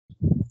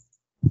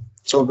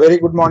So very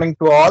good morning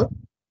to all.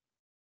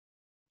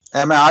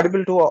 Am I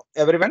audible to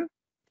everyone?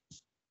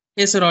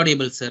 Yes, sir,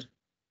 audible, sir.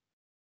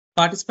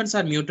 Participants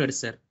are muted,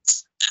 sir.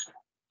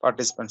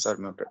 Participants are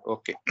muted.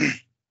 Okay.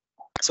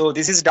 So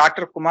this is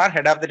Dr. Kumar,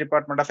 Head of the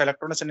Department of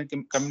Electronics and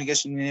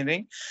Communication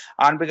Engineering.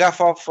 On behalf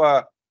of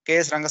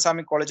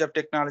K.S.Rangasamy College of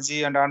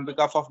Technology and on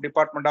behalf of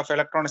Department of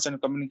Electronics and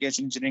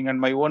Communication Engineering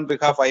and my own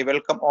behalf, I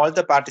welcome all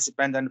the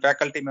participants and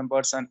faculty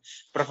members and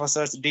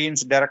professors,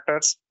 deans,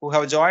 directors who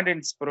have joined in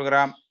this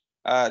program,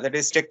 that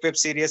is Tech Web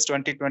Series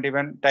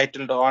 2021,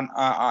 titled on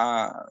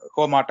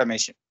home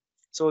automation.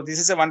 So this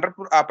is a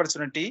wonderful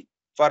opportunity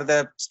for the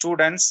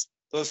students,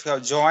 those who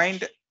have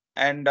joined,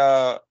 and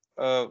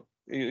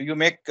you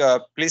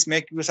please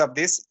make use of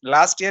this.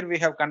 Last year we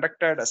have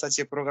conducted such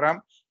a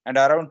program, and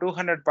around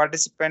 200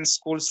 participants,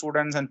 school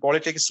students and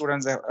polytechnic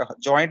students have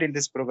joined in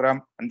this program,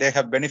 and they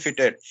have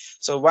benefited.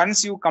 So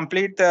once you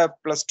complete the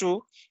 +2,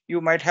 you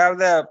might have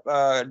the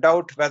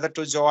doubt whether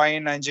to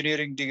join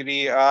engineering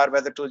degree or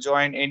whether to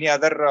join any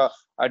other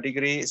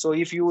degree. So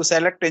if you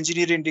select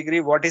engineering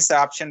degree, what is the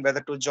option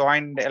whether to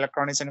join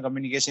electronics and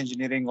communication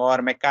engineering or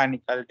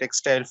mechanical,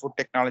 textile, food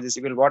technology,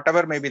 civil,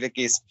 whatever may be the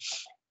case.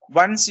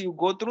 Once you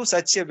go through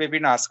such a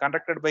webinars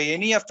conducted by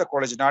any of the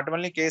college, not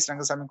only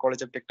K.S.Rangasamy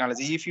College of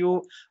Technology, if you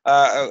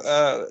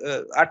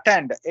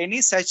attend any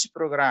such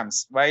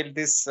programs while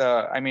this,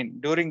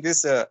 during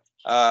this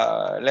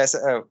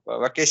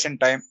vacation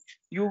time,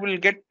 you will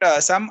get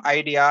some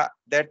idea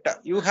that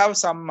you have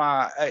some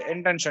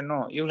intention,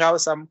 no, you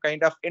have some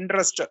kind of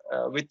interest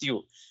with you.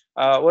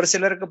 ஒரு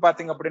சிலருக்கு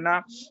பாத்தீங்க அப்படின்னா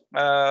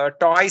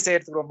டாய்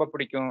செய்யறதுக்கு ரொம்ப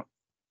பிடிக்கும்,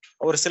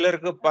 ஒரு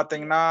சிலருக்கு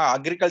பாத்தீங்கன்னா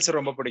அக்ரிகல்ச்சர்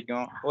ரொம்ப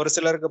பிடிக்கும், ஒரு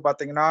சிலருக்கு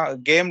பாத்தீங்கன்னா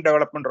கேம்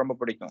டெவலப்மெண்ட் ரொம்ப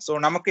பிடிக்கும். ஸோ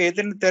நமக்கு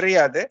எதுன்னு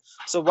தெரியாது.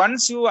 So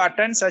once you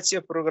attend such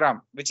a program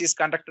which is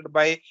conducted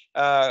by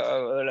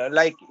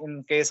like in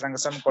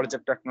K.S.Rangasamy College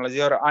of Technology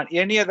or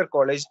any other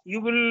college,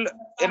 you will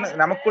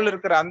நமக்குள்ள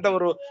இருக்கிற அந்த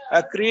ஒரு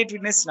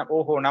கிரியேட்டிவ்னஸ்,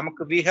 ஓஹோ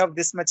நமக்கு we have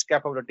this much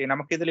capability,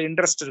 நமக்கு இதுல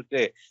இன்ட்ரெஸ்ட்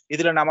இருக்கு,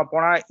 இதுல நம்ம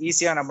போனா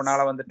ஈஸியா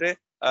நம்மளால வந்துட்டு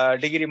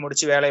டிகிரி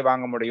முடிச்சு வேலை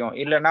வாங்க முடியும்,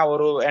 இல்லைன்னா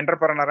ஒரு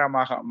என்டர்பிரனரா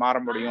மாற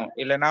முடியும்,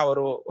 இல்லைன்னா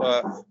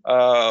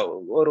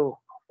ஒரு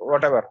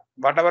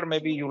whatever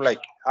maybe you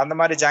like, அந்த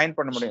மாதிரி ஜாயின்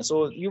பண்ண முடியும். So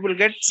you will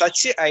get such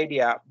an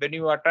idea when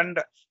you attend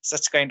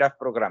such kind of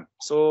program.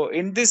 So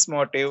in this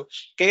motive,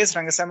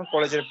 K.S.Rangasamy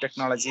College of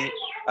Technology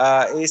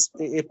is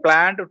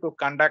planned to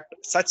conduct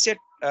such a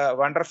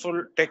wonderful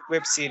tech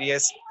web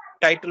series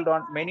titled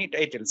on many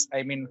titles.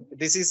 I mean,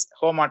 this is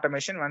home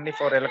automation only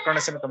for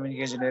electronics and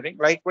communication engineering.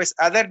 Likewise,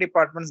 other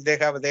departments, they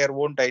have their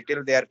own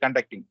title they are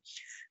conducting.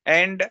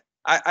 And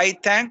I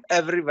thank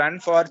everyone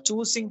for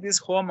choosing this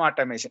home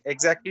automation.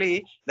 Exactly,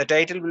 the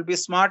title will be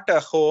Smart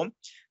Home.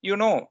 You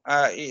know,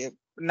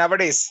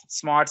 nowadays,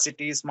 smart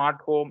city, smart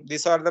home,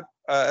 these are the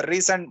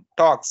recent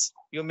talks.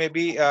 You may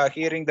be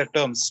hearing the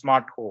term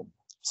smart home,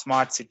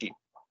 smart city.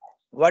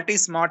 What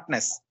is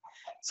smartness?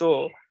 So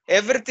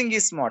everything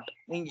is smart.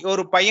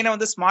 ஒரு பையனை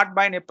வந்து smart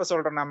பாய்னு எப்ப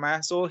சொல்றோம் நம்ம?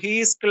 So he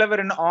is clever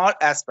in all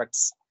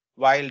aspects.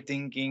 While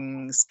thinking,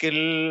 skill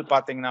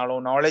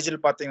பாத்தீங்கனாலும், knowledge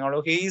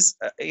பாத்தீங்கனாலும்,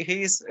 he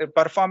is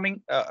performing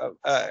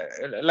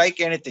like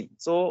anything.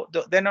 So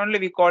then only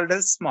we call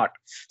it smart.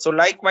 So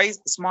likewise,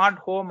 smart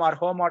home or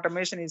home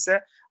automation is a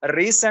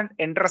recent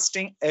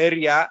interesting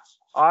area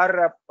or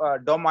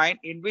domain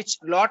in which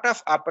lot of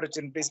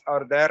opportunities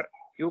are there.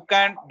 You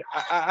can,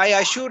 I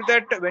assure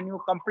that when you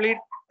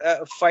complete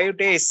 5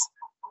 days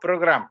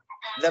program,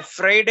 the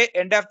Friday,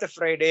 end of the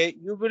Friday,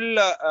 you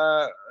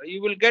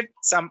will get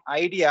some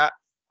idea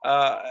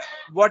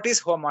what is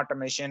home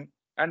automation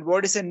and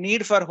what is a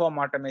need for home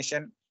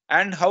automation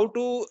and how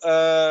to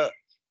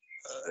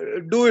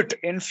do it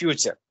in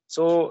future.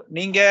 So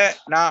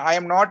I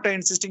am not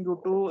insisting you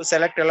to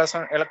select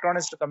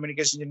electronics to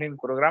communication engineering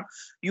program.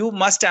 You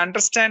must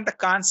understand the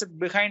concept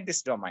behind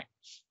this domain.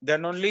 Then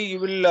only you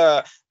will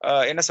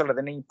என்ன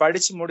சொல்றது, நீ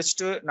படிச்சு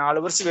முடிச்சுட்டு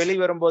 4 வருஷம் வெளியே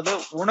வரும்போது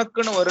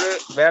உனக்குன்னு ஒரு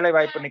வேலை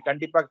வாய்ப்பு நீ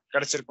கண்டிப்பா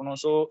கிடைச்சிருக்கணும்.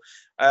 So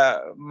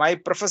my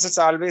professors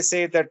always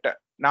say that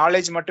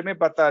knowledge மட்டுமே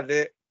பத்தாது,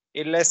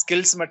 இல்ல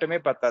ஸ்கில்ஸ் மட்டுமே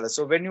பத்தாது.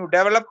 ஸோ வென் யூ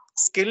டெவலப்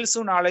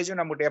ஸ்கில்ஸும் நாலேஜும்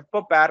நம்மகிட்ட எப்போ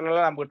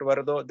பேரலா நம்மகிட்ட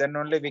வருதோ, தென்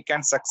only we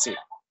can succeed.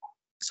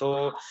 So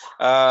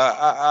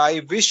I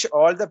wish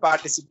all the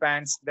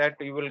participants that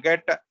you will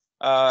get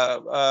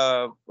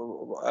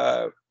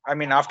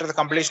after the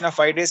completion of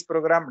 5 days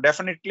program,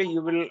 definitely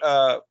you will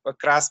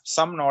grasp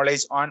some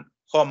knowledge on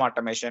home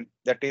automation,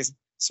 that is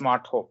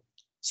smart home.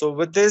 So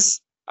with this,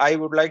 I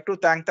would like to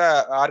thank the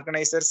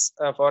organizers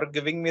for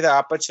giving me the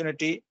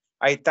opportunity.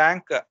 I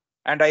thank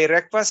and I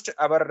request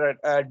our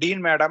Dean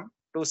Madam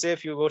to say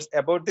a few words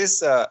about this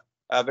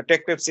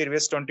Tech Web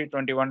Series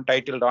 2021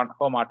 titled on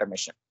home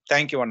automation.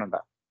 Thank you,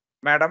 Ananda.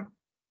 Madam.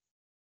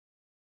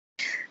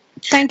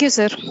 Thank you,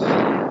 sir.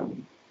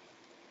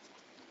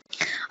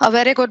 A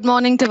very good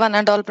morning to one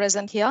and all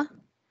present here.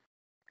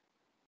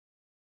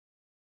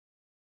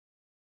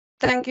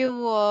 Thank you,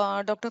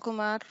 Dr.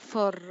 Kumar,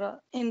 for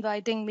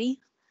inviting me.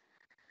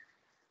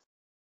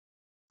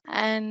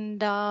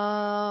 And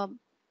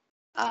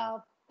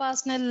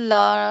personal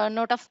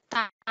note of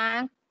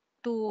thanks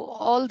to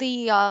all the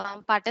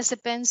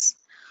participants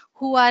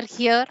who are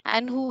here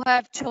and who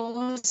have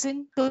chosen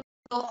to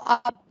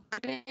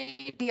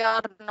upgrade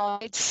your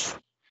knowledge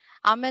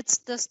amidst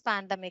this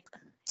pandemic.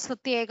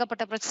 சுத்தி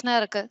ஏகப்பட்ட பிரச்சனை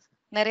இருக்கு,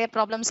 நிறைய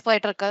problems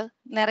போயிட்டு இருக்கு,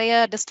 நிறைய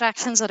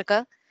distractions இருக்கு.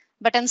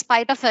 But in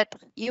spite of it,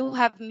 you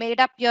have made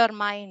up your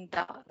mind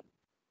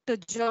to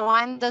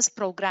join this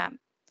program,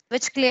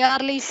 which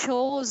clearly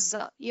shows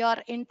your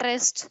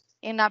interest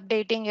in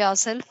updating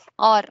yourself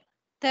or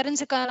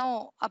தெரிஞ்சுக்கணும்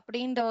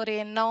அப்படின்ற ஒரு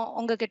எண்ணம்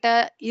உங்ககிட்ட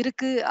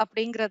இருக்கு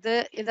அப்படிங்கிறது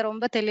இது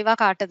ரொம்ப தெளிவா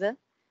காட்டுது.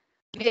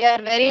 We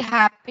are very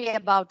happy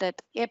about it.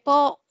 எப்போ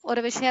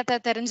ஒரு விஷயத்தை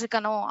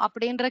தெரிஞ்சுக்கணும்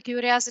அப்படின்ற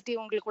கியூரியாசிட்டி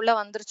உங்களுக்குள்ள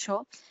வந்துருச்சோ,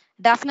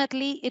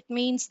 definitely it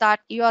means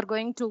that you are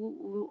going to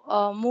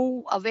move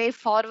away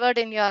forward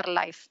in your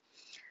life.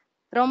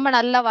 ரொம்ப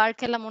நல்ல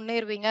வாழ்க்கையில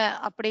முன்னேறுவீங்க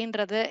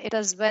அப்படின்றது it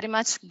is very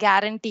much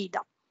guaranteed.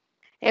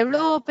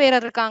 எவ்வளோ பேர்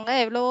இருக்காங்க,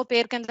 எவ்வளோ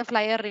பேருக்கு இந்த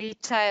ஃபிளையர்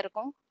ரீச்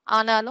ஆயிருக்கும்,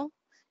 ஆனாலும்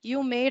you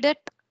made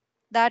it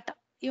that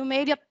you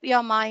made up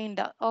your mind.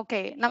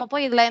 Okay, நம்ம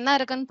போய் இதுல என்ன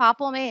இருக்குன்னு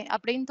பார்ப்போமே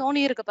அப்படின்னு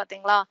தோணி இருக்கு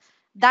பாத்தீங்களா?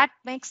 That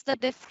makes the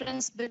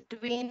difference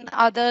between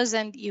others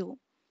and you.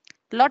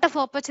 Lot of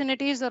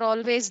opportunities are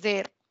always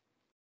there.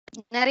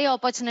 நிறைய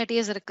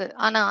ஆப்பர்ச்சுனிட்டிஸ் இருக்கு,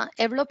 ஆனா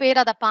எவ்வளவு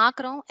பேர் அதை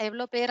பாக்குறோம்,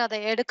 எவ்வளவு பேர் அதை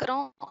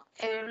எடுக்கிறோம்,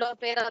 எவ்வளவு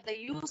பேர் அதை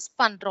யூஸ்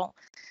பண்றோம்,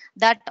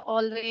 that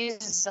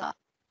always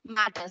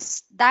matters.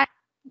 That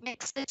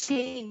makes the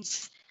change.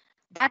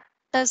 That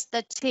is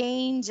the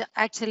change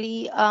actually,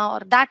 or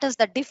that is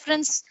the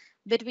difference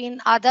between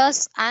others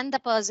and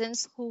the persons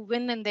who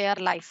win in their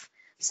life.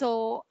 So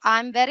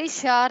I'm very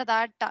sure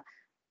that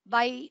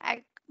by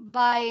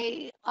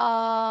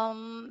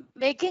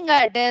making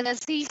a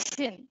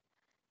decision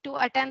to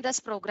attend this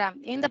program,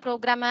 இந்த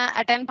program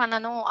attend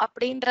பண்ணணும்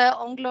அப்படின்ற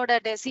உங்களோட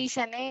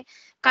டெசிஷனே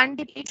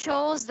கண்டிப்பா it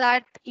shows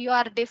that you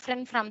are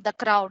different from the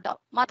crowd.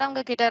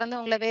 மத்தவங்க கிட்ட இருந்து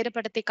உங்களை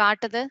வேறுபடுத்தி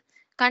காட்டுது.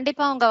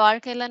 கண்டிப்பா உங்க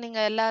வாழ்க்கையில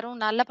நீங்க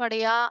எல்லாரும்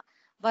நல்லபடியா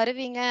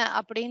வருவீங்க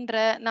அப்படின்ற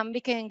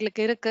நம்பிக்கை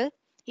எங்களுக்கு இருக்கு.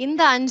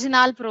 இந்த 5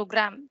 நாள்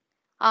ப்ரோக்ராம்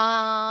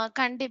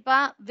கண்டிப்பா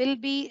will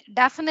be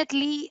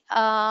definitely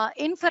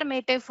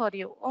informative for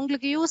you.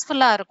 உங்களுக்கு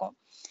யூஸ்ஃபுல்லா இருக்கும்.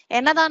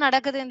 என்னதான்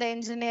நடக்குது இந்த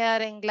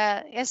இன்ஜினியரிங்ல,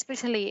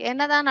 எஸ்பெஷலி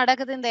என்னதான்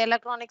நடக்குது இந்த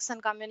எலக்ட்ரானிக்ஸ்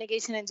அண்ட்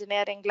கம்யூனிகேஷன்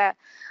இன்ஜினியரிங்ல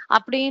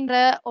அப்படின்ற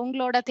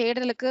உங்களோட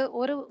தேடலுக்கு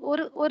ஒரு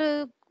ஒரு ஒரு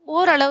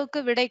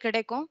ஓரளவுக்கு விடை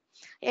கிடைக்கும்.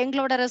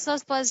 எங்களோட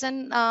research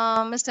person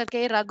mister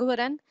K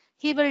Raghuvaran,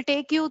 he will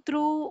take you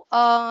through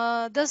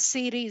this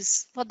series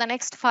for the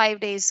next 5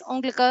 days.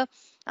 உங்களுக்கு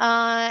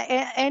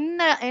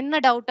என்ன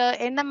டவுட்,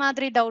 என்ன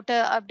மாதிரி டவுட்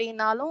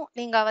அப்படின்னாலும்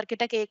நீங்க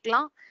அவர்கிட்ட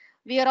கேட்கலாம்.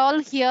 we are all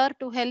here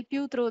to help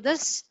you through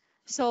this.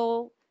 So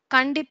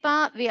kandipa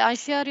we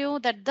assure you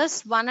that this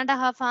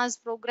 1.5 hours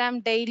program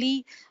daily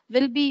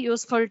will be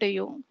useful to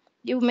you.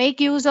 You make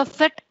use of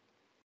it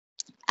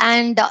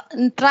and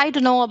try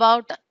to know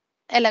about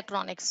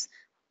electronics.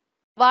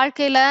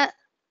 வாழ்க்கையில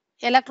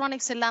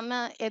electronics இல்லாம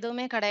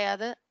எதுவுமே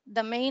கிடையாது.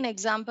 the main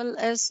example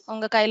is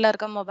உங்க கையில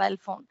இருக்க mobile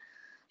phone.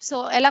 So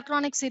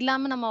electronics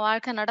இல்லாம நம்ம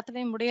வாழ்க்கை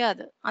நடத்தவே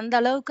முடியாது. அந்த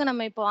அளவுக்கு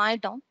நம்ம இப்போ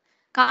ஆயிட்டோம்.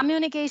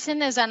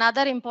 Communication is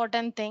another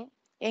important thing.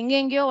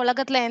 எங்கெங்கயோ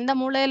உலகத்துல எந்த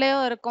மூலையிலயோ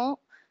இருக்கும்,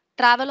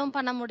 டிராவலும்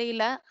பண்ண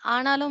முடியல,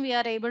 ஆனாலும் we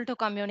are able to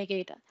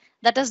communicate.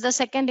 That is the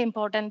second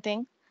important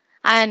thing.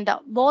 And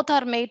both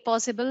are made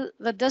possible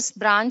with this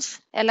branch,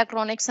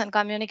 electronics and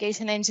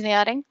communication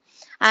engineering.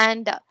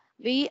 And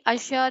we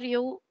assure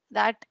you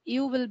that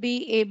you will be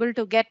able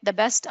to get the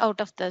best out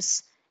of this.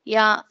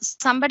 Yeah,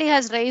 somebody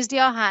has raised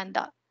your hand.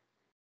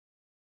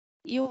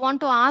 You want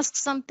to ask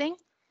something?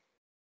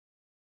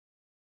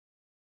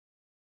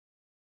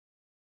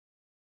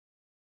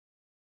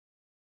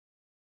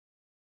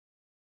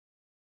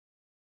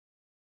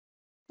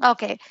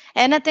 Okay,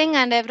 anything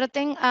and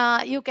everything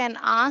you can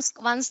ask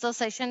once the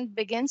session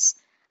begins.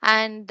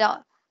 And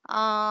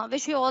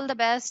wish you all the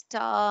best,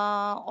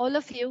 all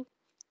of you.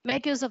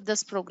 Make use of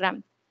this program.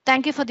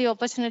 Thank you for the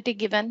opportunity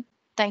given.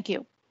 Thank you.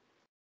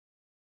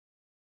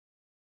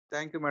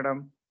 Thank you, madam.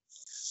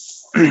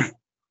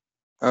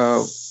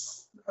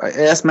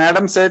 As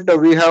madam said,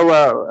 we have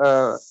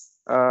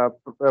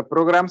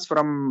programs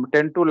from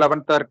 10 to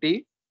 11:30,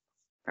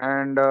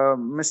 and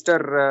Mr.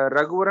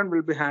 Raghuvaran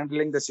will be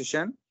handling the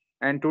session.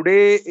 And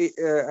today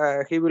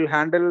he will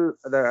handle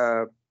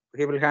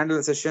the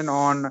session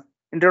on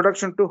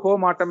introduction to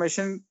home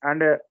automation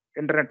and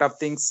Internet of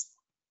Things.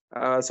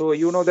 So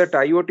you know that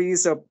IoT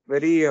is a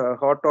very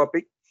hot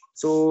topic.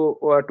 So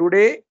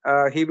today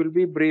he will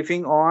be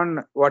briefing on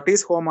what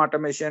is home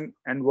automation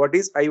and what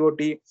is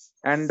IoT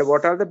and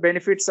what are the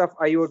benefits of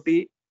IoT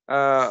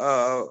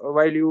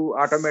while you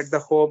automate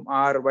the home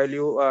or while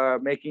you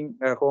making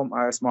a home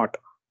smart.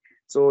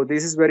 So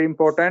this is very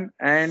important,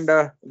 and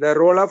the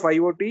role of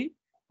IoT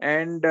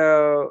and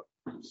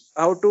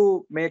how to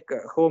make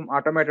home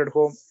automated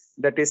home.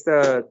 That is the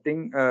thing.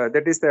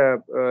 That is the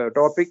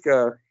topic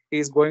he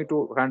is going to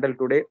handle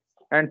today.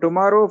 And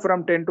tomorrow from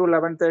 10 to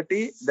 11:30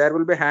 there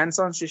will be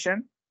hands-on session,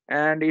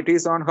 and it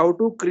is on how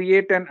to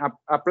create an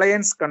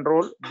appliance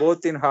control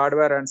both in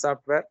hardware and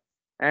software.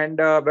 and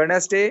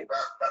Wednesday,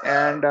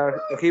 and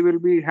he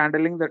will be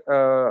handling the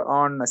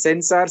on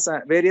sensors,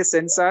 various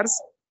sensors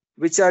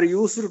which are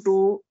used to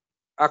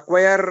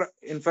acquire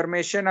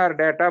information or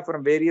data from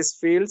various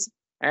fields,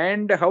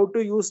 and how to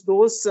use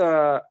those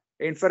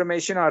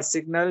information or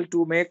signal to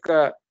make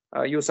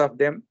use of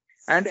them,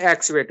 and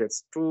actuators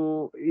to,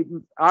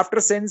 after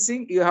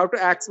sensing you have to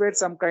actuate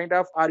some kind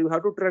of, or you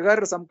have to trigger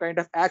some kind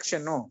of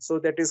action, no, so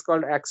that is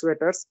called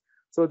actuators.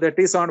 So that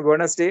is on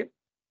Wednesday.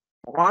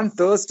 On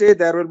Thursday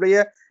there will be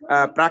a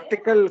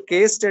practical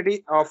case study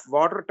of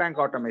water tank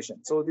automation.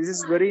 So this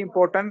is very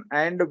important,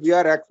 and we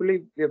are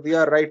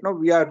right now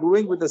we are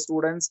doing with the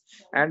students,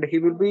 and he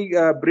will be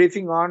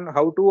briefing on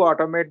how to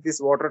automate this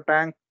water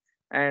tank,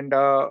 and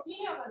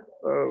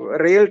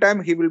real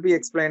time he will be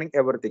explaining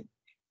everything.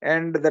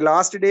 And the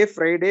last day,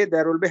 Friday,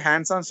 there will be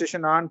hands-on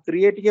session on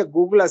creating a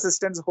Google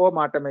Assistant home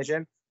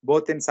automation,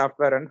 both in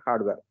software and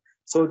hardware.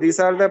 So these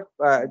are the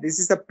this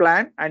is the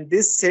plan, and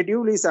this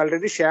schedule is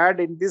already shared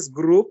in this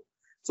group.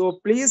 So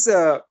please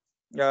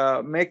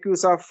make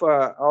use of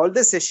all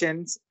the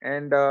sessions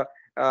and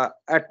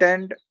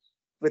attend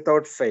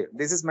without fail.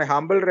 This is my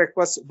humble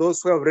request.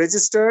 Those who have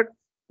registered,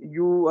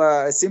 you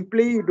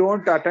simply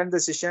don't attend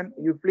the session.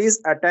 You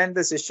please attend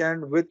the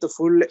session with the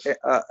full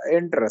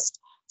interest,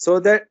 so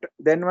that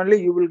then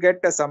only you will get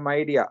some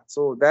idea.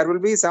 So there will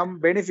be some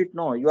benefit.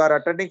 No, you are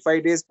attending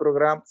 5 days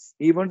program,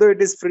 even though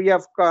it is free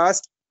of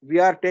cost. We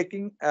are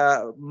taking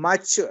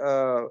much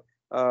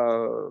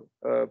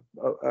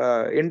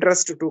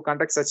interest to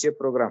conduct such a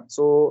program.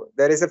 So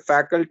there is a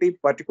faculty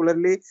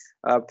particularly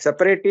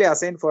separately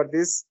assigned for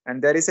this,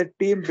 and there is a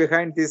team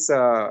behind this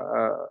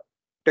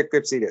tech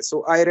web series.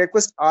 So I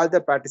request all the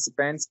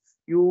participants,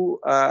 you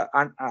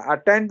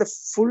attend the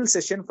full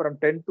session from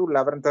 10 to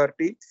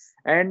 11:30,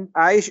 and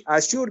I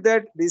assure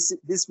that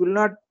this will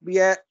not be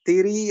a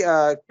theory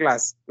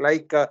class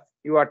like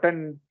you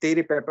attend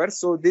theory papers.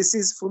 So this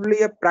is fully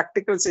a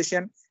practical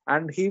session,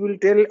 and he will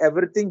tell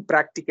everything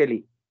practically.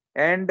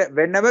 And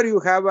whenever you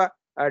have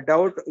a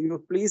doubt, you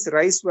please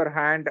raise your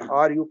hand,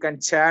 or you can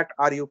chat,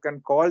 or you can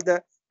call the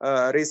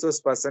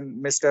resource person,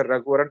 Mr.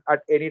 Raghuvaran,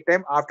 at any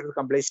time after the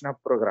completion of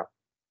program.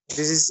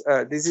 This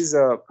is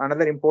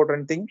another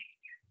important thing.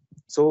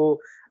 So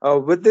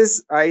with this,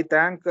 I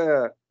thank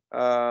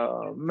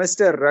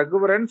Mr.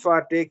 Raghuvaran for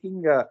taking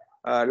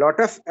a lot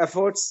of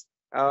efforts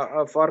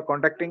for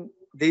conducting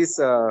this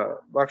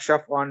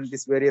workshop on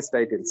these various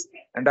titles.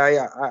 And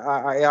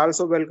I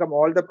also welcome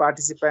all the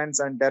participants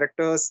and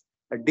directors,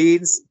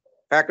 deans,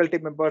 faculty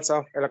members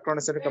of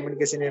Electronics and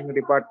Communication Engineering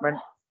Department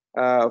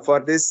for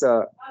this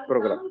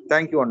program.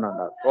 Thank you,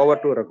 Ananda. Over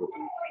to Raghu.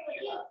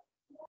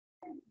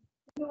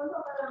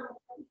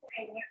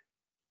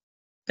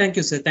 Thank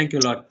you, sir. Thank you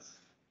a lot.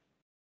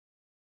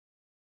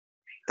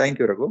 Thank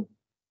you, Raghu.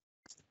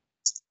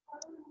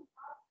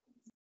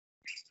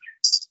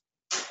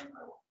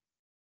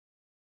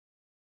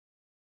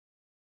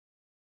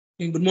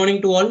 Good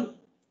morning to all.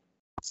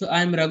 So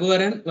I am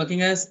Raghuvaran,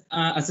 working as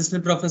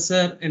assistant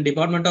professor in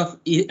Department of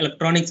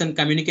Electronics and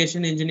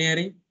Communication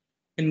Engineering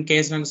in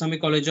K.S.Rangasamy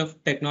College of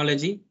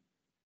Technology.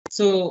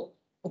 So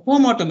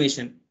home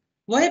automation.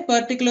 Why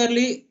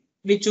particularly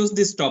we choose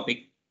this topic?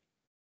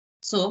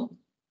 So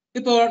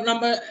இப்போ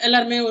நம்ம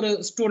எல்லாருமே ஒரு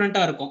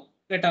ஸ்டூடெண்டா இருக்கோம்,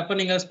 right? அப்போ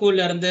நீங்க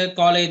ஸ்கூல்ல இருந்து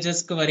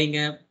காலேஜஸ்க்கு வரீங்க,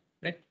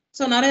 ரைட்?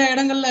 ஸோ நிறைய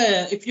இடங்கள்ல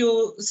if you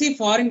see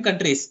foreign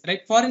countries,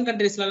 right, foreign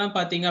கண்ட்ரீஸ்ல எல்லாம்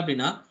பாத்தீங்க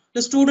அப்படின்னா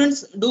the students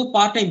do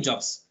part-time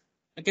jobs.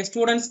 Okay,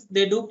 students,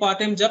 they do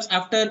part-time jobs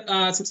after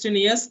 16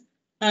 years.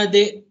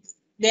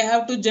 They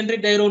have to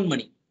generate their own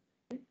money.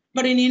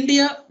 But in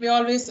India, we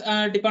always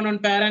depend on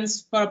parents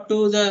for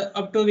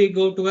up to we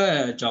go to a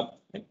job.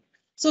 Right?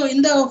 So in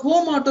the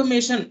home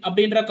automation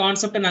அப்படின்ற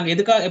concept நாங்க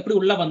எதுக்காக எப்படி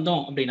உள்ள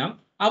வந்தோம் அப்படின்னா,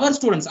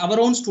 our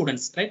own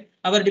students, right?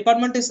 Our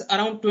department is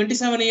around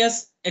 27 years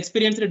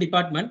experienced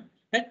department,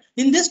 right?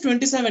 In this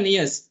 27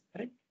 years,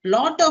 right,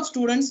 lot of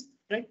students,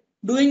 right,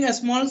 doing a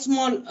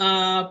small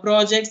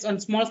projects and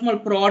small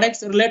products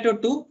related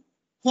to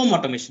home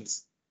automations.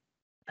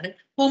 Right?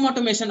 Home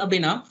automation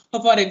அப்படின்னா,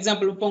 for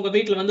example, இப்போ உங்க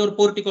வீட்டுல வந்து ஒரு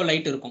portico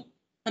light இருக்கும்.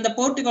 அந்த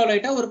portico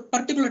லைட்டை ஒரு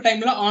பர்டிகுலர்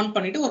டைம்ல ஆன்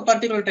பண்ணிட்டு ஒரு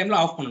பர்டிகுலர் டைம்ல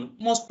ஆஃப் பண்ணணும்.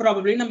 மோஸ்ட்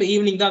ப்ராபபிலி நம்ம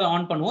ஈவினிங் தான் அதை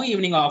ஆன் பண்ணுவோம்,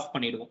 ஈவினிங் ஆஃப்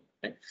பண்ணிடுவோம்.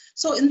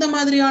 ஸோ இந்த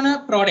மாதிரியான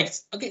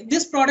products, okay,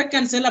 this product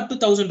can sell up to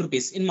 1000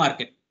 rupees in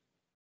market.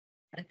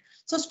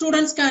 So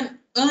students can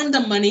earn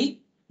the money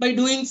by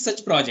doing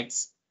such projects.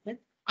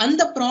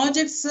 அந்த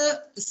ப்ராஜெக்ட்ஸ்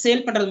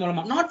சேல் பண்றது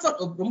மூலமா, நாட் ஃபார்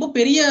ரொம்ப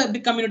பெரிய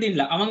பிக் கம்யூனிட்டி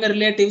இல்ல, அவங்க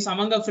ரிலேட்டிவ்ஸ்,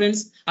 அவங்க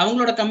ஃப்ரெண்ட்ஸ்,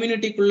 அவங்களோட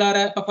கம்யூனிட்டிக்குள்ளார.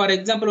 இப்போ ஃபார்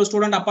எக்ஸாம்பிள் ஒரு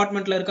ஸ்டூடெண்ட்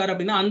அபார்ட்மெண்ட்ல இருக்காரு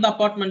அப்படின்னா அந்த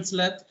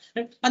அபார்ட்மெண்ட்ஸ்ல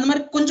அந்த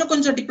மாதிரி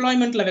கொஞ்சம்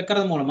டிப்ளாய்மெண்ட்ல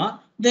வைக்கிறது மூலமா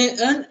they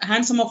earn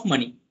handsome of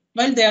money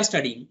while they are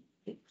studying.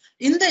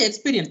 In the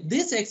experience,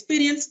 this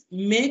experience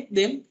make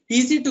them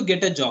easy to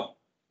get a job.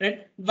 Right?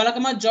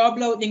 வழக்கமா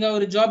ஜாப்ல நீங்க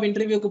ஒரு ஜாப்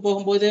இன்டர்வியூக்கு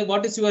போகும்போது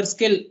வாட் இஸ் யுவர்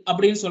ஸ்கில்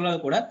அப்படின்னு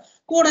சொல்றது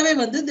கூடவே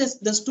வந்து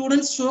the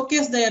students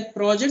showcase their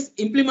projects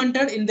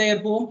implemented in their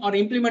home or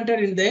implemented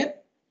in their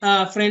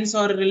friends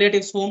or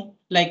relatives home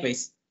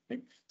likewise.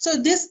 Right? So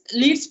this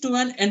leads to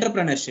an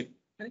entrepreneurship.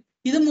 Right?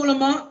 இது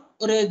மூலமா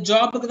ஒரு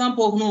ஜாபுக்கு தான்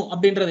போகணும்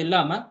அப்படின்றது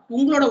இல்லாம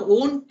உங்களோட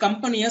ஓன்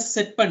கம்பெனியை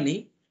செட் பண்ணி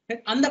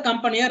அந்த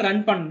கம்பெனியை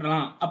ரன்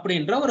பண்றலாம்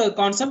அப்படின்ற ஒரு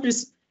concept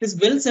is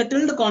well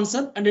settled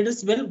concept and it is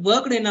well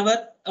worked in our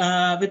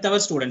with our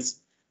students,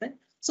 right?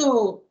 So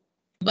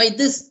by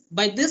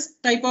this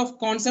type of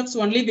concepts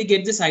only we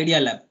get this idea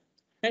lab,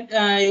 right?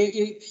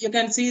 You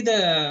can see the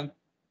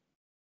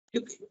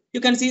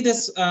you can see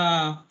this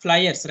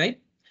flyers, right?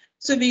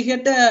 So we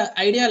get the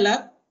idea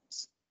lab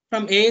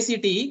from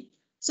AICTE.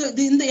 So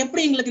இந்த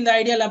எப்படி உங்களுக்கு இந்த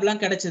idea lab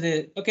எல்லாம் கிடைச்சது?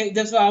 Okay,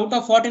 that's out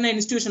of 49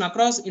 institutions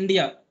across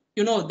India.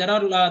 You know, there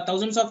are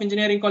thousands of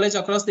engineering colleges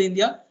across the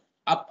India.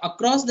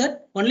 Across that,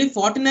 only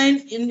 49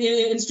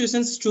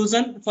 institutions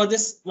chosen for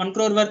this 1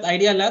 crore worth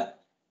idea lab.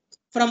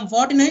 From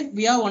 49,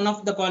 we are one of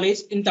the college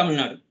in Tamil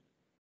Nadu,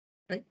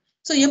 right?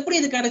 So எப்படி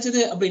இது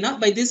கிடைச்சது அப்படின்னா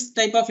by this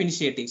type of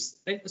initiatives,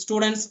 right?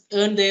 Students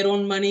earn their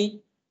own money.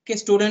 Okay,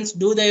 students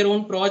do their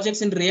own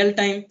projects in real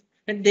time.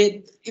 And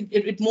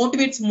it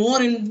motivates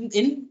more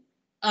in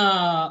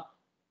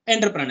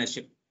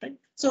entrepreneurship, right?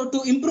 So to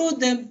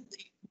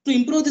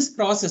improve this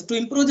process, to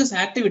improve this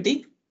activity,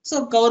 so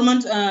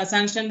government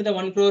sanctioned the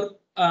 1 crore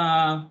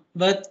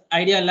worth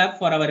idea lab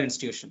for our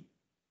institution.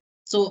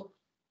 So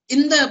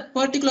in the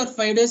particular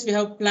 5 days, we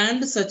have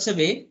planned such a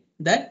way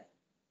that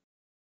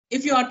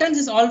if you attend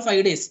this all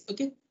 5 days,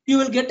 okay, you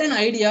will get an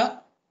idea,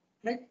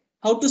 right?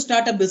 How to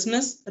start a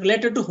business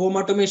related to home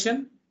automation,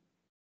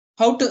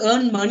 how to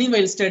earn money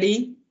while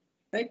studying,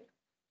 right?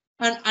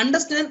 And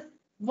understand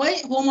why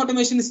home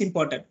automation is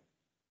important.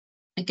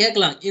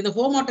 கேட்கலாம், இந்த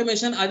home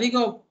automation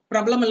அதிக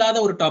problem இல்லாத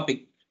ஒரு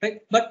topic, right?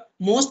 But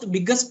most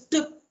biggest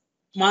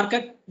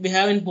market we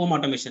have in home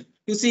automation.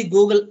 You see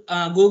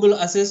Google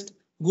Assist,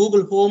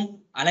 Google Home,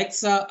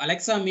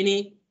 Alexa Mini,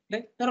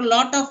 right? There are a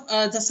lot of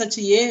such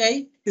AI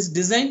is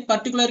designed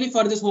particularly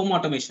for this home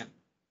automation,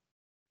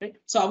 right?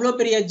 So அவ்வளோ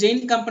பெரிய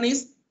Jain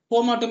companies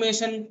home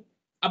automation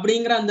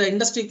அப்படிங்கிற அந்த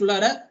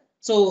இண்டஸ்ட்ரிக்குள்ளார,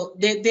 so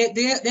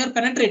they are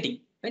penetrating,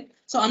 right?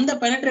 So அந்த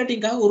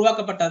penetratingகாக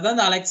உருவாக்கப்பட்டது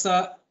அந்த Alexa,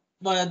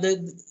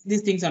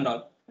 these things and all,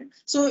 right?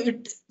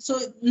 So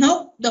now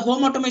the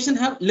home automation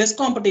have less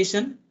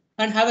competition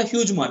and have a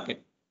huge market.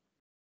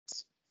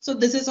 So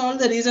this is all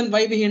the reason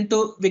why we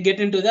get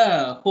into the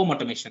home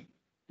automation,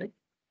 right?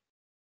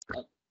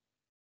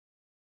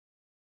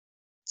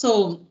 So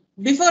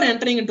before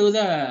entering into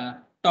the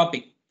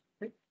topic,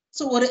 right?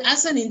 So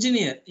as an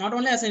engineer, not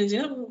only as an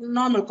engineer,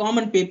 normal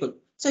common people,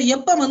 so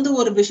எப்ப வந்து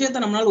ஒரு விஷயத்தை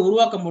நம்மளால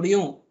உருவாக்க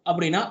முடியும்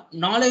அப்படின்னா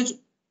knowledge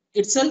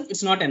itself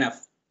is not enough,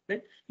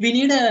 right? We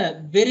need a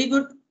very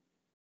good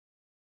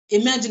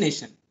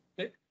imagination,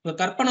 right?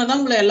 கற்பனை தான்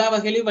உங்களை எல்லா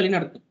வகையிலும்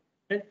வழிநடத்தும்,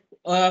 right?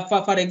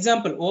 For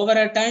example, over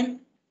a time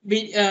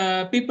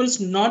people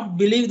not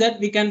believe that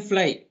we can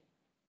fly,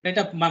 right?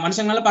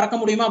 மனுஷங்களால பறக்க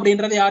முடியுமா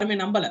அப்படின்றத யாருமே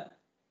நம்பல.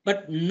 But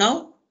now,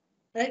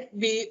 right,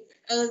 we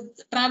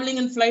traveling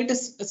in flight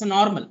is a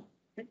normal,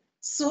 right?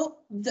 So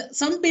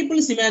some people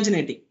is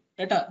imaginating,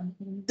 right?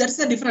 That's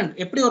the difference.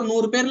 எப்படி ஒரு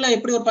 100 பேர்ல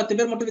எப்படி ஒரு 10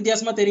 பேர் மட்டும்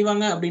வித்தியாசமா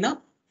தெரிவாங்க அப்படின்னா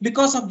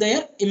because of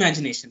their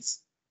imaginations.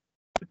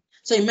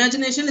 So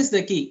imagination is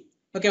the key.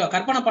 Okay,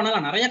 கற்பனை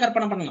பண்ணலாம், நிறைய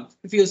கற்பனை பண்ணலாம்.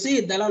 If you see,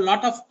 there are a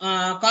lot of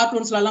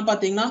cartoonsல எல்லாம்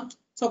பாத்தீங்கன்னா,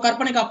 so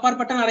கற்பனைக்கு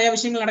அப்பாற்பட்ட நிறைய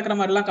விஷயங்கள் நடக்கிற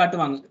மாதிரி எல்லாம்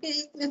காட்டுவாங்க.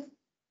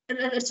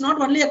 It's not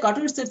only a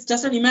cartoon, it's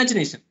just an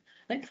imagination,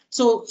 right?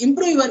 So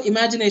improve your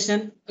imagination.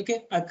 Okay,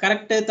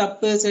 correct,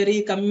 தப்பு, சரி,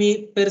 கம்மி,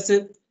 பெருசு,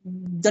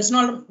 that's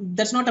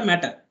not a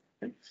matter,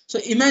 right? So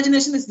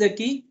imagination is the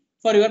key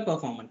for your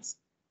performance.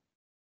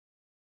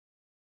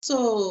 So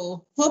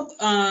hope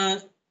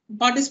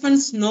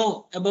participants know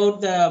about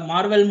the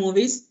Marvel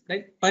movies,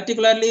 right?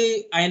 Particularly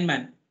Iron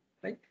Man,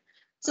 right?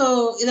 So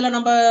இதுல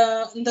நம்ம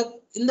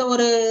இந்த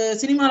ஒரு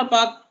சினிமால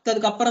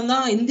பார்த்ததுக்கு அப்புறம்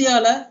தான்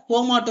இந்தியால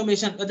home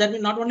automation, that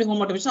means not only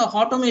home automation,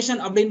 automation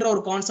அப்படின்ற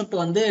ஒரு கான்செப்ட்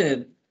வந்து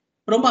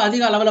ரொம்ப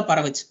அதிக அளவுல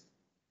பரவுச்சு,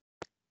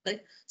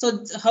 right? So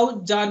how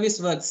Jarvis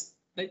works,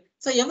 right?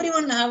 So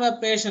everyone have a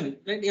passion,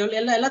 right?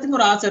 எல்லாத்துக்கும்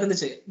ஒரு ஆசை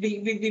இருந்துச்சு,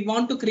 we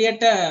want to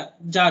create a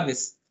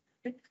Jarvis,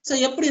 right? So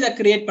எப்படி இதை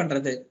கிரியேட்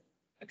பண்றது?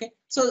 Okay,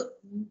 so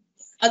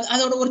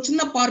அதோட ஒரு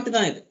சின்ன பார்ட்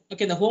தான் இது.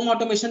 ஓகே, இந்த ஹோம்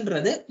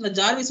ஆட்டோமேஷன்ன்றது இந்த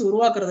Jarvis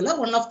உருவாக்குறதுல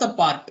one of the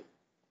part.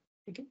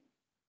 Okay,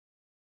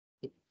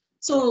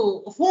 so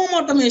home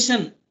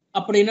automation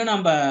அப்படின்னு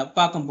நம்ம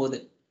பார்க்கும்போது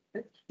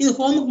இது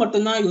ஹோமுக்கு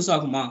மட்டும்தான் யூஸ்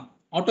ஆகுமா?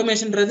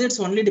 ஆட்டோமேஷன்ன்றது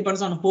it's only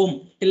depends on home.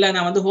 இல்லை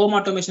நான் வந்து ஹோம்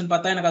ஆட்டோமேஷன்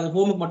பார்த்தா எனக்கு அது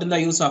ஹோமுக்கு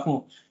மட்டும்தான் யூஸ்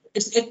ஆகும்.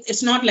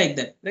 It's not like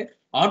that, right?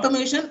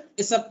 Automation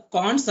is a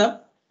concept,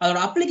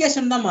 அதோட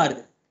அப்ளிகேஷன் தான்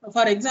மாறுது.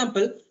 For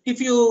example,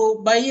 if you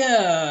by a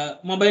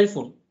mobile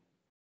phone,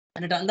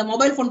 அந்த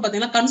மொபைல் ஃபோன்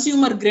பார்த்தீங்கன்னா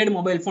கன்சியூமர் கிரேட்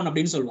மொபைல் ஃபோன்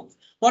அப்படின்னு சொல்லுவோம்.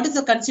 What is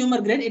the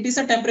consumer great? It is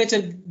a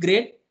temperature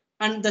great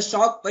and the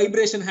shock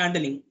vibration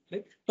handling,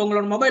 right? இப்போ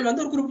உங்களோட mobile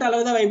வந்து ஒரு குறிப்பிட்ட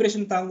அளவு தான்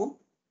வைப்ரேஷன் தாங்கும்.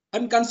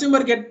 And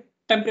consumer great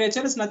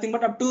temperature is nothing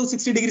but up to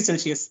 60 degree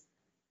Celsius,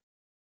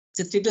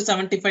 60 to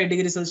 75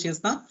 degree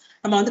Celsius தான்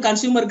நம்ம வந்து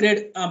கன்சியூமர்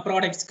கிரேட்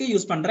ப்ராடக்ட்ஸ்க்கு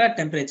யூஸ் பண்ற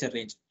டெம்பரேச்சர்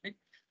ரேஞ்ச், ரைட்?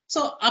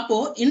 ஸோ அப்போ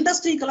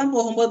இண்டஸ்ட்ரிக்கெல்லாம்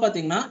போகும்போது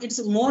பார்த்தீங்கன்னா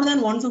it's more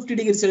than 150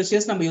 degree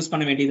Celsius நம்ம யூஸ்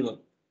பண்ண வேண்டியது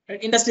வரும்,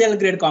 industrial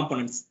great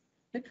components.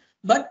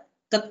 But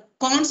the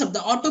concept,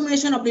 the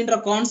automation அப்படின்ற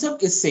concept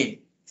is same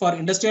for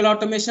industrial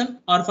automation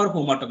or for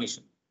home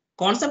automation.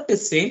 Concept is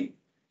same,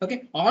 Okay,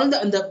 all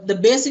the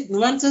basic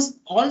nuances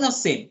all the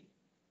same.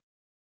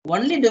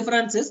 Only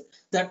difference is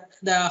that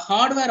the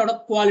hardware or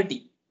quality,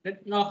 right?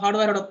 Now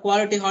hardware or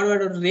quality,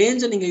 hardware or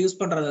range நீங்க use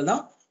பண்றதுல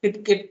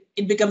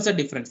it becomes a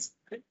difference,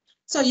 right?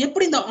 So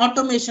எப்படி இந்த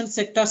automation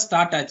sector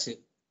start ஆச்சு,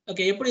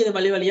 okay, எப்படி இது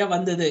வழி வழியா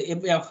வந்தது,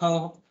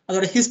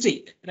 அதோட history,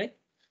 right?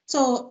 So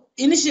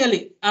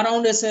initially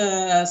around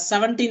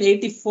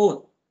 1784,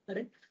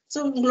 right? So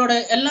உங்களோட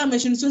எல்லா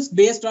machines is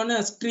based on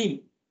a stream.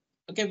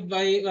 Okay,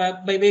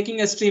 by making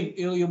a stream,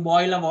 you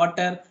boil a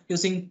water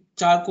using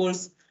charcoals,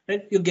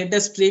 right? You get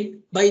a stream.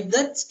 By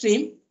that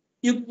stream,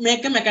 you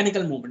make a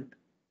mechanical movement.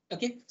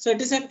 Okay, so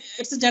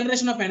it's a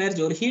generation of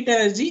energy or heat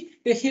energy.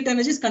 The heat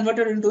energy is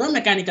converted into a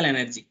mechanical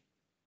energy.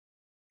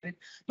 Right?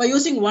 By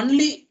using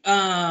only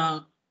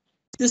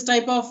this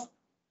type of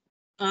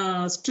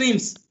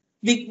streams,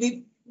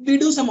 we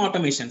do some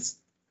automations.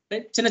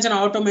 Right?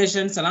 Chinna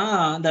automations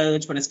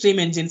the stream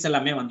engines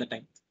எல்லாமே வந்த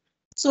time.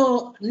 So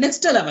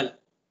next level,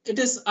 it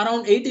is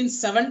around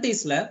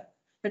 1870s la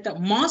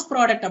mass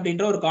product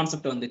அப்படின்ற ஒரு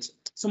concept வந்துச்சு.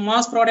 So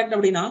mass product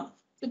அப்படின்னா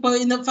இப்போ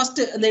இந்த first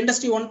இந்த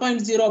industry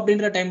 1.0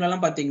 அப்படின்ற டைம்ல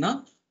எல்லாம் பாத்தீங்கன்னா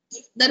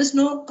there is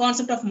no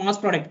concept of mass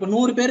product. இப்போ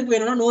 100 பேருக்கு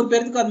வேணும்னா 100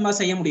 பேருக்கு அது மாதிரி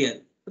செய்ய முடியாது.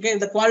 Okay,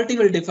 the quality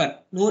will differ.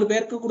 100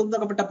 பேருக்கு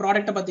கொடுக்கப்பட்ட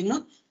ப்ராடக்ட்டை பாத்தீங்கன்னா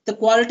the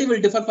quality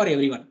will differ for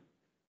everyone.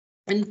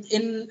 And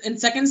in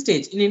second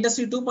stage, in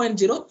industry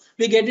 2.0,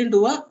 we get into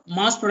a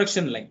mass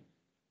production line.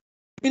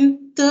 In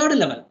third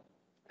level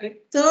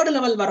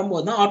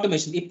வரும்போது தான்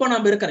ஆட்டோமேஷன். இப்போ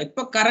நம்ம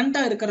இப்போ கரண்டா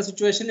இருக்கிற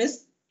situation is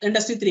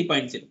industry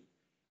 3.0.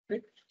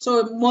 So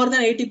more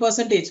தென்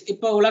 80%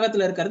 இப்போ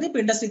உலகத்துல இருக்கிறது இப்போ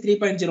இண்டஸ்ட்ரி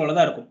 3.0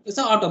 தான் இருக்கும்.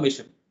 It's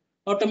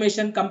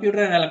automation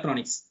computer and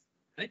electronics.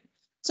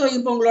 So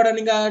இப்போ உங்களோட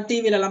நீங்க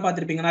டிவில எல்லாம்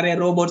பார்த்துருப்பீங்க, நிறைய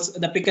ரோபோட்ஸ்,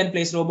 இந்த பிக் அண்ட்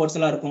பிளேஸ் ரோபோட்ஸ்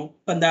எல்லாம் இருக்கும்.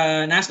 இப்போ இந்த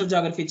national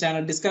geography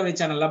channel, Discovery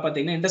channel எல்லாம்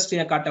பார்த்தீங்கன்னா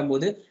இண்டஸ்ட்ரியை காட்டும்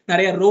போது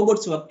நிறைய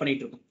ரோபோட்ஸ் ஒர்க்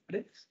பண்ணிட்டு இருக்கும்.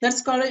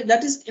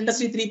 That is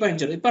industry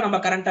 3.0. இப்போ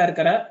நம்ம கரண்டா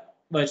இருக்கிற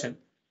version.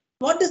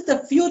 What is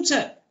the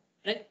future?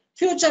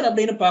 Future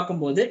அப்படின்னு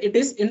பார்க்கும்போது it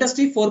is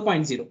industry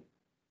 4.0.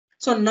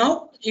 So now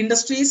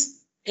industries,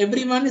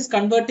 everyone is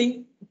converting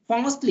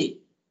fastly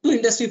to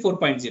industry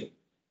 4.0.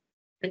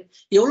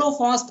 எவ்வளோ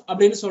ஃபாஸ்ட்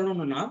அப்படின்னு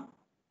சொல்லணும்னா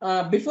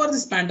before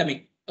this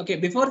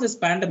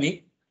pandemic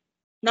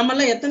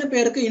நம்மள எத்தனை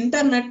பேருக்கு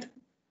இன்டர்நெட்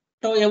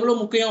எவ்வளவு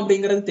முக்கியம்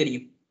அப்படிங்கிறது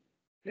தெரியும்?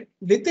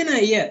 within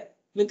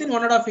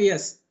 1.5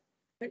 years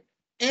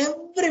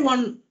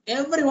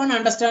everyone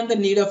understand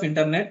the need of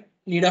internet,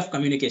 need of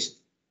communication.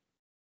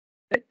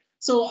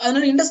 So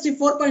another industry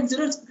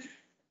 4.0,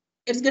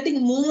 it's getting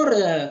more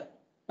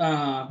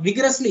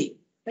vigorously,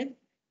 right?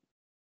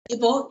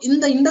 இப்போ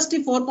இந்த industry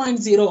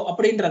 4.0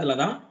 அப்படின்றதுல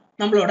தான்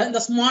நம்மளோட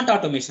இந்த smart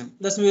automation,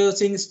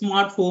 using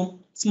smart home,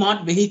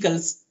 smart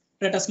vehicles,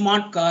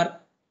 smart car,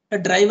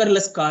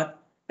 driverless car,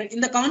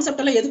 இந்த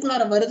concept எல்லாம்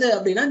எதுக்குள்ளார வருது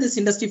அப்படின்னா this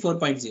industry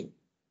 4.0.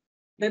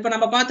 இப்போ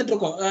நம்ம பார்த்துட்டு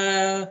இருக்கோம்,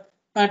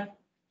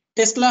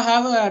 டெஸ்லா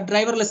have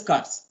driverless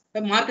cars,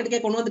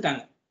 மார்க்கெட்டுக்கே கொண்டு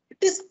வந்துட்டாங்க.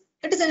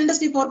 It is an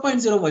industry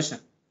 4.0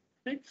 version.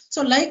 Right? So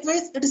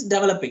likewise it is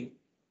developing.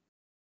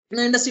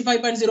 Industry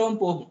 5.0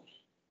 போகும்.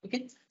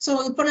 Okay, so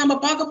இப்போ நம்ம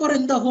பார்க்க போற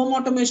இந்த home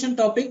automation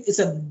topic is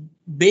a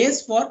base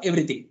for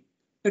everything.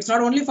 It's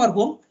not only for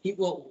home.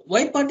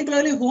 Why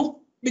particularly home?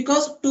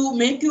 Because to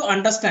make you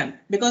understand,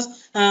 because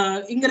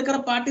இங்க இருக்கிற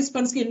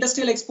பார்ட்டிசிபென்ட்ஸ்க்கு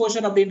industrial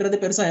exposure அப்படின்றது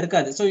பெருசா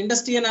இருக்காது. ஸோ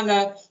இண்டஸ்ட்ரியை நாங்க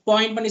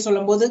பாயிண்ட் பண்ணி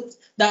சொல்லும் போது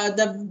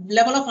the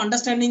level of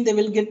understanding they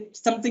will get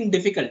something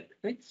difficult,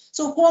 right?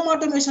 So home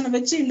automation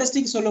வச்சு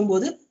இண்டஸ்ட்ரிக்கு சொல்லும்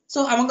போது, ஸோ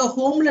அவங்க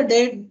ஹோம்ல டே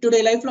டு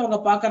டே லைஃப்ல அவங்க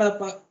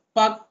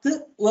பார்த்து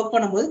ஒர்க்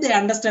பண்ணும்போது they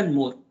understand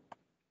more,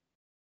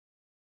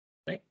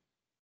 right?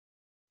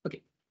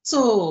 Okay, so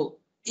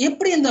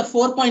எப்படி இந்த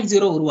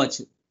 4.0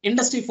 உருவாச்சு?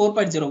 Industry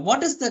 4.0,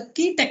 what is the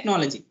key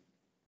technology?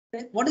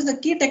 What is the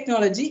key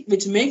technology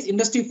which makes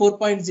industry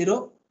 4.0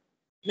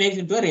 makes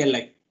into a real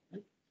life?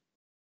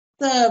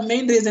 The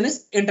main reason is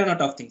Internet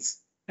of Things,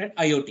 right?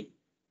 IoT.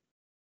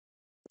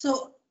 So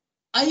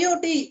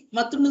IoT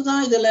mattundu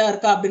dhaan idella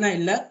irukka appadina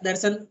illa,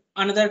 there's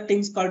another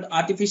things called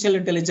artificial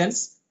intelligence,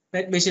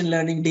 right? Machine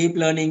learning, deep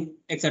learning,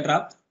 etc.,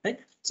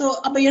 right? So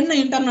appo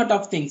enna Internet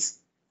of Things?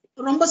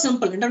 Romba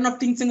simple. Internet of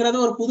Things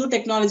ingradhu or pudu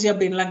technology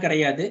அப்படின்லாம்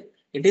கிடையாது.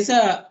 It is a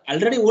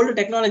already old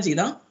technology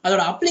தான்,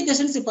 அதோட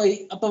applications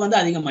இப்போ வந்து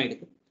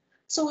அதிகமாயிடுது.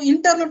 So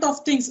internet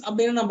of things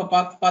அப்படின்னு நம்ம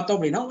பார்த்தோம்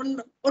அப்படின்னா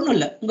ஒன்றும்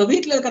இல்லை, உங்க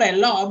வீட்டில் இருக்கிற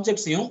எல்லா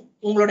ஆப்ஜெக்ட்ஸையும்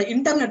உங்களோட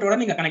இன்டர்நெட்டோட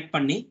நீங்க கனெக்ட்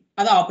பண்ணி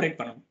அதை ஆப்ரேட்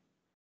பண்ணணும்.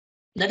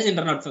 That is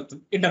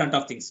internet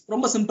of things.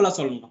 ரொம்ப சிம்பிளா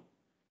சொல்லணும்.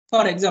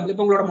 ஃபார் எக்ஸாம்பிள்,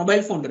 இப்போ உங்களோட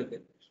மொபைல் ஃபோன் இருக்கு.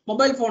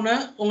 மொபைல் ஃபோனை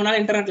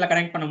உங்களால இன்டர்நெட்ல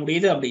கனெக்ட் பண்ண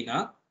முடியுது அப்படின்னா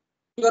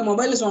your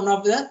mobile is one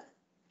of the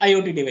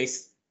IoT device.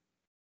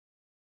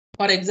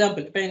 For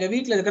example, இப்போ எங்க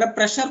வீட்டில் இருக்கிற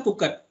ப்ரெஷர்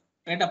குக்கர்,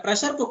 ரைட்டா,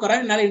 ப்ரெஷர் குக்கரை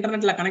என்னால்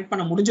இன்டர்நெட்ல கனெக்ட்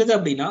பண்ண முடிஞ்சது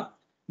அப்படின்னா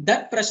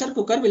that pressure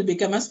cooker will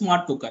become a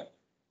smart cooker.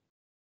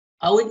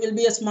 How it will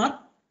be a smart?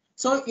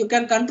 So you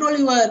can control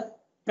your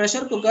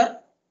pressure cooker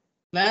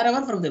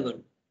wherever from the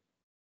world.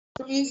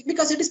 So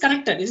because it is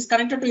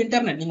connected to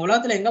internet. நீங்க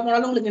உலகத்துல எங்க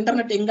போனாலும் உங்களுக்கு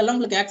internet எங்கெல்லாம்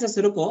உங்களுக்கு access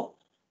இருக்கோ,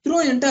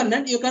 through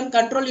internet you can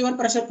control your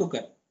pressure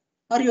cooker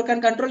or you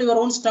can control your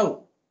own stove,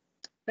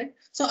 right?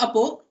 So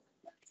அப்போ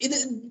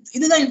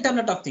இதுதான்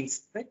Internet of Things,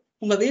 right?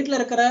 உங்க வீட்டில்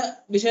இருக்கிற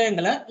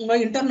விஷயங்களை உங்க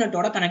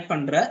இன்டர்நெட்டோட கனெக்ட்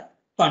பண்ற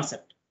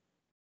கான்செப்ட்.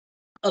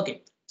 ஓகே,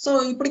 ஸோ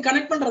இப்படி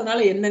கனெக்ட் பண்றதுனால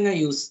என்னங்க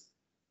யூஸ்?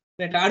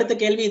 அடுத்த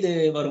கேள்வி இது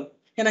வரும்.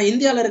 ஏன்னா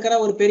இந்தியாவில் இருக்கிற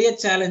ஒரு பெரிய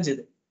சேலஞ்ச்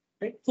இது.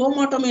 ஹோம்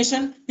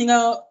ஆட்டோமேஷன் நீங்க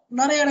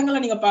நிறைய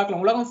இடங்கள்ல நீங்க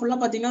பார்க்கலாம். உலகம் ஃபுல்லா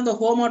பாத்தீங்கன்னா இந்த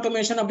ஹோம்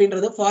ஆட்டோமேஷன்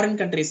அப்படின்றது foreign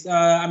countries,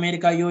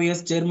 America,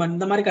 US, German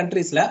இந்த மாதிரி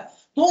கண்ட்ரீஸ்ல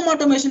ஹோம்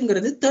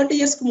ஆட்டோமேஷன்ங்கிறது 30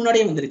 இயர்ஸ்க்கு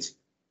முன்னாடியே வந்துருச்சு.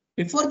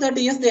 Before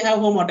 30 years they have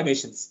home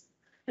automations.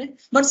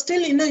 But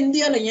still இன்னும்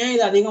இந்தியாவில் ஏன்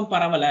இது அதிகம்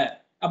பரவல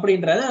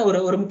அப்படின்றத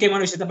ஒரு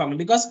முக்கியமான விஷயத்தை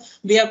பார்க்கணும். Because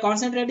we are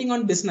concentrating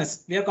on business,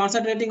 we are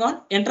concentrating on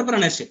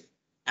entrepreneurship.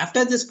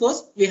 After this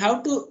course we have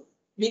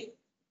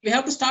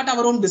to start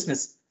our own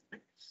business.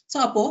 So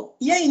அப்போ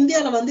ஏன்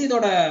இந்தியாவில் வந்து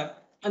இதோட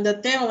அந்த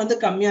தேவை வந்து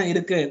கம்மியா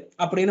இருக்கு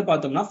அப்படின்னு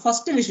பார்த்தோம்னா,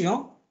 ஃபர்ஸ்ட் விஷயம்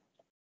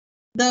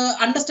the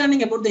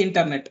understanding about the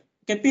internet.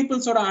 Okay,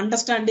 people's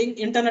understanding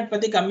internet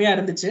பத்தி கம்மியா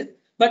இருந்துச்சு.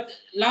 But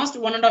last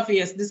 1.5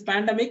 years this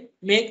pandemic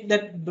make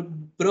that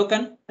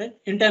broken.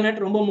 Internet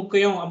ரொம்ப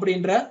முக்கியம்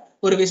அப்படின்ற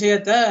ஒரு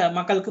விஷயத்த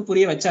மக்களுக்கு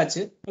புரிய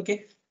வச்சாச்சு. ஓகே,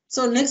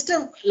 ஸோ நெக்ஸ்ட்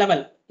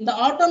லெவல் இந்த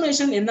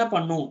ஆட்டோமேஷன் என்ன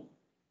பண்ணும்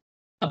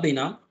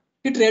அப்படின்னா,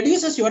 it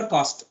reduces your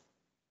cost.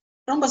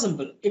 ரொம்ப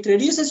simple, it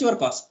reduces your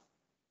cost.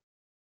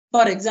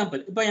 For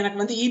example, இப்போ எனக்கு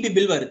வந்து இபி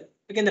பில் வருது.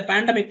 ஓகே, இந்த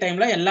பேண்டமிக்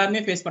டைம்ல எல்லாருமே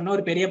ஃபேஸ் பண்ண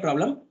ஒரு பெரிய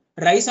problem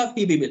rice of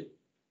EB bill.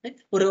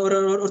 ஒரு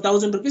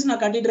 1000 rupees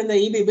நான் கட்டிட்டு இருந்த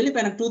இபி பில்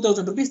இப்போ எனக்கு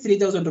 2000 rupees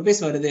 3000 rupees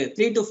வருது.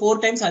 3 to 4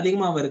 times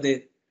அதிகமா வருது.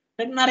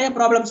 நிறைய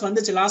ப்ராப்ளம்ஸ்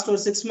வந்துச்சு. லாஸ்ட் ஒரு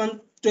 6 months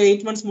to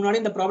 8 months முன்னாடி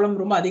இந்த ப்ராப்ளம்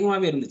ரொம்ப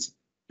அதிகமாவே இருந்துச்சு.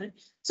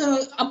 ஸோ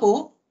அப்போ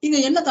இங்க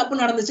என்ன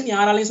தப்பு நடந்துச்சுன்னு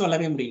யாராலையும்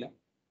சொல்லவே முடியல.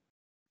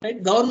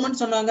 ரைட்,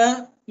 கவர்மெண்ட் சொன்னாங்க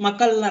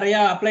மக்கள் நிறைய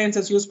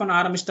அப்ளையன்சஸ் யூஸ் பண்ண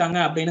ஆரம்பிச்சிட்டாங்க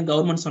அப்படின்னு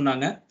கவர்மெண்ட்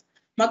சொன்னாங்க.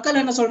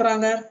 மக்கள் என்ன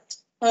சொல்றாங்க,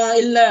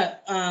 இல்ல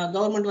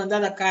கவர்மெண்ட் வந்து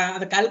அதை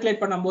கால்குலேட்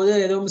பண்ணும்போது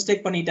ஏதோ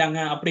மிஸ்டேக் பண்ணிட்டாங்க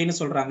அப்படின்னு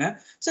சொல்றாங்க.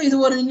 ஸோ இது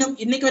ஒரு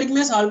இன்னைக்கு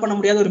வரைக்குமே சால்வ் பண்ண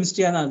முடியாத ஒரு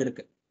மிஸ்டேக்கா தான்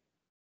இருக்கு.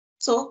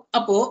 ஸோ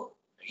அப்போ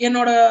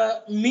என்னோட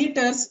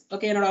மீட்டர்ஸ்,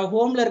 ஓகே, என்னோட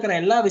ஹோம்ல இருக்கிற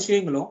எல்லா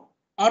விஷயங்களும்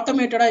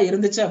ஆட்டோமேட்டடா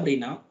இருந்துச்சு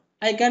அப்படின்னா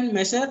I can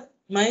measure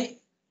my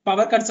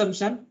power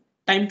consumption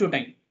time to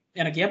time.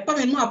 எனக்கு எப்போ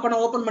வேணுமோ அப்போ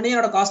நான் ஓப்பன் பண்ணி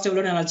என்னோட காஸ்ட்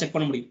எவ்வளோ என்னால் செக்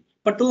பண்ண முடியும்.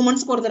 இப்போ 2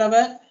 monthsக்கு ஒரு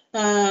தடவை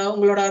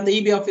உங்களோட அந்த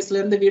இபி ஆஃபீஸ்ல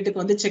இருந்து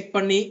வீட்டுக்கு வந்து செக்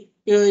பண்ணி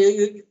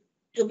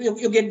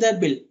you get the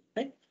bill,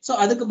 right? So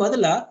அதுக்கு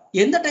பதிலா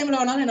எந்த டைம்ல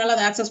வேணாலும் என்னால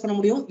அதை ஆக்சஸ் பண்ண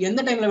முடியும், எந்த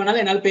டைம்ல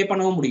வேணாலும் என்னால பே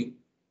பண்ணவும் முடியும்.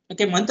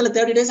 ஓகே, மந்த்ல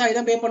 30 days ஆகி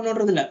தான் பே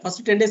பண்ணணும்ன்றது இல்ல,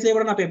 ஃபர்ஸ்ட் 10 daysலயே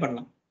கூட நான் பே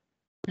பண்ணலாம்.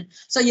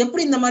 ஸோ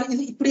எப்படி இந்த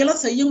மாதிரி இப்படி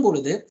எல்லாம் செய்யும்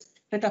பொழுது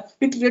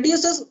இட்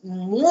ரெடியூசஸ்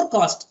மோர்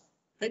காஸ்ட்.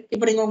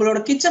 இப்போ நீங்க உங்களோட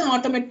கிச்சன்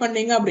ஆட்டோமேட்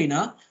பண்ணீங்க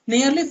அப்படின்னா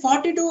நியர்லி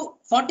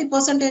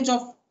 40%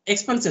 ஆஃப்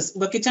எக்ஸ்பென்சஸ்,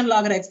 உங்க கிச்சன்ல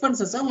ஆகிற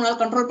எக்ஸ்பென்சஸ் உங்களால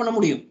கண்ட்ரோல் பண்ண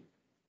முடியும்.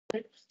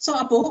 ஸோ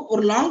அப்போ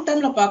ஒரு லாங்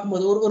டேர்ம்ல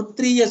பார்க்கும்போது, ஒரு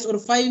 3 years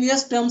ஒரு 5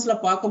 years டேர்ம்ஸ்ல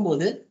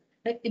பார்க்கும்போது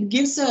it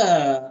gives a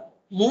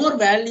more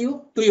value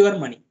to your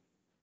money,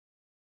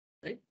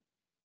 right?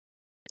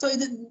 So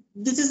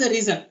this is the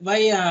reason why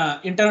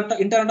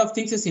internet of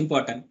things is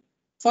important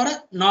for a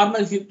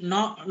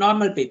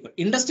normal people.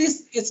 Industries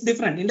it's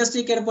different.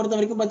 Industry care பொறுத்த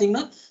வரைக்கும்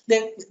பாத்தீங்கன்னா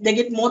they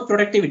get more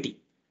productivity.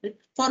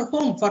 For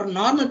home, for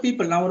normal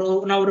people,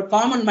 நான் ஒரு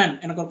common man,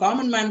 எனக்கு ஒரு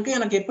common மேனுக்கு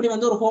எனக்கு எப்படி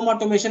வந்து ஒரு ஹோம்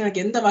ஆட்டோமேஷன்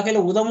எனக்கு எந்த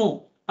வகையில உதவும்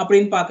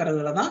அப்படின்னு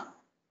பாக்குறதுல தான்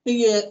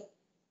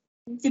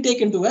we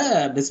take into a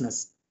business.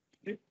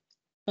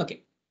 Okay,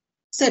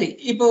 சரி,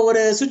 இப்போ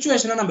ஒரு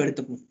சிச்சுவேஷனை நம்ம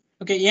எடுத்துப்போம்.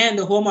 ஓகே, ஏன்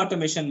இந்த ஹோம்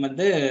ஆட்டோமேஷன்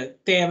வந்து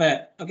தேவை,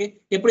 ஓகே,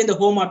 எப்படி இந்த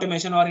home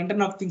automation R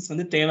internet of things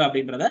வந்து தேவை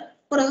அப்படின்றத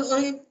ஒரு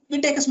we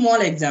take a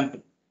small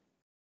example.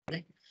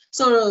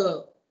 So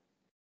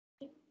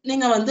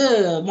நீங்க வந்து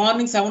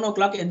மார்னிங் 7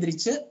 o'clock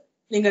எந்திரிச்சு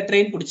நீங்க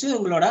ட்ரெயின் பிடிச்சி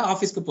உங்களோட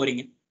ஆஃபீஸ்க்கு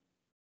போறீங்க.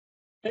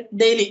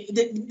 Daily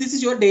this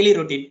is your daily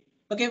routine.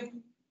 Okay,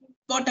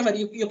 whatever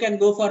you can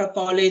go for a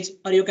college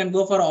or you can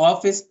go for an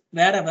office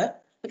wherever.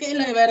 Okay,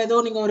 இல்லை வேற ஏதோ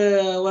நீங்க ஒரு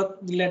ஒர்க்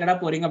ரிலேட்டடா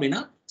போறீங்க அப்படின்னா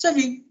so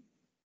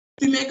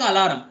we make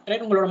alarm,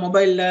 right? உங்களோட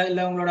மொபைல்ல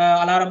இல்லை உங்களோட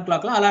அலாரம்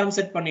கிளாக்ல அலாரம்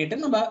செட் பண்ணிட்டு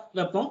நம்ம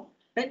வைப்போம்,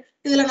 ரைட்?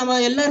 இதுல நம்ம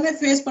எல்லாருமே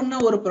ஃபேஸ் பண்ண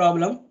ஒரு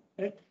ப்ராப்ளம்,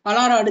 ரைட்?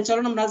 அலாரம்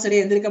அடிச்சாலும் நம்மளால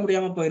சரியா எந்திரிக்க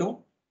முடியாம போயிடும்.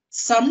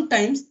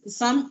 Sometimes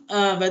some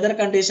weather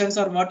conditions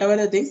R what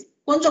ever things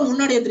கொஞ்சம்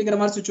முன்னாடி எந்திரிக்கிற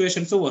மாதிரி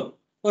சுச்சுவேஷன்ஸும் வரும்.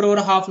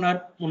 ஒரு half an hour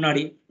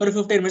முன்னாடி, ஒரு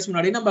 15 minutes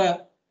முன்னாடி நம்ம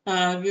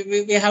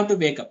we have to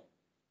wake up.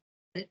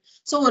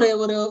 So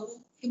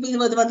இது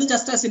வந்து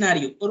ஜஸ்ட் அ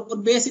சினாரியோ, ஒரு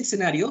பேசிக்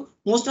scenario.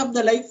 Most of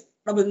the life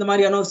நம்ம இந்த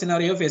மாதிரியான ஒரு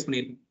சினாரியோ ஃபேஸ்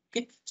பண்ணியிருக்கோம்.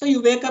 Okay, so you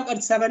wake up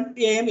at 7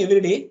 AM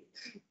every day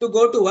to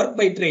go to work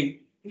by train.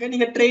 Okay,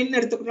 நீங்க train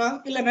எடுத்துக்கலாம்,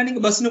 இல்லைன்னா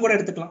நீங்க பஸ்ன்னு கூட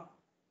எடுத்துக்கலாம்.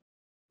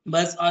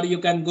 Bus are you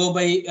can go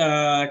by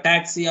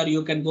taxi are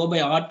you can go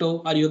by auto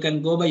are you can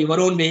go by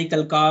your own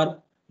vehicle, car,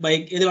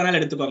 bike, எது வேணாலும்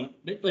எடுத்துக்கோங்க.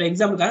 ஒரு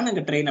எக்ஸாம்பிளுக்காக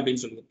நாங்கள் ட்ரெயின்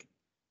அப்படின்னு சொல்லியிருக்கேன்.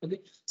 Okay,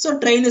 so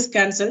train is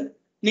cancel,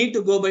 need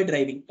to go by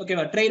driving.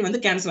 ஓகேவா, train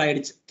வந்து cancel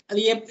ஆயிடுச்சு.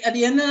 அது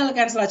எதனால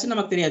கேன்சல் ஆச்சுன்னு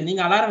நமக்கு தெரியாது.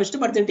 நீங்க அலாரம்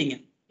வச்சுட்டு படுத்துட்டீங்க,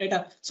 ரைட்டா?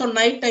 ஸோ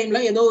நைட் டைம்ல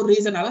ஏதோ ஒரு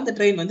ரீசனால அந்த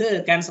ட்ரெயின் வந்து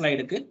கேன்சல்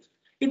ஆயிருக்கு.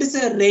 It is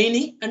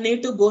rainy and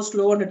need to go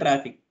slow on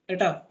traffic,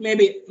 ரைட்டா?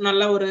 மேபி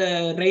நல்ல ஒரு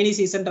ரெய்னி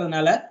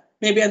சீசன்றதுனால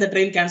மேபி அந்த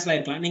ட்ரெயின் கேன்சல்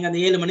ஆயிருக்கலாம். நீங்க அந்த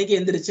 7 மணிக்கு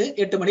எந்திரிச்சு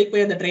 8 மணிக்கு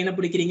போய் அந்த ட்ரெயினை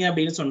பிடிக்கிறீங்க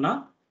அப்படின்னு சொன்னா,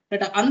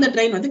 ரைட்டா, அந்த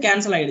ட்ரெயின் வந்து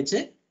கேன்சல்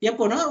ஆயிடுச்சு.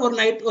 எப்போனா ஒரு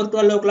நைட் ஒரு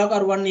 12 o'clock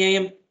or 1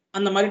 AM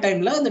அந்த மாதிரி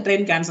டைம்ல அந்த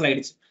ட்ரெயின் கேன்சல்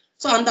ஆயிடுச்சு.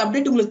 ஸோ அந்த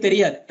அப்டேட் உங்களுக்கு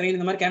தெரியாது, ட்ரெயின்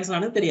இந்த மாதிரி கேன்சல்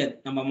ஆனது தெரியாது.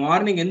 நம்ம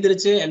மார்னிங்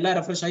எந்திரிச்சு எல்லாம்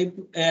ரெஃப்ரெஷ் ஆகி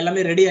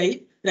எல்லாமே ரெடி ஆகி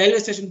ரயில்வே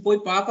ஸ்டேஷன்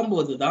போய்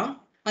பார்க்கும்போது தான்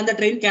அந்த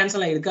ட்ரெயின்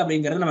கேன்சல் ஆயிருக்கு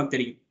அப்படிங்கிறது நமக்கு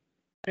தெரியும்.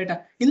 ரைட்டா?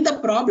 இந்த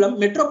ப்ராப்ளம்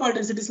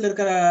மெட்ரோபாலிட்டன் சிட்டிஸ்ல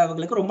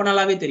இருக்கிறவங்களுக்கு ரொம்ப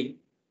நல்லாவே தெரியும்.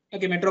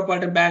 ஓகே,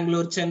 மெட்ரோபாலிட்டன்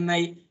பெங்களூர்,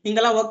 சென்னை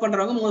இங்கெல்லாம் ஒர்க்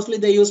பண்றவங்க mostly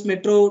they use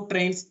metro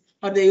trains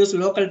R they use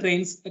local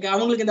trains. Okay,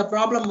 அவங்களுக்கு இந்த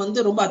ப்ராப்ளம் வந்து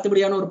ரொம்ப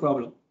அத்துப்படியான ஒரு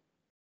ப்ராப்ளம்.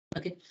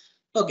 ஓகே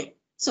ஓகே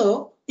ஸோ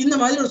இந்த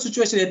மாதிரி ஒரு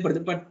சுச்சுவேஷன் ஏற்படுது.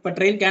 பட்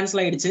ட்ரெயின்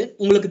கேன்சல் ஆயிடுச்சு,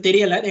 உங்களுக்கு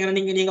தெரியல,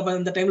 நீங்க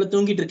இந்த டைம்ல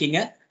தூங்கிட்டு இருக்கீங்க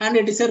and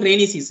it is a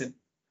rainy season,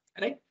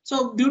 right? So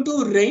due to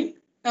rain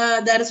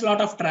there is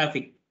lot of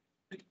traffic.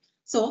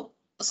 So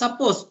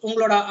suppose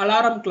உங்களோட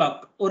அலாரம் கிளாக்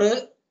ஒரு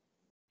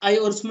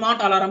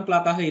ஸ்மார்ட் அலாரம்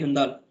கிளாக்காக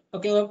இருந்தால்,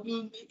 ஓகே,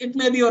 இட்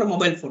மே பி ஒரு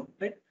மொபைல் ஃபோன்,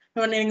 ரைட்?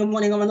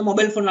 நீங்க வந்து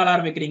மொபைல் ஃபோன்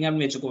அலாரம் வைக்கிறீங்க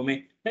அப்படின்னு வச்சுக்கோமே,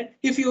 right?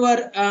 If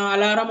your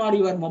alarm R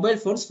your mobile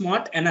phone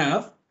smart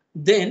enough,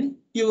 then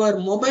your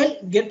mobile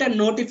get a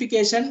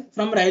notification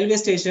from railway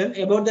station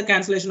about the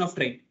cancellation of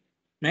train.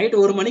 Night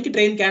 1 மணிக்கு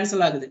train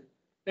cancel ஆகுது,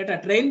 ரைட்டா?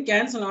 Train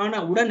cancel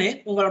ஆன உடனே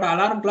உங்களோட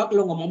alarm clock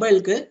உங்க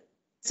மொபைலுக்கு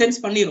sense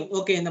பண்ணிடும்,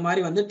 okay இந்த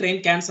மாதிரி வந்து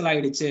ட்ரெயின் கேன்சல்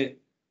ஆயிடுச்சு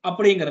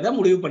அப்படிங்கிறத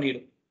முடிவு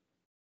பண்ணிடும்.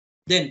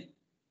 தென்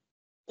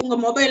உங்க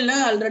மொபைல்ல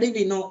already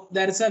we know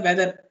there is a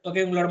weather.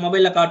 Okay, உங்களோட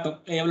மொபைல்ல காட்டும்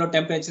எவ்வளவு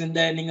டெம்பரேச்சர்,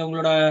 இந்த நீங்க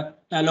உங்களோட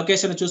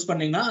லொகேஷனை சூஸ்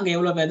பண்ணீங்கன்னா அங்க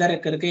எவ்வளவு வெதர்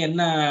இருக்கு,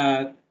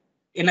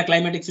 என்ன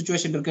கிளைமேட்டிக்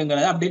சுச்சுவேஷன்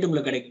இருக்குங்கிறத அப்டேட்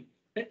உங்களுக்கு கிடைக்கும்.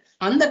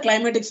 அந்த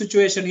கிளைமேட்டிக்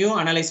சுச்சுவேஷனையும்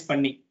அனலைஸ்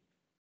பண்ணி,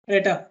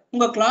 ரைட்டா,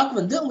 உங்க கிளாக்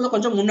வந்து உங்களை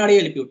கொஞ்சம்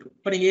முன்னாடியே எழுப்பி விட்டுரும்.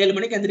 இப்போ நீங்க 7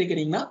 மணிக்கு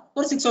எந்திரிக்கிறீங்கன்னா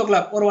ஒரு 6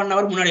 o'clock ஒரு 1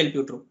 hour முன்னாடி எழுப்பி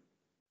விட்டுரும்,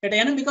 ரைட்டா?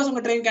 ஏன்னா பிகாஸ்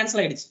உங்க ட்ரெயின்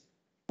கேன்சல் ஆயிடுச்சு,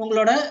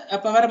 உங்களோட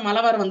அப்ப வேற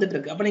மழை வேற வந்துட்டு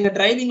இருக்கு. அப்ப நீங்க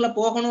டிரைவிங்ல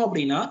போகணும்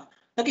அப்படின்னா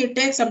ஓகே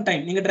டேக் சம்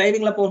டைம். நீங்க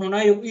டிரைவிங்ல போகணும்னா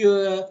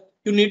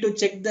you need to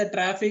check the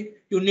traffic,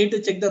 you need to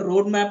check the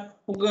road map.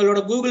 உங்களோட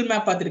கூகுள்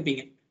மேப்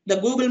பார்த்துருப்பீங்க, இந்த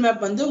கூகுள்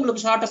மேப் வந்து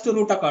உங்களுக்கு ஷார்டஸ்ட்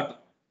ரூட்டை காட்டும்,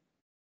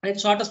 right?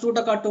 Shortest route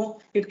காட்டும்.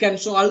 It can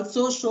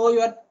also show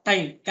your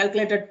time,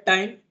 calculated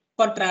time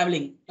for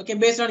traveling, okay,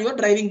 based on your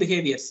driving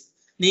behaviors.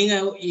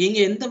 நீங்க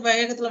எந்த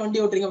வேகத்துல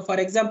வண்டி ஓட்டுறீங்க,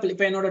 ஃபார் எக்ஸாம்பிள்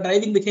இப்போ என்னோட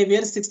டிரைவிங்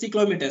பிஹேவியர் 60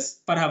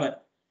 km/h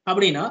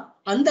அப்படின்னா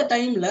அந்த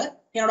டைம்ல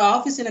என்னோட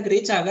ஆஃபீஸ் எனக்கு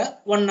ரீச் ஆக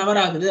 1 hour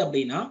ஆகுது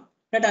அப்படின்னா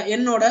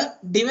என்னோட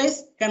டிவைஸ்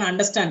கேன்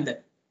அண்டர்ஸ்டாண்ட் தட்.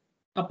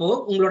 அப்போ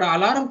உங்களோட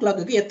அலாரம்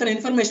கிளாக்கு எத்தனை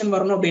இன்ஃபர்மேஷன்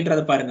வரணும்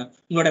அப்படின்றத பாருங்க.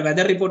 உங்களோட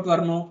வெதர் ரிப்போர்ட்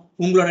வரணும்,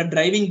 உங்களோட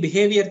டிரைவிங்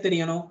பிஹேவியர்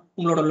தெரியணும்,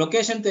 உங்களோட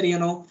லொகேஷன்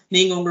தெரியணும்,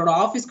 நீங்க உங்களோட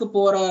ஆஃபீஸ்க்கு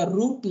போற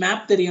ரூட்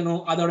மேப்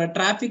தெரியணும், அதோட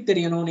டிராபிக்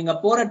தெரியணும், நீங்க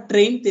போற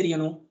ட்ரெயின்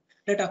தெரியணும்,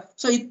 ரைட்டா?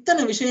 ஸோ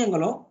இத்தனை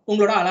விஷயங்களும்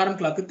உங்களோட அலாரம்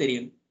கிளாக்கு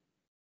தெரியணும்,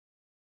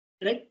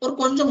 ரைட்? ஒரு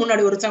கொஞ்சம்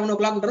முன்னாடி ஒரு 7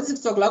 o'clock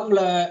 6 o'clock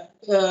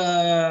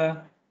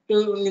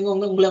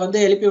உங்களை வந்து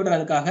எழுப்பி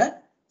விடுறதுக்காக.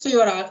 So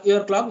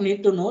your clock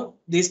need to know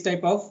this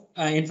type of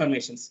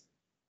informations.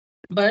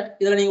 But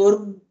இதுல நீங்க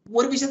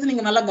ஒரு விஷயத்த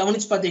நீங்க நல்லா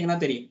கவனிச்சு பாத்தீங்கன்னா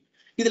தெரியும்,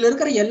 இதுல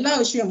இருக்கிற எல்லா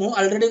விஷயமும்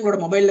ஆல்ரெடி உங்களோட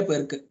மொபைல்ல போய்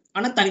இருக்கு,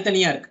 ஆனா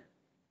தனித்தனியா இருக்கு,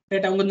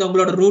 ரைட்டா?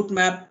 உங்களோட ரூட்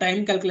மேப்,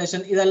 டைம்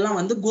கால்குலேஷன் இதெல்லாம்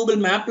வந்து கூகுள்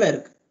மேப்ல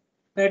இருக்கு,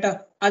 ரைட்டா?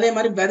 அதே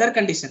மாதிரி வெதர்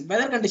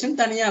கண்டிஷன்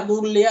தனியா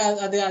கூகுள்லயே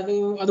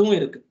அதுவும்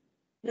இருக்கு.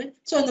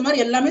 ஸோ இந்த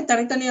மாதிரி எல்லாமே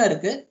தனித்தனியா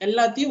இருக்கு.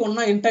 எல்லாத்தையும்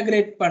ஒன்னா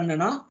இன்டகிரேட்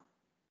பண்ணுனா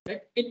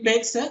it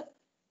makes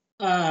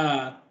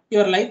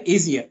your life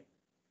easier.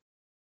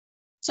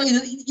 So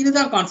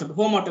இதுதான் கான்செப்ட்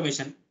ஹோம்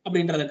ஆட்டோமேஷன்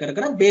அப்படின்றதுக்கு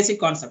இருக்கிற basic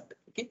concept.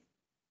 Okay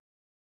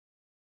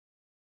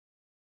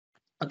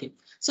okay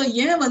so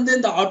ஏன் வந்து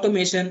இந்த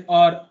automation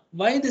R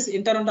why this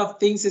internet of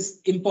things is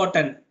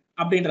important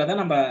அப்படின்றத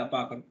நம்ம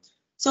பார்க்கணும்.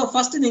 ஸோ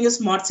ஃபர்ஸ்ட் நீங்க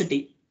smart city.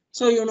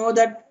 So you know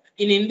that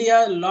in India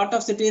lot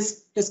of cities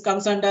is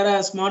comes under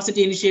smart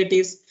city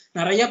initiatives.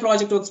 நிறைய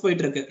project works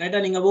போயிட்டு இருக்கு,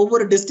 ரைட்டா? நீங்க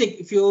ஒவ்வொரு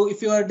district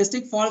if your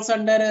district falls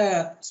under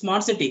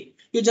smart city,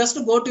 you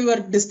just go to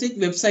your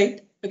district website.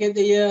 Okay,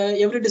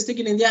 every district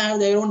in India have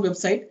their own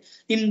website.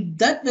 In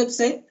that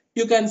website,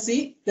 you can see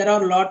there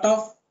are a lot of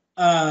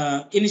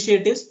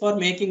initiatives for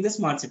making the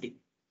smart city.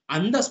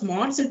 And the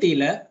smart city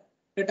la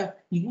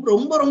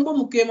ரொம்ப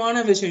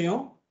முக்கியமான விஷயம்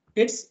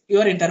it's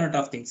your Internet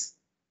of Things.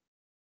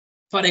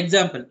 For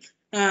example,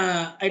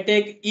 I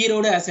take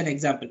Erode as an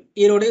example.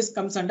 Erode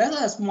comes under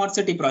a smart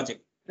city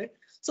project, right?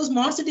 So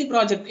smart city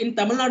project in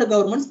Tamil Nadu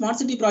government smart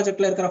city project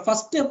la irukra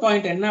first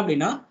point enna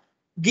appadina,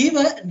 give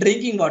a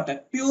drinking water,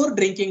 pure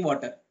drinking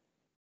water,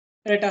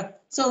 right?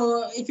 So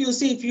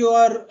if you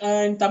are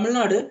in Tamil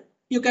Nadu,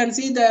 you can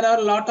see there are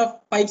a lot of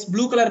pipes,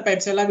 blue color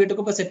pipes ella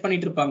வீட்டுக்கு இப்ப set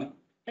பண்ணிட்டு இருப்பாங்க.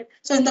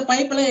 So இந்த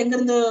பைப்ல எங்க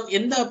இருந்து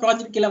எந்த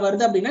project கீழ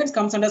வருது அப்படின்னா it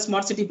comes under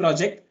smart city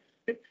project.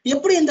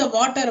 எப்படி இந்த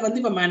வாட்டர்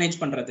வந்து இப்ப மேனேஜ்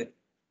பண்றது,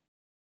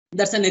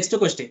 that's the next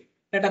question,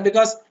 right?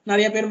 Because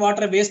நிறைய பேர்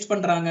வாட்டரை வேஸ்ட்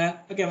பண்றாங்க.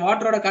 ஓகே,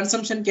 வாட்டரோட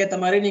கன்சம்ஷனுக்கு ஏத்த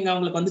மாதிரி நீங்க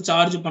அவங்களுக்கு வந்து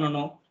சார்ஜ்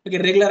பண்ணணும். ஓகே,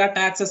 ரெகுலரா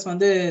டாக்ஸஸ்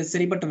வந்து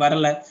சரிப்பட்டு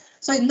வரல.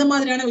 ஸோ இந்த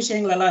மாதிரியான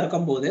விஷயங்கள் எல்லாம்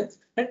இருக்கும்போது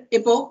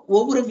இப்போ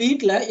ஒவ்வொரு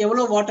வீட்டுல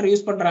எவ்வளவு வாட்டர்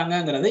யூஸ்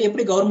பண்றாங்கிறது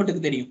எப்படி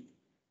கவர்மெண்ட்டுக்கு தெரியும்?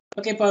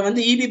 ஓகே, இப்போ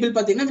வந்து இபி பில்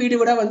பாத்தீங்கன்னா வீடு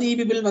விட வந்து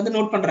இபி பில் வந்து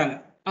நோட் பண்றாங்க.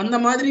 அந்த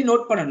மாதிரி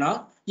நோட் பண்ணனா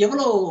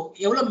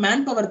எவ்வளவு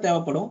மேன் பவர்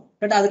தேவைப்படும்,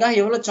 பட் அதுக்காக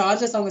எவ்வளவு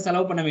சார்ஜஸ் அவங்க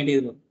செலவு பண்ண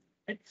வேண்டியது.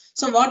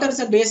 So water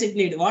is a basic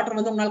NEET. Water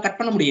வந்து உங்களால் கட்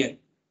பண்ண முடியாது.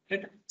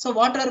 ஸோ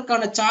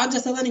வாட்டருக்கான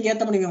சார்ஜஸ் தான் நீங்க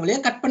ஏற்ற முடியும்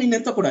இல்லையா, கட் பண்ணி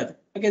நிறுத்தக்கூடாது.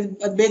 ஓகே,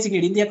 பேசிக்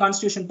நீட். இந்தியா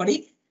கான்ஸ்டியூஷன் படி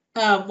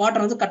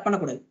வாட்டர் வந்து கட்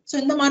பண்ணக்கூடாது. ஸோ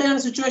இந்த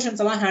மாதிரியான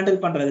சுச்சுவேஷன்ஸ் எல்லாம்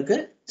ஹேண்டில் பண்றதுக்கு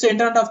so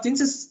internet of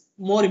things is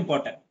more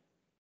important.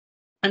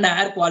 And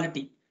air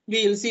quality we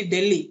will see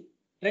Delhi,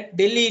 right?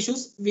 Delhi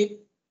issues,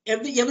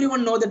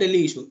 everyone know the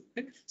Delhi issue,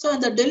 right? So in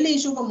the Delhi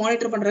issue for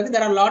monitor பண்றதுக்கு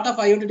there are a lot of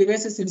IoT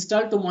devices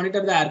installed to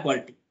monitor the air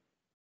quality.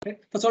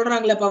 இப்போ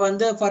சொல்றாங்களே இப்போ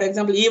வந்து for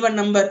example even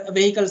number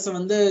vehicles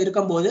வந்து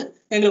இருக்கும்போது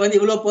எங்களுக்கு வந்து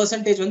இவ்வளோ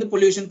பெர்சன்டேஜ் வந்து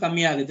பொல்யூஷன்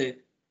கம்மியாகுது.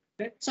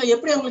 ஸோ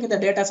எப்படி உங்களுக்கு இந்த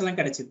டேட்டாஸ் எல்லாம்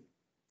கிடைச்சிது?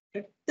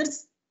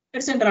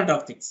 It's Internet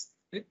of Things.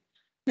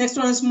 Next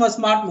one is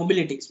smart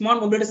mobility. Smart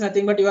mobility is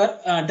nothing but your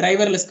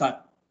driverless car.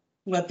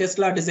 உங்க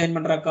டெஸ்லா டிசைன்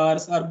பண்ற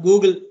கார்ஸ் ஆர்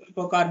கூகுள்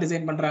இப்போ கார்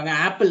டிசைன் பண்றாங்க,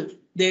 apple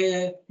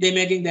they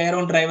making their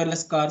own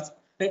driverless cars,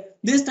 right?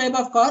 This type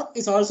of car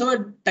is also a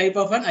type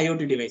of an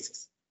IoT devices.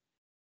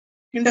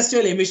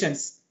 Industrial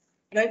emissions,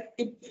 right?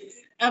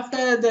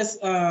 After this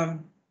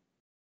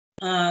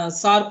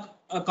SARC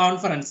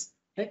conference,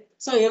 right?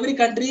 So every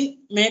country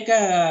make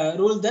a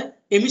rule that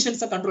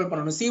emissions control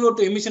பண்ணனும்,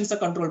 CO2 emissions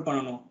control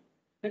பண்ணனும்,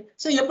 right?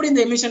 So எப்படி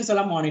இந்த emissions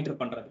எல்லாம்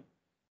monitor பண்றது?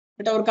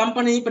 ஒரு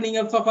company இப்போ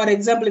நீங்க for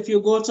example if you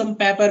go some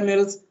paper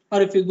mills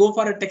R if you go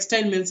for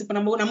textile mills, இப்போ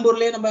நம்ம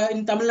ஊர்லயே நம்ம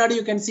இன் Tamil Nadu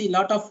you can see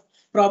lot of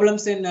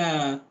problems in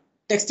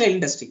textile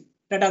industry,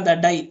 right? அந்த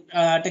டை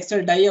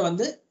டெக்ஸ்டைல் டையை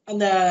வந்து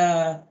அந்த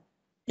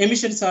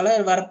எமிஷன்ஸால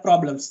வர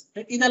ப்ராப்ளம்ஸ்,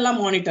 இதெல்லாம்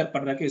மானிட்டர்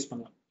பண்றதுக்கு யூஸ்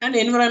பண்ணலாம். And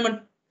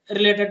environment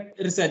related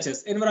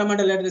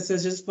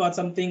researches for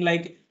something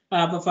like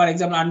for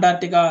example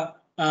Antarctica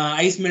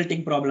ice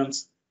melting problems.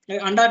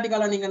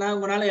 அண்டார்டிகால நீங்கன்னா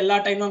உங்களால எல்லா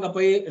டைமும் அங்கே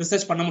போய்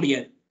ரிசர்ச் பண்ண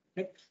முடியாது.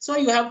 Right? So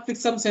you have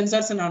fixed some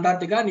sensors in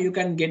Antarctica and you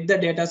can get the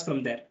data from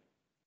there.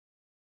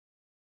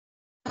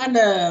 And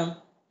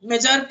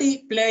majority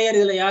player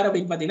இதுல யார்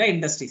அப்படின்னு பார்த்தீங்கன்னா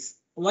industries.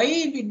 Why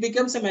it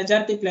becomes a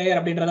majority player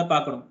அப்படின்றத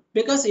பார்க்கணும்.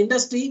 Because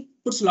industry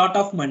puts lot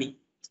of money.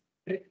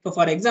 இப்போ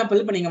for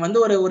example இப்போ நீங்க வந்து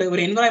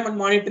ஒரு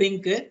என்வரான்மெண்ட்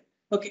மானிட்டரிங்க்கு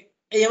ஓகே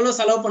எவ்வளவு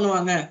செலவு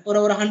பண்ணுவாங்க, ஒரு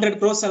 100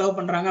 crores செலவு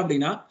பண்றாங்க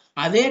அப்படின்னா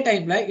அதே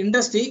டைம்ல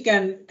industry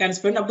can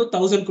spend up to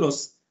 1000 crores.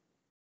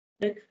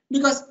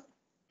 Because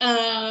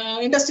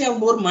industry have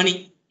more money,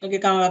 okay,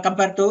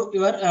 compared to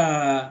your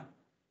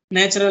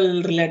natural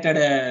related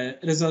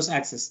resource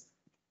access.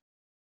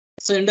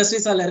 So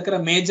industries are like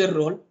a major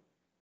role.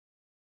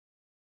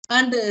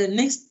 And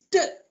next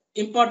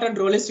important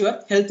role is your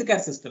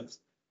healthcare systems.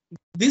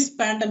 This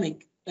pandemic,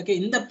 okay,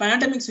 in the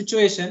pandemic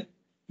situation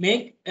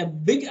make a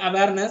big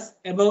awareness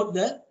about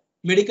the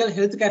medical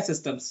healthcare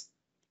systems.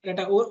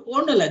 Right?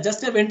 Only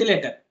just a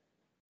ventilator,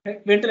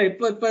 right?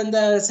 Ventilator in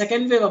the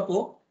second wave appo,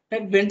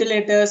 right?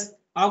 Ventilators,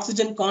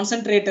 oxygen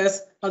concentrators,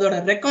 அதோட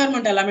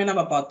requirement எல்லாமே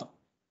நம்ம பார்த்தோம்.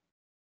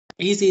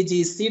 ECG,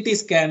 CT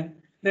scan,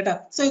 right?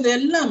 So இது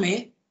எல்லாமே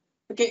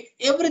okay,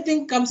 everything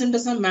comes into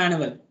some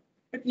manual.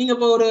 நீங்க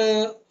இப்போ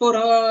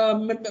ஒரு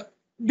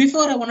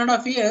before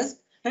 1.5 years,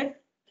 right?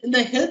 இந்த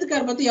ஹெல்த்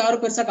கேர் பத்தி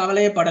யாரும் பெருசா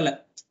கவலையே படல.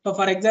 இப்போ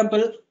ஃபார்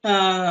எக்ஸாம்பிள்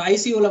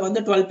ஐசியூல வந்து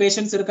 12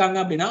 பேஷண்ட்ஸ் இருக்காங்க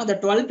அப்படின்னா அந்த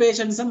 12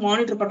 பேஷண்ட்ஸை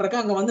மானிட்டர்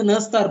பண்றதுக்கு அங்க வந்து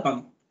நர்ஸ் தான்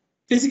இருப்பாங்க.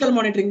 பிசிக்கல்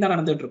மானிட்டரிங் தான்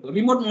நடந்துட்டு இருக்கும்,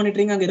 ரிமோட்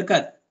மானிட்டரிங் அங்க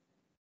இருக்காது.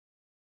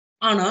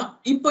 ஆனா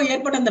இப்போ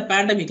ஏற்பட்ட இந்த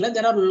பேண்டமிக்ல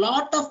there are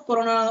lot of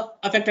corona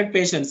affected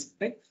patients,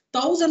 right?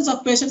 Thousands of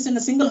patients in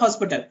a single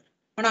hospital.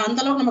 ஆனா அந்த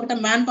அளவுக்கு நம்ம கிட்ட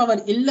மேன்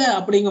பவர் இல்ல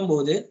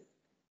அப்படிங்கும்போது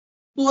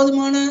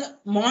போதுமான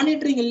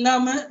மானிட்டரிங்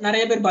இல்லாம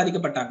நிறைய பேர்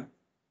பாதிக்கப்பட்டாங்க.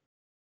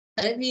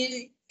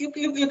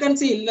 You can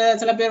see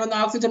சில பேர் வந்து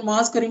ஆக்சிஜன்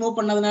மாஸ்க் ரிமூவ்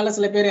பண்ணதுனால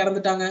சில பேர்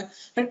இறந்துட்டாங்க.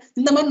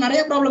 இந்த மாதிரி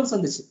நிறைய ப்ராப்ளம்ஸ்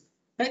வந்துச்சு,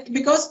 ரைட்?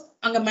 பிகாஸ்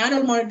அங்க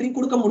மேனுவல் மானிட்டரிங்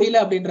கொடுக்க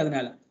முடியல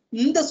அப்படின்றதுனால.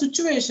 இந்த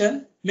situation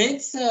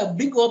makes a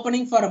big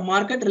opening for a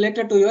market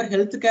related to your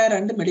healthcare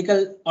and medical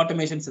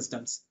automation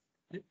systems.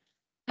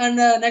 And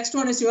next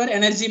one is your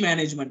energy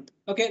management.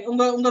 Okay,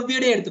 உங்க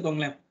வீடே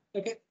எடுத்துக்கோங்களேன்.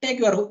 Okay, take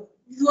your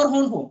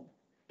own home.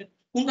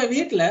 உங்க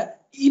வீட்ல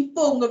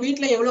இப்போ உங்க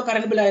வீட்ல எவ்வளவு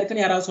கரண்ட் பில்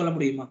ஆயிருக்குன்னு யாராவது சொல்ல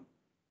முடியுமா?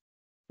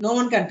 No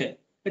one can tell.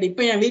 But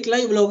இப்போ என் வீட்ல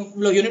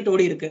இவ்வளவு யூனிட்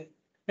ஓடி இருக்கு,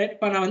 ரைட்?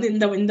 இப்போ நான் வந்து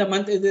இந்த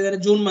மந்த் இது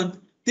ஜூன்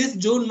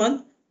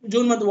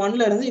மந்த்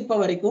 1ல இருந்து இப்போ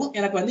வரைக்கும்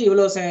எனக்கு வந்து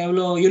இவ்வளோ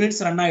யூனிட்ஸ்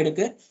ரன்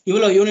ஆயிருக்கு,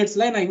 இவ்வளோ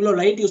யூனிட்ஸ்ல நான் இவ்வளோ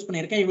லைட் யூஸ்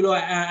பண்ணியிருக்கேன், இவ்வளோ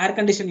ஏர்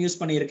கண்டிஷன் யூஸ்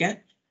பண்ணியிருக்கேன்.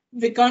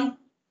 We Khan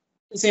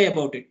say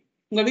about it.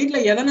 உங்க வீட்ல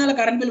எதனால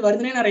கரண்ட் பில்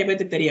வருதுன்னே நிறைய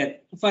பேருக்கு தெரியாது.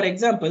 For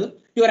example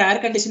your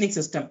air conditioning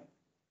system.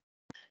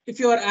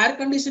 If your air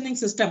conditioning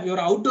system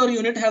your outdoor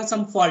unit have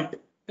some fault,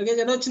 okay,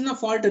 ஏதோ சின்ன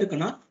ஃபால்ட்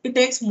இருக்குன்னா இட்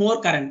டேக்ஸ்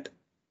மோர் கரண்ட்.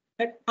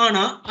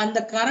 ஆனா அந்த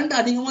கரண்ட்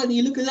அதிகமா அது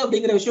இழுக்குது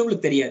அப்படிங்கிற விஷயம்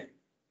உங்களுக்கு தெரியாது.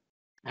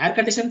 ஏர்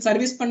கண்டிஷன்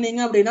சர்வீஸ்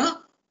பண்ணீங்க அப்படின்னா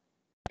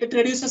it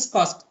reduces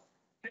cost.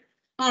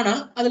 ஆனா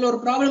அதுல ஒரு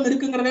ப்ராப்ளம்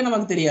இருக்குங்கிறதே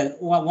நமக்கு தெரியாது.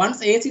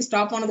 ஒன்ஸ் ஏசி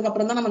ஸ்டாப் ஆனதுக்கு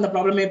அப்புறம் தான் நம்ம அந்த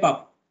ப்ராப்ளமே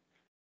பார்ப்போம்.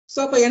 ஸோ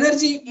இப்போ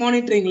எனர்ஜி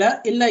மானிட்டரிங்ல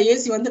இல்ல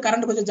ஏசி வந்து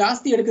கரண்ட் கொஞ்சம்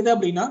ஜாஸ்தி எடுக்குது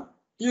அப்படின்னா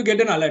you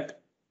get an alert.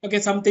 Okay,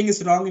 something is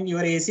wrong in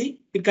your AC,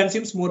 it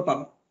consumes more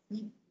power.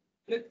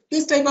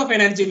 This type of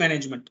energy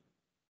management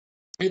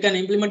you can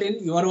implement in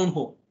your own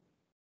home,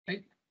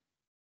 right?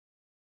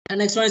 And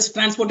next one is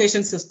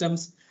transportation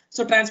systems.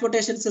 So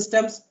transportation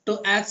systems to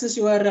access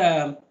your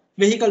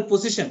vehicle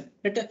position,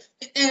 right?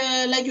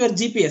 Like your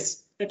GPS,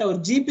 right? Our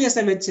GPS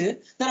வச்சு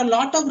there are a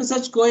lot of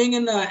research going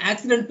in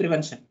accident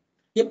prevention.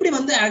 எப்படி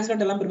வந்து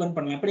accident எல்லாம் prevent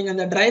பண்ணலாம். இப்போ நீங்க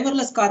அந்த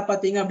driverless car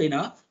பாத்தீங்க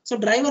அப்படின்னா, ஸோ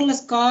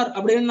டிரைவர்லெஸ் கார்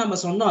அப்படின்னு நம்ம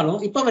சொன்னாலும்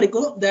இப்போ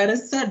வரைக்கும் there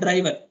is a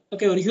driver.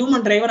 Okay, ஒரு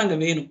ஹியூமன் டிரைவர் அங்க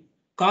வேணும்.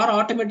 கார்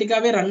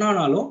ஆட்டோமேட்டிக்காவே ரன்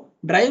ஆனாலும்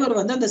டிரைவர்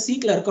வந்து அந்த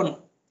சீட்ல இருக்கணும்.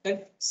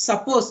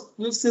 சப்போஸ்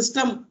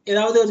சிஸ்டம்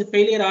ஏதாவது ஒரு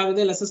ஃபெயிலியர்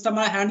ஆகுது இல்ல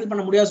சிஸ்டமா ஹேண்டில்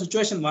பண்ண முடியாத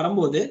சுச்சுவேஷன்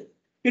வரும்போது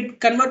it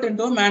convert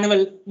into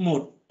manual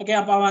mode. Okay,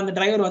 அப்போ அந்த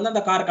டிரைவர் வந்து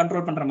அந்த காரை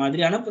கண்ட்ரோல் பண்ற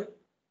மாதிரியான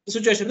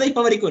சுச்சுவேஷன் தான்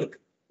இப்போ வரைக்கும் இருக்கு.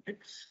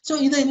 ஸோ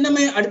இது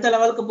இன்னுமே அடுத்த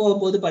லெவலுக்கு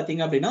போகும்போது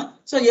பாத்தீங்க அப்படின்னா,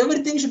 so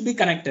every thing should be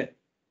connected.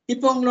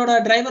 இப்போ உங்களோட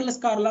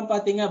டிரைவர்லெஸ் கார் எல்லாம்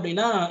பாத்தீங்க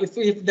அப்படின்னா,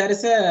 if there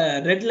is a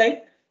red light,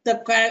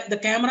 the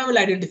camera will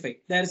identify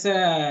there is a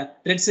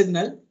red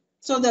signal,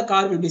 so the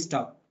car will be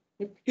stopped.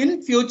 In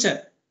future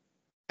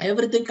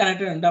everything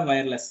connected under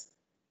wireless,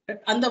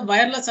 and the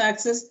wireless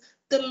access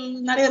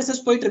நிறைய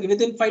research போயிட்டு இருக்கு.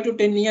 within 5 to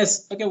 10 years,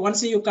 okay,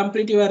 once you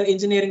complete your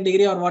engineering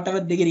degree or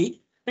whatever degree,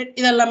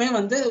 இதெல்லாமே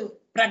வந்து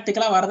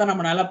பிராக்டிகலா வரத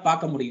நம்மளால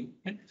பார்க்க முடியும்.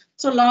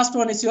 So last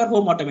one is your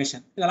home automation.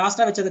 இந்த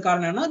லாஸ்டா வச்சது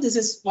காரணம் என்ன, this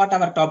is what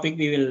our topic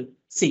we will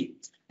see.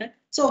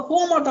 So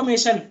home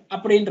automation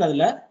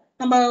அப்படின்றதுல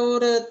நம்ம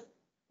ஒரு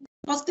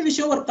ஃபர்ஸ்ட்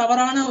விஷயம், ஒரு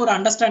தவறான ஒரு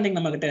அண்டர்ஸ்டாண்டிங்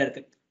நம்ம கிட்ட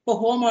இருக்கு. இப்போ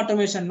ஹோம்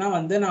ஆட்டோமேஷன்னா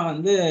வந்து நான்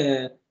வந்து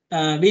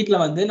வீட்டுல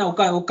வந்து நான்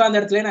உட்கார்ந்த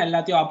இடத்துல நான்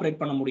எல்லாத்தையும் ஆப்ரேட்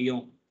பண்ண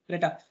முடியும்,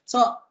 ரைட்டா? ஸோ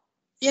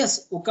எஸ்,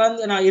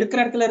 உட்கார்ந்து நான் இருக்கிற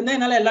இடத்துல இருந்தே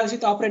என்னால எல்லா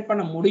விஷயத்தையும் ஆப்ரேட்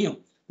பண்ண முடியும்.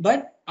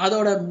 பட்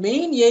அதோட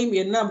மெயின் எய்ம்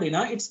என்ன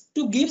அப்படின்னா, it's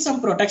to give some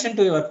protection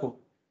to your home.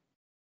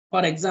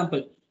 For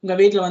example, உங்க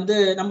வீட்டுல வந்து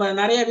நம்ம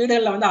நிறைய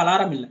வீடுகள்ல வந்து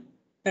அலாரம் இல்லை,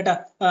 ரைட்டா?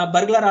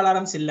 பர்குலர்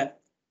அலாரம்ஸ் இல்லை.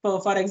 இப்போ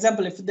for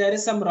example, if there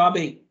is some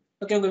robbing,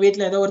 okay, உங்க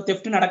வீட்டுல ஏதோ ஒரு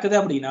தெஃப்ட் நடக்குது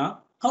அப்படின்னா,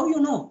 how you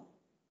know,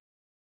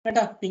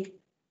 ரைட்டா?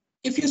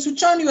 if you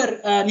switch on your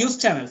news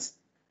channels,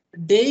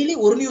 daily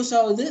ஒரு நியூஸ்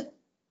ஆகுது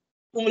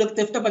உங்களுக்கு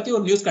தெஃப்ட பத்தி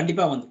ஒரு நியூஸ்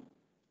கண்டிப்பா வந்து.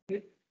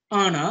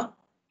 ஆனா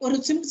ஒரு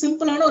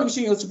சிம்பிளான ஒரு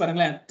விஷயம் யோசிச்சு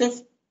பாருங்களேன்,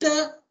 தெஃப்ட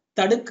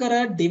தடுக்கிற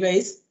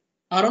டிவைஸ்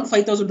அரௌண்ட்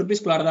 5,000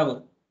 rupees குள்ளார தான்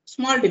வரும்.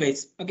 ஸ்மால்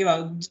டிவைஸ், ஓகேவா?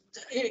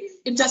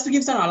 It just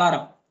gives an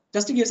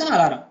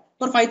alarm,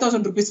 ஒரு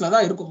 5,000 rupeesல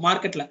தான் இருக்கும்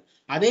மார்க்கெட்ல.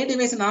 அதே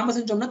டிவைஸ் நாம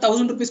செஞ்சோம்னா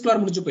 1,000 rupees குள்ளார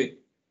முடிஞ்சு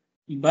போயிடும்.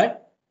 But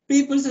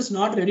people's is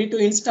not ready to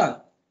install,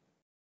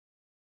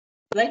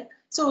 right?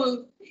 So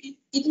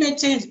it may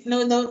change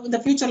in the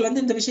future.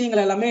 வந்து இந்த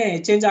விஷயங்கள் எல்லாமே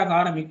சேஞ்ச் ஆக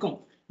ஆரம்பிக்கும்.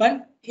 But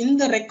in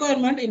the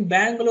requirement in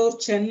Bangalore,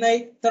 Chennai,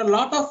 there are a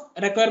lot of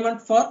requirement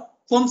for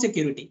home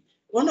security.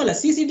 ஒன்னும் இல்ல,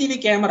 CCTV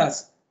cameras,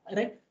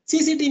 right?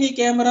 CCTV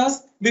cameras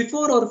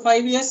before ஒரு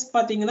 5 years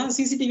பாத்தீங்கன்னா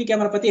CCTV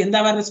கேமரா பத்தி எந்த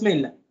அவேர்னஸ்மே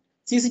இல்ல.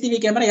 CCTV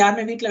கேமரா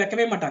யாருமே வீட்டுல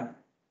வைக்கவே மாட்டாங்க.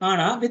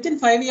 ஆனா within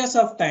 5 years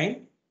of time,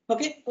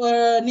 okay,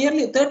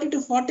 nearly 30 to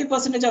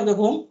 40% of the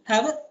home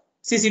have a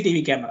CCTV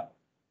camera.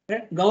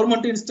 Right?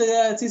 Government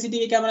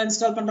CCTV camera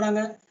install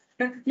பண்றாங்க.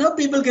 Right? Now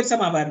people get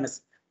some awareness.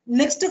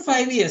 Next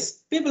 5 years,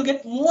 people get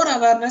more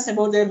awareness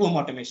about their home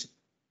automation.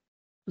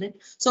 Right?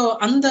 So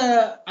அந்த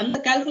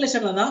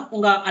கால்குலேஷன்ல தான்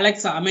உங்க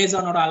Alexa,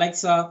 அமேசானோட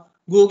Alexa,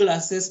 Google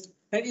assist,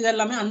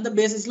 இதெல்லாமே அந்த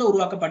பேசிஸ்ல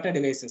உருவாக்கப்பட்ட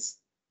devices.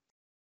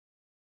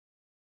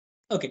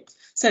 Okay,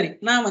 சரி,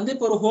 நான் வந்து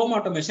இப்போ ஒரு ஹோம்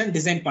ஆட்டோமேஷன்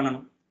டிசைன்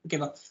பண்ணணும்,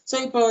 ஓகேவா? ஸோ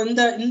இப்போ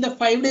இந்த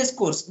 5 days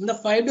கோர்ஸ், இந்த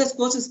 5 days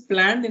course is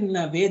plant in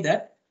a way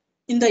that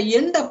இந்த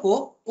எண்ட் அப்போ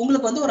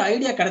உங்களுக்கு வந்து ஒரு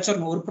ஐடியா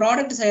கிடைச்சிடணும், ஒரு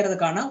ப்ராடக்ட்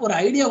செய்யறதுக்கான ஒரு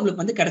ஐடியா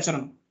உங்களுக்கு வந்து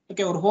கிடைச்சிடணும்.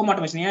 ஓகே, ஒரு ஹோம்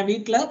ஆட்டோமேஷன் என்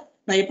வீட்டுல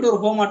நான் எப்படி ஒரு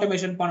ஹோம்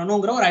ஆட்டோமேஷன்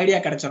பண்ணணுங்கிற ஒரு ஐடியா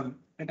கிடைச்சிடணும்,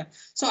 ரைட்டா?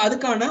 ஸோ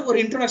அதுக்கான ஒரு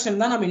இன்ட்ரோடக்ஷன்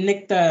தான் நம்ம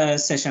இன்னைக்கு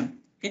செஷன்.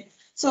 ஓகே,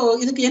 ஸோ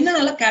இதுக்கு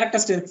என்னென்ன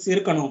கேரக்டரிஸ்டிக்ஸ்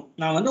இருக்கணும்?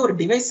 நான் வந்து ஒரு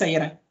டிவைஸ்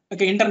செய்யறேன்,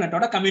 ஓகே,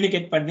 இன்டர்நெட்டோட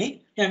கம்யூனிகேட் பண்ணி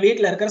என்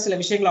வீட்டுல இருக்கிற சில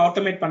விஷயங்களை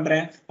ஆட்டோமேட்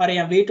பண்றேன்,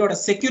 என் வீட்டோட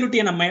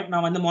செக்யூரிட்டியை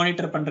நான் வந்து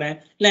மானிட்டர் பண்றேன்,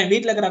 இல்ல என்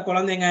வீட்டுல இருக்கிற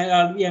குழந்தைங்க,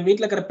 என்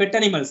வீட்டுல இருக்கிற பெட்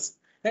அனிமல்ஸ்,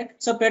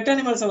 ஸோ பெட்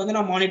அனிமல்ஸை வந்து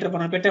நான் மானிட்டர்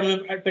பண்ணணும்,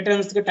 பெட்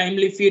அனிமல்ஸ்க்கு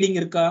டைம்லி ஃபீடிங்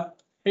இருக்கா,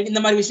 இந்த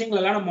மாதிரி விஷயங்கள்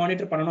எல்லாம் நான்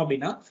மானிட்டர் பண்ணணும்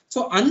அப்படின்னா, ஸோ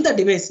அந்த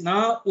டிவைஸ்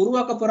நான்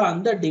உருவாக்க போற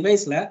அந்த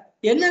டிவைஸ்ல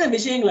என்னென்ன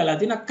விஷயங்கள்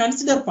எல்லாத்தையும் நான்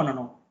கன்சிடர்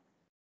பண்ணணும்,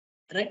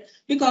 ரைட்?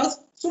 பிகாஸ்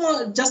சும்மா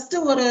ஜஸ்ட்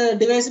ஒரு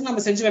டிவைஸ்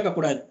நம்ம செஞ்சு வைக்க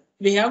கூடாது.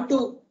 we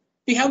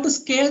have to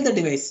scale the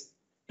device.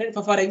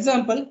 For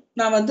example,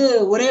 நான் வந்து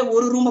ஒரே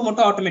ஒரு ரூமை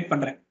மட்டும் ஆட்டோமேட்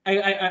பண்றேன்,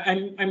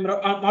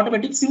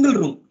 ஆட்டோமேட்டிக் சிங்கிள்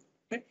ரூம்.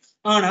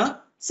 ஆனா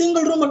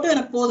சிங்கிள் ரூம் மட்டும்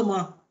எனக்கு போதுமா?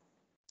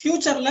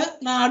 ஃபியூச்சர்ல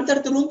நான்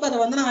அடுத்தடுத்த ரூம்க்கு அதை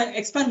வந்து நான்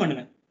எக்ஸ்பேண்ட்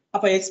பண்ணுவேன்.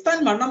 அப்ப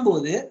எக்ஸ்பேண்ட்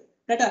பண்ணும்போது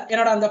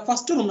என்னோட அந்த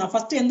ஃபர்ஸ்ட் ரூம், நான்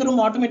ஃபர்ஸ்ட் எந்த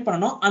ரூம் ஆட்டோமேட்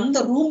பண்ணணும், அந்த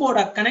ரூமோட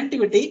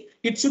connectivity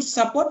it should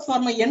support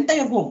for my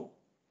entire home.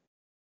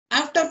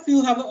 After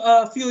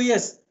few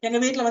years எங்க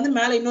வீட்டுல வந்து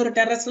மேல இன்னொரு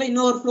டெரஸ்ல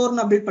இன்னொரு ஃப்ளோர்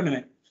நான் பில்ட்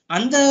பண்ணுவேன்,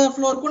 அந்த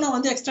ஃப்ளோருக்கும் நான்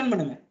வந்து எக்ஸ்டெண்ட்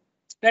பண்ணுவேன்.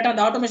 ரைட்?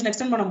 அந்த ஆட்டோமேஷன்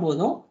எக்ஸ்டெண்ட்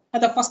பண்ணும்போதும்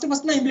அந்த ஃபர்ஸ்ட்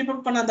நான்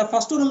இம்ப்ளிமெண்ட் பண்ண அந்த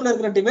ஃபர்ஸ்ட் ரூம்ல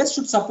இருக்கிற device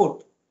should support.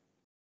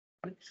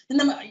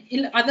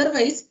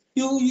 Otherwise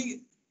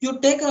you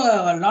take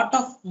a lot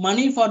of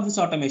money for this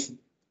automation,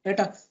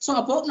 ரைட்டா? ஸோ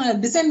அப்போ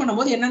நான் டிசைன்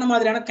பண்ணும்போது என்னென்ன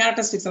மாதிரியான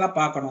கேரக்டரிஸ்டிக்ஸ் எல்லாம்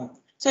பார்க்கணும்.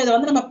 ஸோ இதை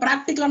வந்து நம்ம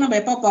ப்ராக்டிக்கலா நம்ம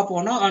எப்போ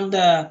பார்ப்போம்னா, on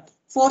the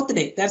 4th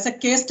day there's a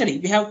case study.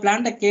 We have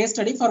planned a case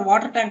study for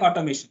water tank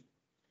automation.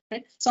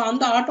 So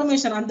அந்த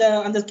ஆட்டோமேஷன்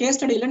அந்த கேஸ்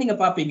ஸ்டடியில நீங்க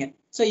பாப்பீங்க.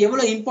 ஸோ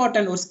எவ்வளவு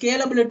இம்பார்ட்டன்ட் ஒரு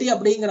ஸ்கேலபிலிட்டி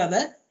அப்படிங்கிறத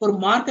ஒரு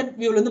மார்க்கெட்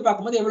வியூல இருந்து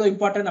பார்க்கும்போது எவ்வளவு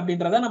இம்பார்ட்டன்ட்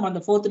அப்படின்றத நம்ம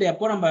அந்த 4th day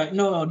அப்போ நம்ம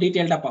இன்னும்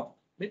டீடைல்டா பார்ப்போம்.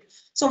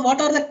 So what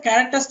are the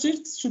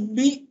characteristics should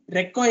be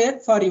required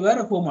for your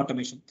home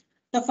automation?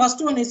 The first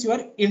one is your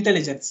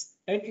intelligence,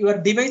 right? Your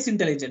device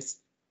intelligence.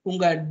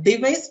 உங்க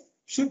device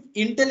should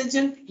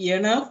intelligent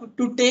enough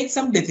to take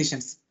some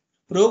decisions.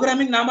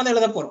 Programming நாம தான்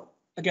எழுத போறோம்.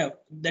 Okay,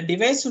 the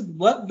device should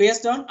work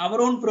based on our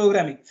own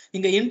programming.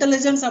 இங்க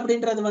intelligence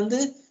அப்படின்றது வந்து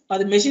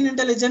அது machine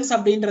intelligence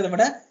அப்படின்றத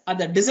விட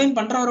அந்த டிசைன்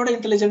பண்றவரோட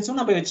இன்டெலிஜென்ஸும்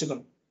நம்ம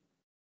வச்சுக்கணும்.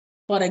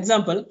 ஃபார்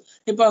எக்ஸாம்பிள்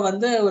இப்போ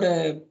வந்து ஒரு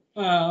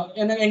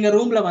எங்க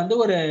ரூம்ல வந்து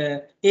ஒரு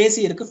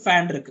ஏசி இருக்கு,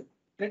 ஃபேன் இருக்கு.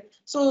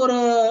 ஸோ ஒரு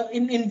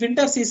இன்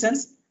winter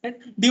seasons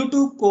due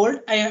to gold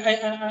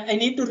I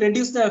need to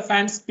reduce the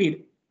fan speed.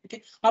 Okay,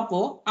 அப்போ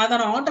அதை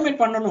நான்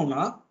ஆட்டோமேட்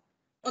பண்ணணும்னா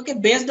okay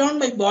based on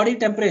my body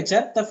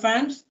temperature the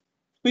fan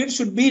speed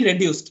should be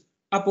reduced.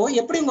 அப்போ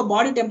எப்படி உங்க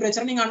பாடி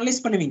டெம்பரேச்சரை நீங்க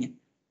அனலைஸ் பண்ணுவீங்க,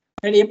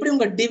 எப்படி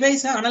உங்க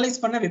டிவைஸை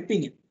அனலைஸ் பண்ண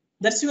வைப்பீங்க?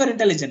 That's your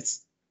intelligence.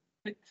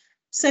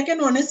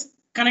 Second one is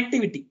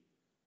connectivity.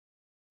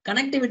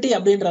 Connectivity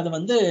அப்படின்றது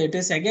வந்து it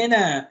is again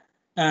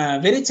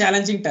very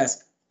challenging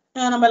task.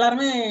 நம்ம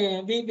எல்லாருமே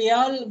we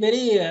all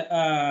very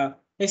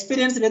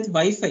experience with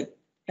wifi.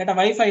 கேட்டால்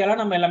வைஃபை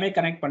எல்லாம் நம்ம எல்லாமே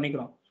கனெக்ட்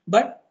பண்ணிக்கிறோம்.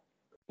 But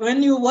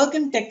when you work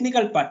in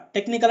technical part,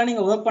 டெக்னிக்கலாக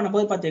நீங்கள் ஒர்க்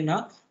பண்ணும்போது பார்த்தீங்கன்னா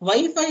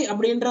வைஃபை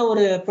அப்படின்ற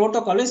ஒரு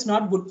protocol is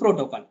not good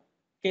protocol.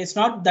 Okay, it's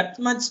not that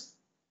much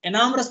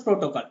enormous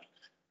protocol.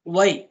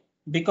 Why?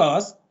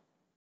 Because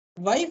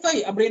wifi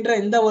அப்படின்ற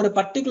இந்த ஒரு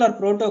particular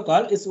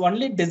protocol is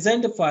only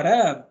designed for a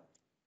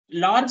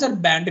larger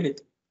bandwidth.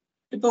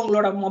 இப்போ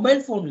உங்களோட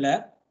மொபைல் ஃபோன்ல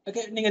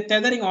ஓகே நீங்க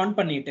டெதரிங் ஆன்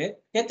பண்ணிட்டு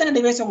எத்தனை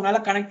டிவைஸ்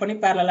உங்களால கனெக்ட் பண்ணி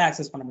பேரலா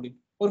ஆக்சஸ் பண்ண முடியும்?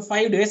 ஒரு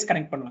 5 டிவைஸ்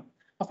கனெக்ட் பண்ணலாம்.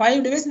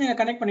 5 டிவைஸ் நீங்க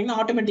கனெக்ட் பண்ணீங்கன்னா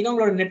ஆட்டோமேட்டிக்கா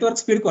உங்களோட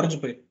நெட்வொர்க் ஸ்பீட் குறைஞ்சு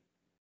போயிடும்.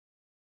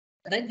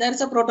 Right, there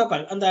is a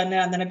protocol.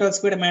 அந்த நெட்வொர்க்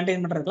ஸ்பீடை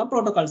மெயின்டைன் பண்றதுக்குலாம்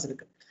ப்ரோட்டோகால்ஸ்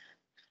இருக்கு.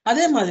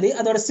 அதே மாதிரி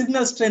அதோட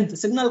signal strength,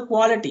 signal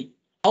quality.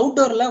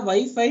 அவுட்டோர்ல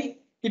wifi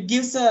it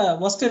gives a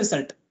worst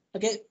result.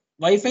 Okay,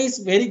 wifi is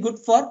very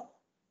good for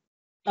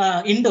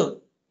indoor.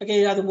 Okay,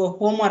 அது உங்க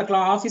ஹோமா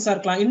இருக்கலாம், ஆஃபீஸா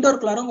இருக்கலாம்.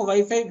 இண்டோர்க்குள்ளார உங்க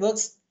wifi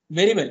works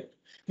very well.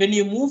 when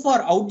you move for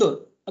outdoor,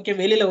 okay,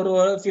 வெளியில ஒரு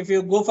if you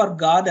go for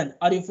garden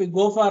or if you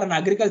go for an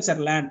agriculture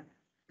land,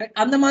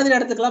 அந்த மாதிரி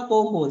இடத்துக்குலாம்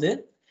போகும்போது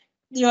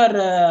your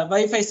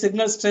wifi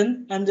signal strength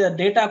and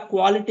data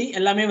quality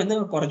எல்லாமே வந்து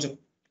குறைஞ்சிடும்.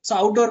 ஸோ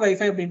அவுட்டோர்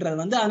வைஃபை அப்படின்றது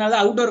வந்து அதனால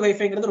அவுட்டோர்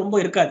வைஃபைங்கிறது ரொம்ப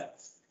இருக்காது.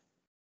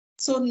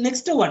 ஸோ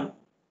நெக்ஸ்ட் ஒன்,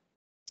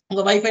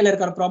 உங்க வைஃபைல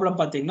இருக்கிற ப்ராப்ளம்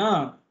பார்த்தீங்கன்னா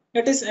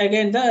it is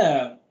again the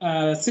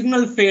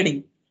signal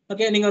fading.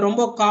 Okay, நீங்க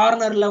ரொம்ப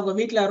கார்னர்ல உங்க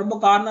வீட்டில் ரொம்ப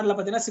கார்னர்ல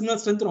பார்த்தீங்கன்னா சிக்னல்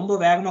ஸ்ட்ரென்த் ரொம்ப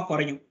வேகமாக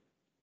குறையும்.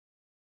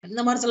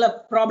 இந்த மாதிரி சில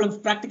ப்ராப்ளம்ஸ்,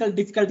 ப்ராக்டிக்கல்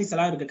டிஃபிகல்ட்டிஸ்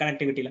எல்லாம் இருக்கு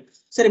கனெக்டிவிட்டியில.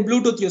 சரி,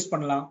 ப்ளூடூத் யூஸ்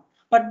பண்ணலாம்.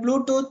 பட்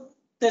ப்ளூடூத்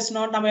இஸ்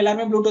நாட், நம்ம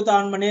எல்லாருமே ப்ளூடூத்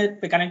ஆன் பண்ணி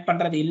இப்போ கனெக்ட்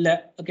பண்றது இல்லை.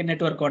 ஓகே,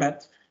 நெட்வொர்க்கோட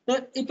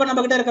இப்போ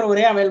நம்ம கிட்ட இருக்கிற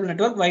ஒரே அவைலபிள்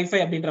நெட்வொர்க்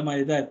வைஃபை அப்படின்ற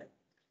மாதிரி தான் இருக்கு.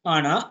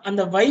 ஆனா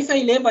அந்த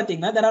வைஃபைலே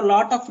பாத்தீங்கன்னா there are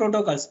lot of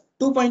protocols.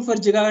 2.4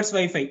 GHz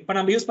wifi இப்போ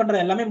நம்ம யூஸ்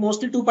பண்றது எல்லாமே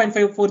மோஸ்ட்லி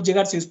 2.54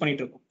 GHz யூஸ்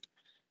பண்ணிட்டு இருக்கோம்.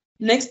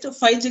 நெக்ஸ்ட்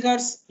 5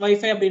 GHz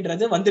வைஃபை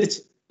அப்படின்றது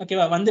வந்துருச்சு.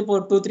 ஓகேவா, வந்து இப்போ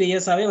 2-3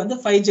 இயர்ஸாவே வந்து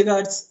 5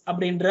 GHz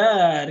அப்படின்ற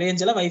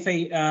ரேஞ்சில் வைஃபை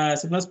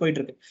சிக்னல்ஸ் போயிட்டு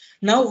இருக்கு.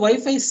 Now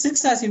wifi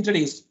 6 has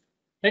introduced.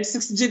 Right,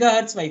 6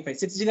 GHz wifi,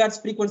 6 GHz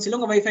ஃப்ரீக்வன்சில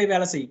உங்க வைஃபை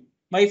வேலை செய்யும்.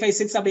 வைஃபை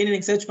 6 அப்படின்னு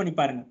நீங்க சர்ச் பண்ணி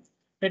பாருங்க.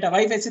 ரைட்டா,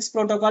 wifi 6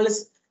 protocol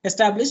is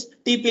establish.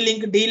 DP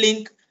link, D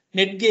link,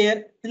 Netgear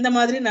இந்த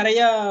மாதிரி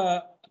நிறைய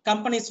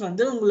கம்பெனிஸ்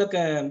வந்து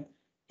உங்களுக்கு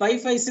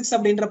வைஃபை 6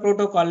 அப்படின்ற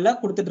ப்ரோட்டோகால்ல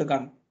கொடுத்துட்டு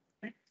இருக்காங்க.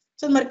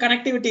 ஸோ இந்த மாதிரி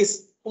கனெக்டிவிட்டிஸ்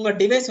உங்க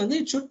டிவைஸ் வந்து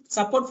it should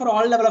support for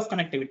all level of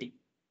connectivity.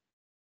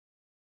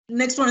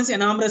 Next one is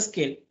enormous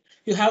scale.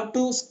 You have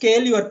to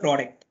scale your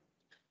product.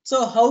 So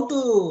how to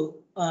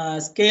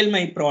scale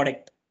my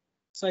product?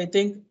 So I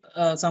think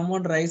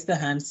someone raised the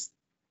hands.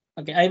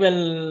 Okay, I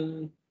will.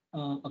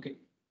 Okay,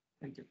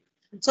 thank you.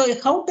 So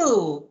how to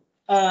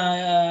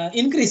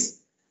increase?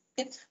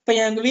 இப்போ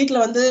எங்க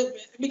வீட்டில் வந்து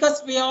because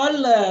we all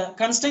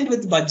constrained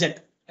with budget.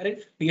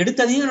 Right?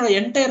 எடுத்ததையும் என்னோட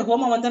entire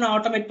ஹோமை வந்து நான்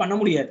automate பண்ண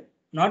முடியாது.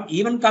 Not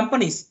even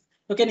companies.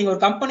 Okay, நீங்க ஒரு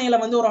கம்பெனியில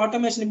வந்து ஒரு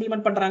ஆட்டோமேஷன்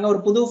இம்ப்ளிமெண்ட் பண்றாங்க, ஒரு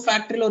புது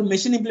ஃபேக்டரியில ஒரு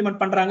மெஷின் இம்ப்ளிமெண்ட்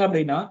பண்றாங்க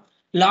அப்படின்னா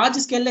லார்ஜ்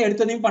ஸ்கேல்ல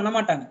எடுத்ததையும் பண்ண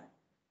மாட்டாங்க.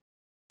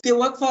 they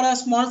work for a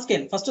small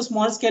scale. First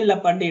small ஸ்கேல்ல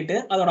பண்ணிட்டு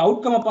அதோட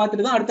அவுட்கம்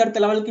பார்த்துட்டு தான்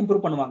அடுத்தடுத்த லெவலுக்கு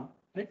இம்ப்ரூவ் பண்ணுவாங்க.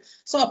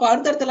 ஸோ அப்போ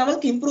அடுத்தடுத்த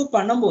லெவலுக்கு இம்ப்ரூவ்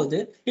பண்ணும்போது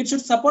it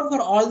should support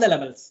for all the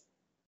levels.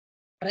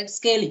 Right,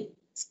 scaling,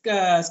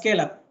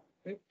 scale up.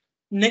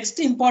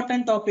 Next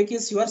important topic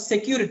is your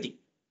security.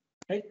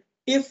 Right,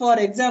 if for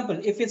example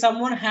if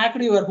someone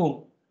hacked your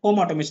home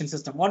automation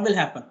system, what will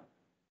happen?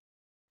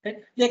 Right?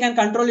 They can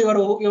control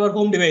your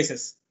home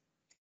devices.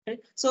 Right?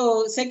 So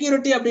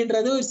security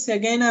அப்படின்றது is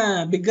again a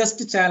biggest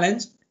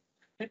challenge.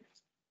 Right?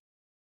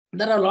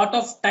 There are a lot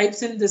of types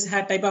in this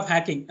type of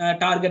hacking.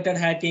 Targeted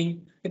hacking,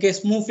 okay,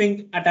 spoofing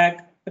attack,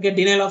 okay,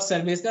 denial of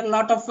service. There are a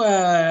lot of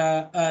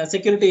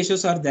security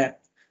issues are there.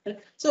 Right?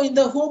 So in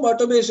the home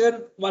automation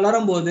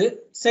வளரும்போது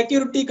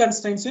security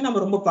constraints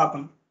நம்ம ரொம்ப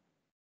பார்க்கணும்.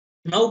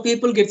 Now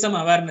people get some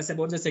awareness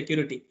about the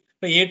security.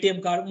 இப்போ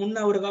ATM card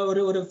முன்ன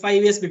ஒரு 5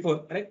 years before,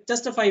 right,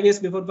 just 5 years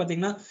before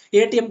பார்த்தீங்கன்னா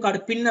ATM card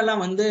பின்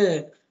எல்லாம் வந்து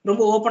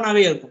ரொம்ப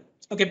ஓப்பனாகவே இருக்கும்.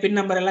 ஓகே, பின்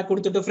நம்பர் எல்லாம்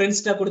கொடுத்துட்டு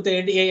ஃப்ரெண்ட்ஸ்கிட்ட கொடுத்து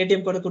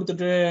ஏடிஎம் கார்டு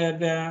கொடுத்துட்டு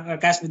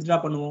கேஷ் வித்ட்ரா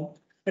பண்ணுவோம்.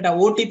 பட்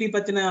ஓடிபி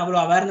பற்றின அவ்வளோ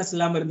அவேர்னஸ்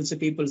இல்லாமல் இருந்துச்சு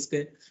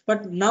பீப்புள்ஸ்க்கு.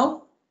 But now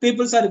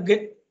peoples are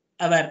get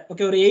aware.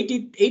 Okay, ஒரு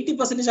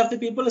 80% of the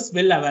people is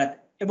well aware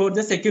about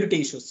the security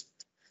issues.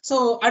 So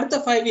அடுத்த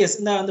 5 years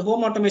இந்த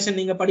ஹோம் ஆட்டோமேஷன்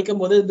நீங்க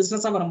படிக்கும் போது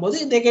பிசினஸா வரும்போது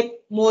they get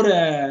more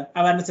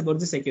awareness about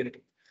the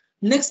security.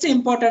 Next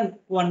important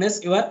one is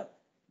your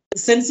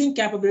sensing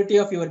capability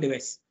of your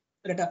device.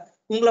 ரைட்டா,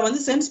 உங்களை வந்து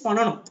சென்ஸ்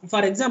பண்ணணும்.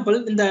 ஃபார் எக்ஸாம்பிள்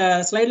இந்த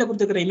ஸ்லைட்ல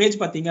கொடுத்துருக்கிற இமேஜ்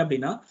பாத்தீங்க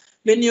அப்படின்னா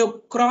when you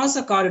cross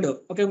a corridor,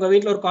 okay, உங்க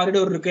வீட்டுல ஒரு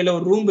காரிடோர் இருக்கு இல்ல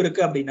ஒரு ரூம்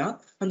இருக்கு அப்படின்னா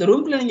அந்த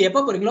ரூம்குள்ள நீங்க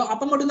எப்ப போறீங்களோ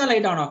அப்ப மட்டும் தான்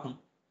லைட் ஆன் ஆகும்.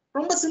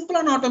 ரொம்ப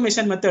சிம்பிளான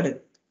ஆட்டோமேஷன் மெத்தடு.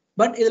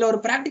 பட் இதுல ஒரு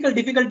ப்ராக்டிக்கல்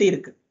டிஃபிகல்ட்டி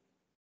இருக்கு.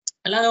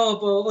 எல்லாரும்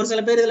இப்போ ஒரு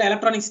சில பேர் இதுல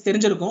எலக்ட்ரானிக்ஸ்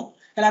தெரிஞ்சிருக்கும்.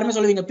 எல்லாருமே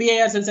சொல்லுவீங்க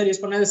பிஐஆர் சென்சார்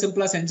யூஸ் பண்ணா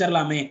சிம்பிளா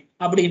செஞ்சிடலாமே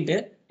அப்படின்ட்டு,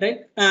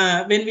 right?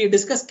 when we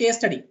discuss case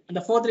study,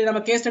 அந்த 4th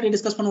நம்ம கேஸ் ஸ்டடி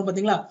டிஸ்கஸ் பண்ணுவோம்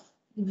பாத்தீங்களா,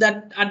 that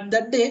at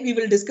that day we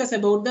will discuss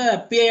about the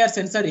PIR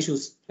sensor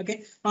issues. Okay,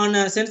 on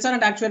sensor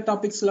and actuator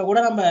topics la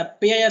kuda நம்ம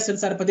PIR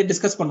sensor பத்தி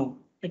discuss பண்ணுவோம்.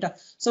 ரைட்டா?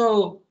 So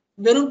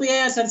வெறும்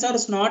PIR sensor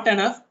is not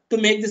enough to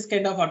make this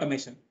kind of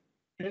automation.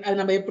 அது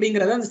நம்ம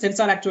எப்படிங்கறத அந்த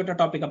sensor actuator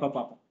topic அப்ப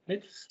பார்ப்போம்.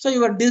 Right? So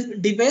your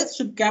device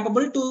should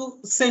capable to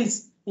sense.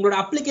 உங்களோட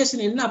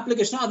அப்ளிகேஷன் என்ன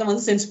அப்ளிகேஷனோ அதை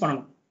வந்து சென்ஸ்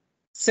பண்ணணும்.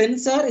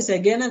 Sensor is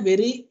again a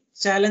very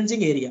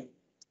challenging area,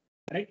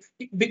 right?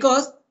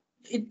 Because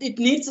it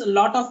needs a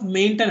lot of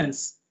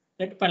maintenance.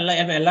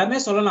 எல்லாருமே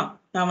சொல்லலாம்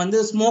நான் வந்து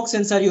ஸ்மோக்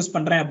சென்சார் யூஸ்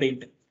பண்றேன்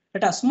அப்படின்ட்டு.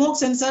 ரைட்டா, ஸ்மோக்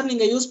சென்சார்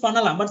நீங்க யூஸ்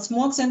பண்ணலாம். But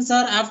smoke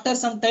sensor after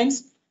sometimes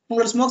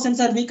உங்களோட ஸ்மோக்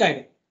சென்சார் வீக்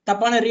ஆயிடும்,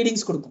 தப்பான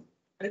ரீடிங்ஸ் கொடுக்கும்.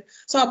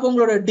 ஸோ அப்போ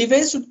உங்களோட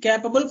device should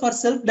capable for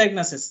self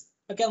diagnosis.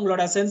 Okay,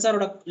 உங்களோட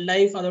சென்சாரோட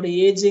லைஃப், அதோட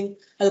ஏஜிங்,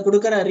 அது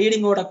கொடுக்குற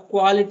ரீடிங்கோட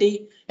குவாலிட்டி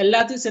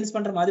எல்லாத்தையும் சென்ஸ்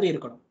பண்ற மாதிரி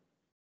இருக்கணும்.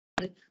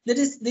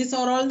 These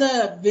are all the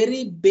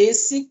very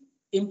basic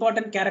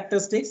important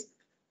characteristics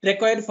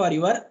required for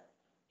your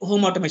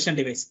home automation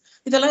device.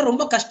 இதெல்லாம்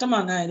ரொம்ப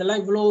கஷ்டமாங்க, இதெல்லாம்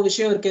இவ்வளவு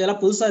விஷயம் இருக்கு, இதெல்லாம்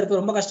புதுசா இருக்கு,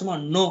 ரொம்ப கஷ்டமா?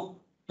 No.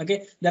 Okay,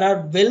 there are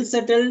well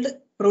settled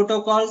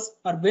protocols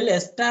or well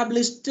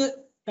established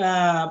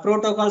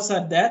protocols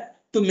are there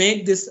to make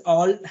this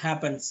all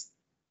happens.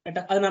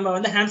 அது நம்ம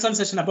வந்து ஹேண்ட்ஸ் ஆன்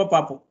செஷன் அப்போ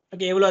பார்ப்போம்.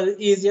 ஓகே, எவ்வளவு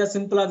ஈஸியா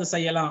சிம்பிளா அதை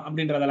செய்யலாம்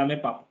அப்படின்றது எல்லாமே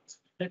பார்ப்போம்.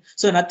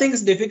 So nothing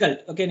is difficult.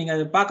 Okay, நீங்க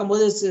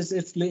பார்க்கும்போது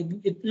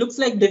it looks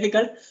like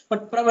difficult,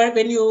 but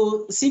when you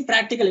see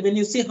practically, when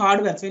you see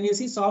hardware, when you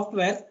see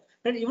software,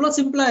 இவ்வளவு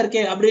சிம்பிளா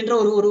இருக்கே அப்படின்ற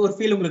ஒரு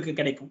ஃபீல் உங்களுக்கு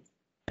கிடைக்கும்.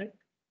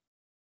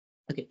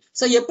 ஓகே,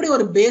 சோ எப்படி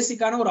ஒரு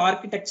பேசிக்கான ஒரு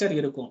ஆர்கிடெக்சர்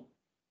இருக்கும்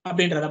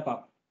அப்படின்றத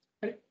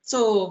பார்ப்போம். So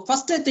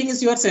first thing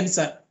is your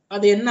sensor.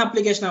 அது என்ன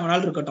அப்ளிகேஷன்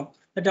ஆனாலும் இருக்கட்டும்.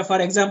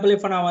 ஃபார் எக்ஸாம்பிள்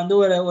இப்போ நான் வந்து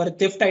ஒரு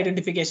தெஃப்ட்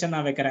ஐடென்டிஃபிகேஷன்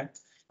நான் வைக்கிறேன்,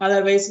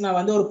 அதர்வைஸ் நான்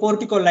வந்து ஒரு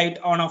போர்ட்டிகோ லைட்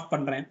ஆன் ஆஃப்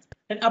பண்றேன்.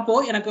 அப்போ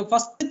எனக்கு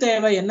ஃபர்ஸ்ட்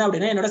தேவை என்ன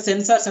அப்படின்னா என்னோட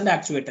sensors and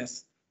actuators.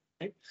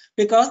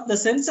 Because the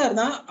sensor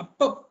தான்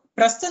அப்போ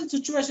பிரசன்ட்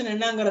சிச்சுவேஷன்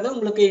என்னங்கிறத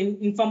உங்களுக்கு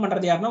இன்ஃபார்ம்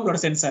பண்றது யாருன்னா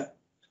உங்களோட சென்சார்.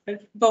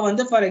 இப்போ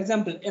வந்து for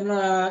example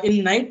in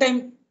night time,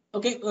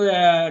 okay,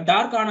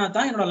 dark ஆனா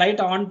தான் என்னோட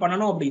லைட் ஆன்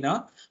பண்ணணும் அப்படின்னா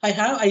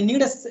I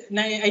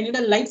need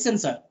a light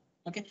sensor.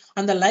 Okay,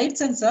 அந்த light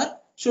sensor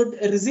should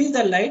receive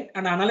the light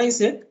and analyse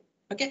it.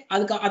 Okay,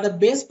 அதுக்கு அதை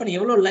பேஸ் பண்ணி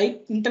எவ்வளவு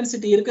லைட்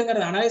இன்டென்சிட்டி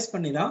இருக்குங்கிறத அனலைஸ்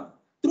பண்ணி தான்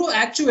த்ரூ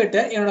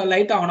ஆக்சுவேட்டர் என்னோட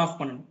லைட்டை ஆன் ஆஃப்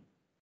பண்ணணும்.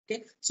 Okay,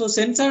 so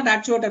sensor and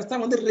actuators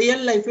தான் வந்து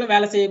ரியல் லைஃப்ல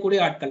வேலை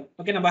செய்யக்கூடிய ஆட்கள்.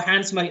 ஓகே, நம்ம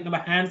ஹேண்ட்ஸ் மாதிரி,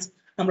 நம்ம ஹேண்ட்ஸ்,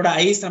 நம்மளோட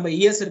ஐஸ், நம்ம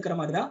இயர்ஸ் இருக்கிற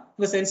மாதிரி தான்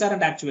உங்க sensor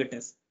and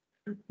actuators.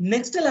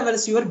 Next level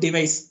is your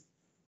device.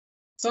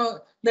 So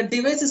the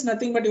device is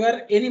nothing but your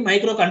any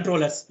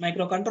microcontrollers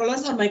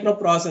or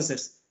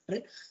microprocessors,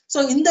 right? So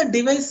in the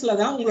device la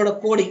da ungaloda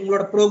coding,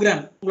 ungaloda program,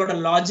 ungaloda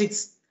logics,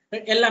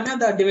 right, ellame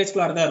அந்த device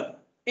குள்ள தான் இருக்கும்.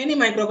 Any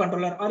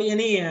microcontroller or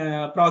any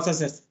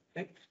processors,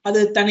 right,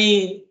 அது தனி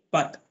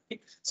part.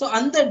 So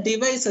அந்த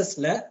devices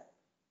ல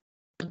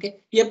okay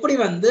எப்படி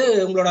வந்து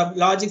உங்களோட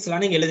லாஜிக்ஸ்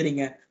எல்லாம் நீங்க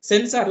எழுதுறீங்க,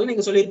 சென்சார்ல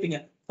நீங்க சொல்லிருப்பீங்க.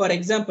 For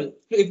example,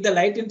 if the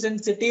light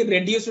intensity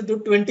reduced to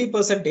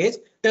 20%,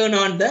 turn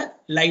on the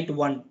light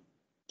 1.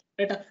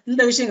 Right?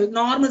 இந்த விஷயம்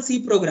normal C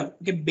program.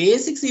 Okay,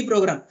 basic C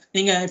program.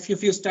 நீங்க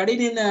if you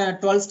studied in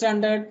 12th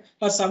standard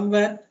or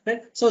somewhere,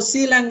 right? So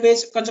C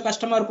language கொஞ்சம்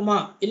கஷ்டமா இருக்குமா?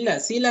 இல்ல,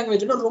 C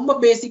language ரொம்ப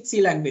basic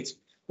C language.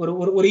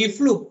 ஒரு if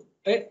loop,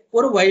 right?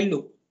 ஒரு while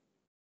loop.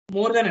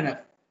 More than enough.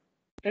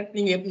 Right?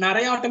 நீங்க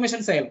நிறைய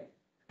ஆட்டோமேஷன் செய்யலாம்.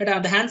 Right?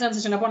 அந்த ஹேண்ட்ஸ் ஆன்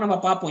செஷன் அப்போ நம்ம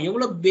பார்ப்போம்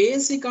எவ்வளவு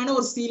பேசிக்கான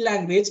ஒரு C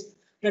language,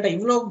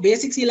 இவ்வளோ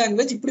பேசிக் சி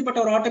லாங்குவேஜ் இப்படிப்பட்ட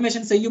ஒரு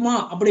ஆட்டோமேஷன் செய்யுமா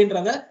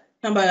அப்படின்றத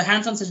நம்ம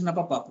ஹேண்ட்ஸ் ஆன் செஷன்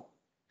அப்ப பார்ப்போம்.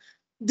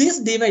 This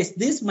device,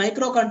 this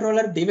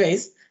microcontroller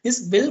device is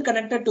well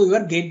connected to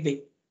your gateway.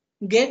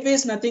 Gateway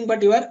is nothing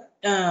but your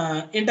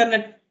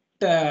internet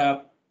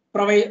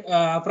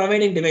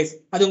providing device.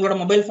 அது உங்களோட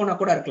மொபைல் போனா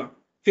கூட இருக்கலாம்.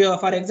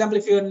 For example,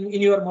 if you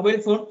in your mobile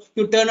phone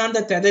you turn on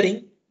the tethering,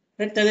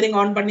 right? Tethering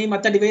on பண்ணி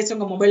மற்ற device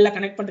உங்க மொபைல்ல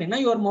connect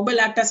பண்றீங்கன்னா your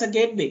mobile act as a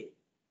gateway.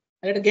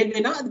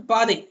 கேட்வேனா அது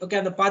பாதை. ஓகே,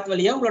 அந்த பாத்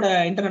வழியா உங்களோட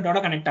இன்டர்நெட்டோட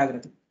கனெக்ட்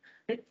ஆகுறது.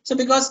 So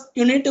because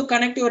you need to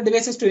connect your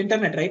devices to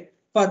internet, right?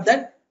 For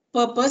that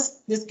purpose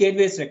this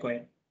gateway is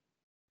required.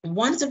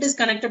 Once it is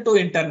connected to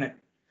internet,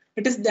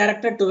 it is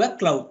directed to a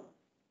cloud.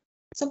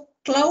 So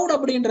cloud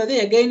அப்படின்றது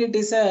again it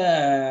is a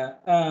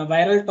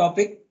viral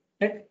topic,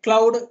 right?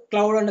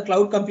 Cloud and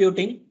cloud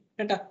computing,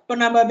 right? இப்போ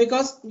நம்ம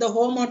because the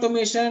home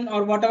automation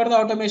or whatever the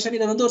automation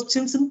இதை வந்து ஒரு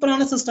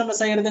சிம்பிளான சிஸ்டம்ல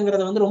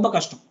செய்யறதுங்கிறது வந்து ரொம்ப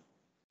கஷ்டம்.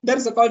 There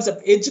is a concept,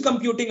 edge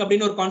computing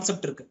அப்படின்னு ஒரு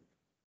கான்செப்ட் இருக்கு.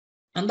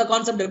 அந்த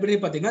கான்செப்ட் எப்படி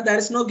பாத்தீங்கன்னா there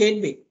is no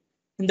gateway.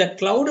 இந்த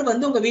கிளவுட்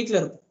வந்து உங்க வீட்டுல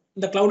இருக்கும்.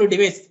 இந்த cloud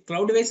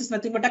device is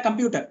nothing but a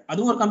computer.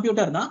 அதுவும் ஒரு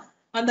கம்ப்யூட்டர் தான்.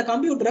 அந்த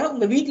கம்ப்யூட்டரை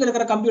உங்க வீட்ல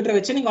இருக்கிற கம்ப்யூட்டரை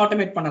வச்சு நீங்க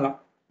ஆட்டோமேட் பண்ணலாம்.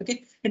 Okay,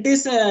 it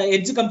is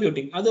edge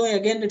computing. அதுவும்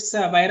again it's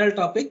a viral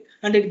topic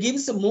and it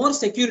gives more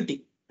security.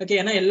 Okay,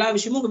 ஏன்னா எல்லா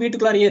விஷயமும் உங்க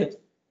வீட்டுக்குள்ளாரையே இருக்கு,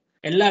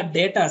 எல்லா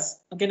டேட்டாஸ்.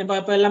 ஓகே,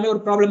 இப்போ எல்லாமே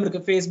ஒரு ப்ராப்ளம்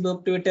இருக்கு,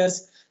 ஃபேஸ்புக், ட்விட்டர்ஸ்,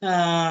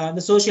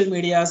 இந்த சோஷியல்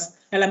மீடியாஸ்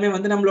எல்லாமே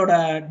வந்து நம்மளோட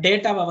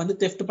டேட்டாவை வந்து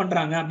தெஃப்ட்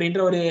பண்றாங்க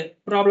அப்படின்ற ஒரு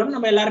ப்ராப்ளம்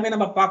நம்ம எல்லாருமே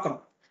நம்ம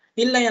பார்க்குறோம்.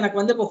 இல்லை எனக்கு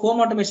வந்து இப்போ ஹோம்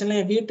ஆட்டோமேஷன்ல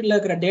என் வீட்டில்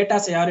இருக்கிற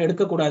டேட்டாஸ் யாரும்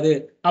எடுக்கக்கூடாது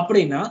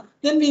அப்படின்னா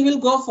then we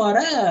will go for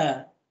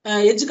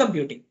edge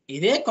computing.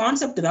 இதே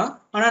கான்செப்ட் தான்,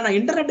 ஆனால் நான்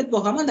இன்டர்நெட்டுக்கு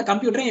போகாம அந்த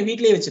கம்ப்யூட்டரை என்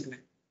வீட்லேயே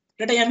வச்சுக்குவேன்.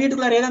 டேட்டா என்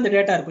வீட்டுக்குள்ளாரே தான் அந்த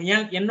டேட்டா இருக்கும்,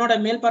 என்னோட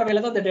மேல்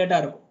பார்வையில தான் அந்த டேட்டா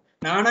இருக்கும்.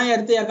 நானா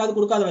எடுத்து யாருக்காவது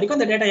கொடுக்காத வரைக்கும்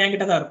அந்த டேட்டா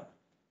என்கிட்ட தான் இருக்கும்.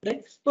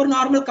 ஒரு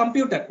நார்மல்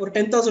கம்ப்யூட்டர் ஒரு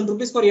 10,000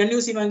 rupees ஒரு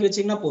என்யூசி வாங்கி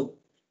வச்சீங்கன்னா போதும்.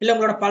 இல்லை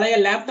உங்களோட பழைய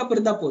லேப்டாப்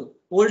இருந்தா போதும்,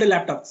 ஓல்டு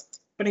லேப்டாப்ஸ்.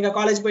 இப்போ நீங்க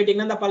காலேஜ்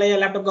போயிட்டீங்கன்னா அந்த பழைய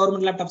லேப்டாப்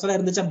கவர்மெண்ட் லேப்டாப்ஸ் எல்லாம்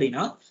இருந்துச்சு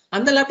அப்படின்னா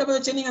அந்த லேப்டாப்பை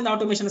வச்சு நீங்க அந்த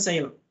ஆட்டோமேஷன்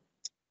செய்யலாம்.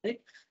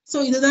 ஸோ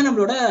இதுதான்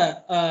நம்மளோட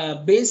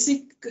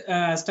பேசிக்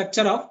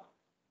structure of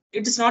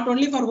it is not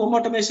only for home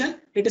automation,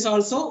 it is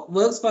also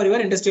works for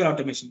your industrial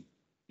automation.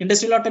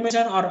 Industrial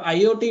automation R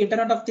IoT,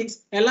 internet of things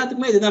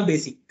எல்லாத்துக்குமே இதுதான்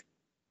பேசிக்.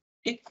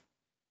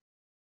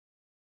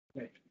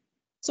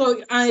 So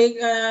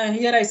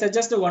here I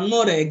suggest one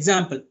more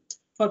example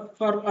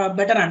for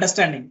better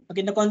understanding.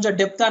 Okay, இந்த கொஞ்சம்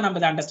டெப்தா நம்ம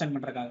இதை understand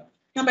பண்றதுக்காக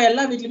நம்ம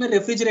எல்லா வீட்லயுமே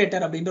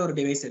ரெஃப்ரிஜரேட்டர் அப்படின்ற ஒரு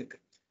டிவைஸ் இருக்கு.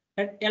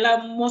 எல்லா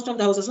மோஸ்ட் ஆஃப்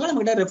த ஹவுசஸ்ல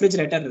நம்ம கிட்ட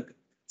ரெஃப்ரிஜரேட்டர் இருக்கு.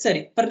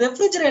 சரி, இப்போ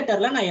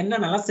ரெஃப்ரிஜரேட்டர்ல நான்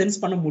என்னென்னலாம் சென்ஸ்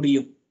பண்ண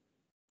முடியும்?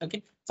 ஓகே,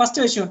 ஃபர்ஸ்ட்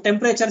விஷயம்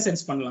டெம்பரேச்சர்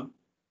சென்ஸ் பண்ணலாம்.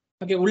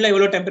 ஓகே, உள்ள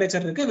எவ்வளவு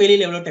டெம்பரேச்சர் இருக்கு,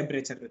 வெளியில எவ்வளவு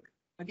டெம்பரேச்சர் இருக்கு.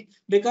 ஓகே,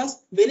 பிகாஸ்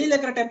வெளியில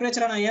இருக்கிற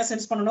டெம்பரேச்சரை நான் ஏன்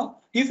சென்ஸ் பண்ணணும்?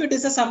 If it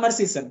is a summer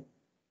season,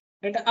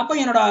 right, அப்போ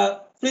என்னோட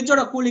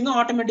ஃப்ரிட்ஜோட கூலிங்கும்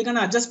ஆட்டோமேட்டிக்கா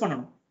நான் அட்ஜஸ்ட்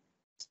பண்ணணும்,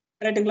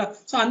 ரைட்டுங்களா?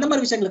 ஸோ அந்த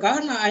மாதிரி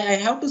விஷயங்களுக்காக I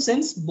have to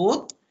sense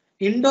both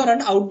indoor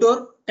and outdoor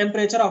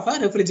temperature of a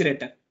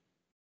refrigerator.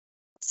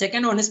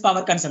 Second one is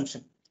power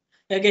consumption.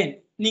 Again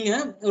நீங்க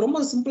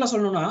ரொம்ப சிம்பிளா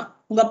சொல்லணும்னா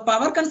உங்க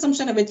பவர்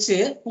கன்சம்ஷனை வச்சு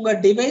உங்க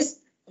டிவைஸ்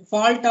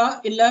ஃபால்ட்டா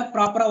இல்ல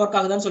ப்ராப்பரா ஒர்க்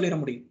ஆகுதான்னு சொல்லிட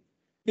முடியும்.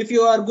 If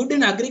you are good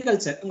in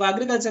agriculture, உங்க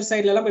அக்ரிகல்ச்சர்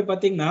சைட்ல எல்லாம் போய்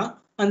பாத்தீங்கன்னா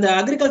அந்த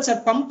அக்ரிகல்ச்சர்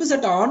பம்ப்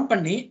செட் ஆன்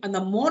பண்ணி அந்த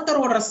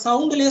மோட்டரோட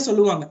சவுண்ட்லயே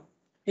சொல்லுவாங்க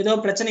ஏதோ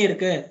பிரச்சனை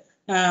இருக்கு,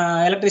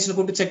 எலக்ட்ரிஷியன்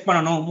கூப்பிட்டு செக்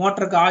பண்ணணும்,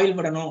 மோட்டருக்கு ஆயில்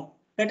விடணும்.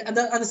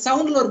 அந்த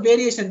சவுண்ட்ல ஒரு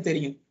வேரியேஷன்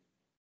தெரியும்.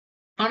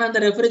 ஆனா அந்த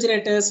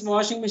ரெஃப்ரிஜரேட்டர்ஸ்,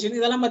 வாஷிங் மிஷின்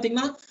இதெல்லாம்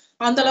பாத்தீங்கன்னா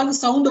அந்த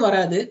அளவுக்கு சவுண்ட்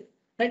வராது,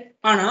 ரைட்?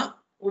 ஆனா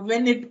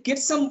when it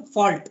gets some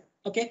fault,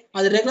 okay,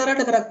 அது ரெகுலரா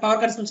இருக்கிற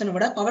பவர் கன்சம்ஷனை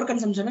விட பவர்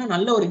கன்சம்ஷன்ல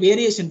நல்ல ஒரு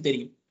வேரியேஷன்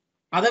தெரியும்.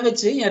 அதை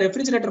வச்சு என்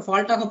ரெஃப்ரிஜரேட்டர்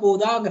ஃபால்ட் ஆக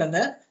போகுதாங்கிறத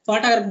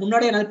ஃபால்ட் ஆகிறதுக்கு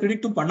முன்னாடி என்னால்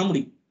ப்ரிடிக்டும் பண்ண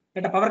முடியும்.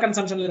 பவர்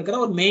கன்சம்ஷன்ல இருக்கிற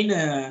ஒரு மெயின்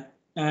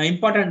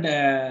இம்பார்ட்டன்ட்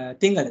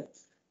திங் அது.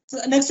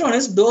 Next one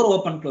is door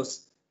open close.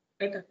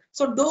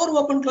 So door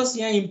open close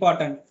ஏன்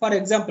இம்பார்ட்டன்ட்? ஃபார்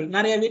எக்ஸாம்பிள்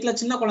நிறைய வீட்டில்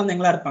சின்ன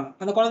குழந்தைங்களா இருப்பாங்க,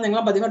 அந்த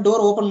குழந்தைங்களாம் பார்த்தீங்கன்னா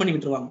டோர் ஓப்பன் பண்ணி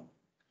விட்டுருவாங்க,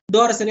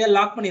 டோரை சரியா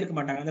லாக் பண்ணியிருக்க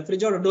மாட்டாங்க, அந்த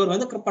ஃப்ரிட்ஜோட டோர்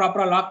வந்து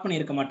ப்ராப்பரா லாக்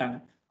பண்ணியிருக்க மாட்டாங்க.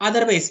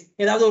 அதர்வைஸ்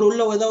ஏதாவது ஒரு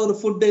உள்ள ஏதாவது ஒரு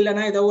ஃபுட்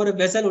இல்லைன்னா ஏதோ ஒரு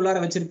வெசல் உள்ளார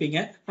வச்சிருப்பீங்க,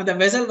 அந்த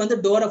வெசல் வந்து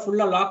டோரை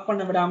ஃபுல்லா லாக்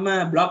பண்ண விடாம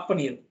பிளாக்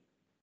பண்ணிடும்.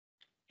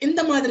 இந்த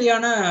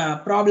மாதிரியான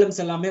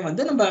ப்ராப்ளம்ஸ் எல்லாமே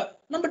வந்து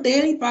நம்ம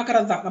டெய்லி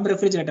பாக்குறது தான் நம்ம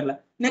ரெஃப்ரிஜரேட்டர்ல.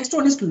 Next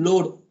one is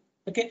load.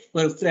 Okay,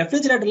 ஒரு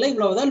ரெஃப்ரிஜரேட்டர்ல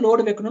இவ்வளவுதான்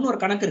லோடு வைக்கணும்னு ஒரு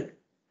கணக்கு இருக்கு.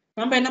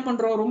 நம்ம என்ன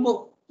பண்றோம், ரொம்ப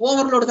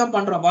ஓவர்லோடு தான்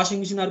பண்றோம்.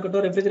 வாஷிங் மிஷினா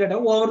இருக்கட்டும்,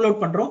 ரெஃப்ரிஜரேட்டர் ஓவர்லோட்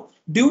பண்றோம்.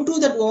 டியூ டு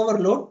தட்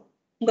ஓவர்லோட்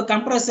உங்க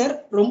கம்ப்ரஸர்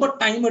ரொம்ப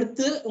டைம்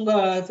எடுத்து உங்க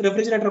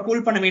ரெஃப்ரிஜரேட்டரை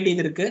கூல் பண்ண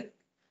வேண்டியது இருக்கு.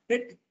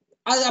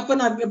 அது அப்ப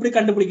நான் எப்படி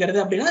கண்டுபிடிக்கிறது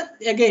அப்படின்னா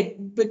again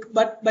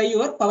but by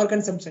your power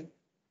consumption.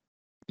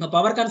 உங்க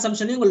பவர்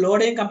கன்சம்ஷனையும் உங்க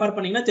லோடையும் கம்பேர்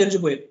பண்ணீங்கன்னா தெரிஞ்சு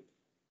போயிடும்.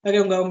 ஓகே,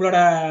 உங்களோட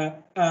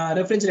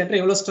ரெஃப்ரிஜரேட்டர்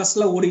எவ்வளவு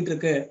ஸ்ட்ரெஸ்ல ஓடிட்டு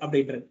இருக்கு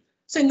அப்படின்றது.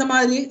 ஸோ இந்த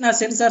மாதிரி நான்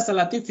சென்சார்ஸ்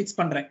எல்லாத்தையும் ஃபிக்ஸ்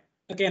பண்றேன்.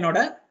 ஓகே, என்னோட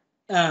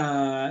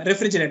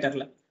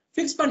ரெஃப்ரிஜரேட்டர்ல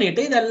ஃபிக்ஸ்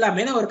பண்ணிட்டு இது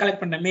எல்லாமே நான் ஒரு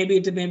கலெக்ட் பண்றேன். Maybe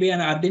it maybe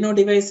an Arduino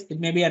device, it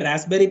may be a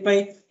Raspberry Pi,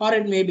 or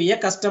it may be a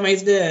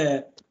customized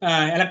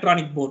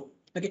electronic board.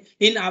 Okay,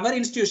 in our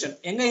institution,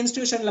 எங்க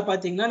இன்ஸ்டிடியூஷன்ல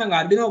பாத்தீங்கன்னா நாங்க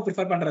Arduino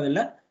ப்ரிஃபர் பண்றது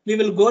இல்ல. We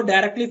will go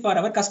directly for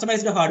our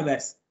customized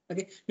hardwares.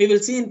 Okay, we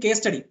will see in case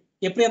study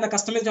எப்படி அந்த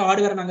customized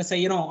hardware நாங்க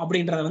செய்யறோம்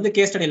அப்படின்றத வந்து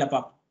கேஸ் ஸ்டடியில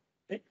பார்ப்போம்.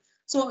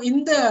 ஸோ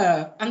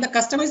அந்த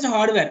கஸ்டமைஸ்ட்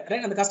ஹார்ட்வேர்,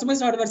 ரைட், அந்த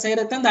கஸ்டமைஸ்ட் ஹார்ட்வேர்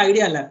செய்யறது தான் இந்த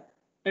idea lab,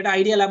 right?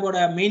 Idea லேபோட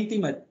main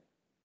theme அது.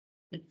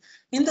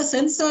 இந்த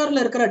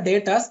சென்சார்ல இருக்கிற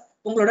டேட்டாஸ்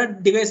உங்களோட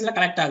டிவைஸ்ல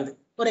கலெக்ட் ஆகுது.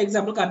 ஒரு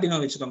எக்ஸாம்பிளுக்கு Arduino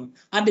வச்சுக்கோங்க.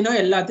 Arduino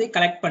எல்லாத்தையும்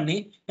கலெக்ட் பண்ணி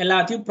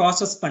எல்லாத்தையும்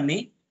ப்ராசஸ் பண்ணி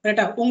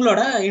ரைட்டா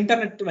உங்களோட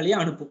இன்டர்நெட் வழியா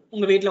அனுப்பும்.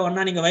 உங்க வீட்டில்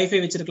ஒன்னா நீங்க வைஃபை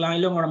வச்சிருக்கலாம்,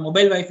 இல்லை உங்களோட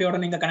மொபைல் வைஃபையோட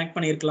நீங்க கனெக்ட்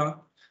பண்ணிருக்கலாம்.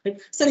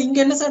 சார் இங்க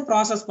என்ன சார்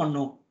ப்ராசஸ்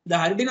பண்ணும்? இந்த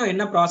Arduino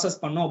என்ன ப்ராசஸ்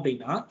பண்ணும்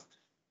அப்படின்னா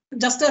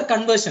ஜஸ்ட் ஒரு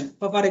கன்வர்ஷன்.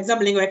 இப்போ ஃபார்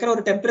எக்ஸாம்பிள் நீங்க வைக்கிற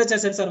ஒரு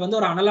டெம்பரேச்சர் சென்சார் வந்து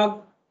ஒரு அனலாக்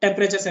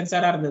டெம்பரேச்சர்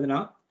சென்சாரா இருந்ததுன்னா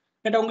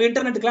உங்க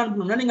இன்டர்நெட்டுக்குலாம்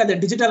அனுப்பணும்னா நீங்க அதை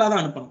டிஜிட்டலா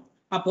தான் அனுப்பணும்.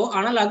 அப்போ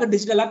அனலாக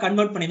டிஜிட்டலா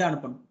கன்வெர்ட் பண்ணி தான்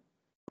அனுப்பணும்.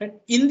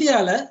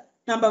 இந்தியால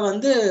நம்ம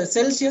வந்து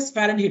செல்சியஸ்,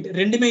 ஃபாரன்ஹீட்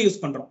ரெண்டுமே யூஸ்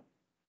பண்றோம்.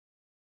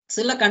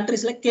 சில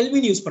கண்ட்ரீஸ்ல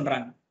கெல்வின் யூஸ்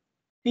பண்றாங்க,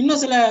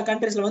 இன்னும் சில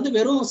கண்ட்ரீஸ்ல வந்து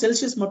வெறும்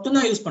செல்சியஸ் மட்டும்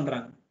தான் யூஸ்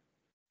பண்றாங்க.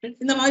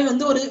 இந்த மாதிரி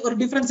வந்து ஒரு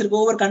டிஃபரன்ஸ்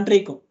இருக்கு ஒவ்வொரு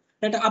கண்ட்ரிக்கும்.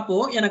 அப்போ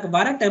எனக்கு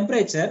வர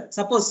டெம்பரேச்சர்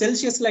சப்போஸ்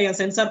செல்சியஸ்ல என்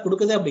சென்சார்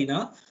கொடுக்குது அப்படின்னா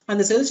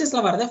அந்த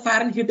செல்சியஸ்ல வரதை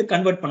ஃபாரன்ஹீட்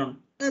கன்வெர்ட் பண்ணணும்.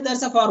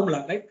 there's a formula,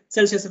 right?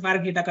 Celsius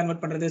Fahrenheit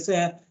convert பண்றது,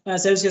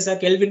 Celsius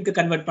Kelvinக்கு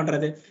கன்வெர்ட்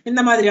பண்றது,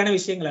 இந்த மாதிரியான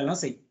விஷயங்கள் எல்லாம்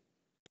செய்யும்.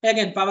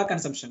 Again, power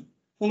consumption.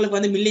 உங்களுக்கு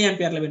வந்து மில்லி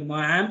ஆம்பியர்ல வேணுமா,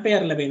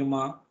 ஆம்பியர்ல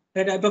வேணுமா?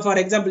 இப்போ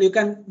for example you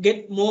can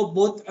get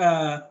both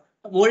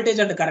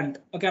voltage and current.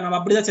 Okay, நம்ம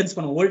அப்படிதான் சென்ஸ்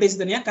பண்ணுவோம்.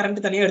 வோல்டேஜ் தனியா, கரண்ட்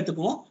தனியா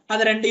எடுத்துக்குவோம்.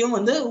 அதை ரெண்டையும்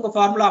வந்து உங்க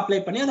ஃபார்முலா அப்ளை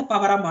பண்ணி அதை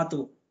பவரா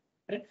மாத்துவோம்.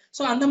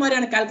 ஸோ அந்த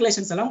மாதிரியான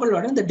கால்குலேஷன்ஸ் எல்லாம்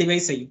உங்களோட இந்த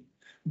டிவைஸ் செய்யும்.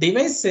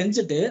 டிவைஸ்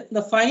செஞ்சுட்டு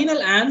இந்த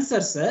ஃபைனல்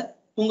ஆன்சர்ஸை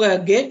உங்க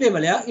கேட்வே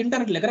வழியா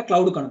இன்டர்நெட்ல இருக்கிற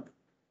கிளவுடுக்கு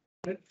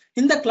அனுப்பும்.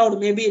 இந்த cloud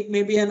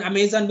maybe an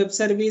Amazon Web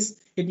Service,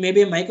 it may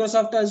be a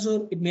Microsoft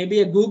Azure, it may be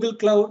a Google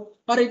Cloud,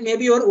 or it may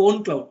be your own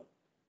cloud.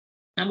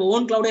 நம்ம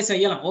ஓன் கிளவுடே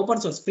செய்யலாம்.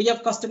 Open source free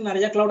of cost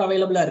நிறைய cloud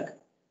அவைலபிளா இருக்கு.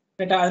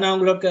 நான்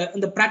உங்களுக்கு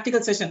இந்த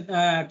practical session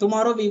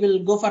tomorrow we will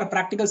go for a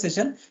practical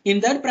session. In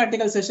that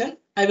practical session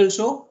I will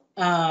show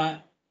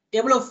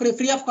எவ்வளவு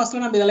free of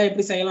காஸ்ட்ல நம்ம இதெல்லாம்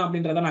எப்படி செய்யலாம்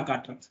அப்படின்றத நான்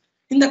காட்டுறேன்.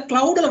 இந்த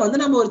கிளவுட்ல வந்து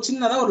நம்ம ஒரு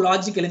சின்னதா ஒரு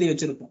லாஜிக் எழுதி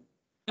வச்சிருப்போம்.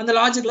 அந்த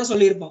லாஜிக்ல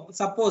சொல்லியிருப்போம்,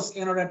 சப்போஸ்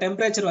என்னோட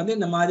டெம்பரேச்சர் வந்து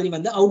இந்த மாதிரி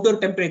வந்து அவுட்டோர்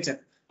டெம்பரேச்சர்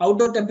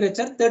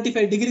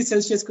 35 டிகிரி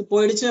செல்சியஸ்க்கு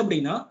போயிடுச்சு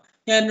அப்படின்னா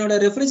என்னோட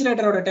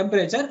ரெஃப்ரிஜரேட்டரோட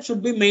temperature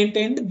should be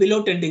maintained below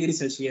 10 degree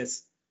Celsius.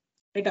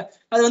 ரைட்டா?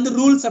 அது வந்து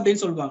ரூல்ஸ்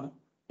அப்படின்னு சொல்லுவாங்க.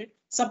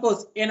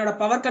 சப்போஸ் என்னோட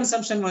பவர்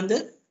கன்சம்ஷன் வந்து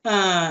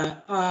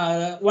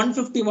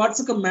 150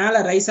 வாட்ஸுக்கு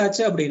மேல ரைஸ்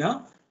ஆச்சு அப்படின்னா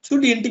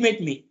should intimate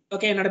me.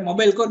 ஓகே, என்னோட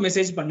மொபைலுக்கு ஒரு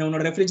மெசேஜ் பண்ணு,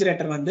 உன்னோட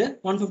ரெஃப்ரிஜரேட்டர் வந்து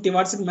 150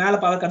 வாட்ஸுக்கு மேல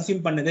பவர்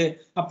கன்சியூம் பண்ணுது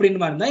அப்படின்னு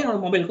மாதிரி இருந்தா என்னோட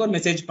மொபைலுக்கு ஒரு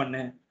மெசேஜ்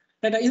பண்ணு.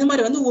 ரைட்டா? இது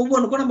மாதிரி வந்து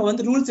ஒவ்வொன்றுக்கும் நம்ம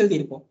வந்து ரூல்ஸ்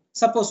எழுதியிருப்போம்.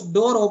 சப்போஸ்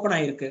டோர் ஓப்பன்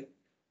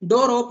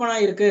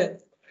ஆயிருக்கு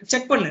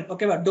செக் பண்ணு.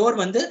 ஓகேவா? டோர்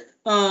வந்து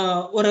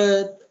ஒரு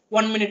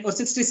 1 மினிட் ஒரு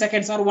 60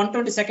 செகண்ட்ஸ் ஆர்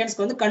 120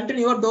 செகண்ட்ஸ்க்கு வந்து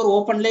கண்டினியூவா டோர்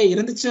ஓப்பன்ல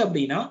இருந்துச்சு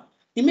அப்படின்னா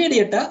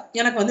இமீடியட்டா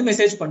எனக்கு வந்து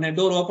மெசேஜ் பண்ணு,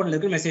 டோர் ஓப்பன்ல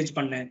இருக்கு மெசேஜ்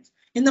பண்ணு.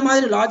 இந்த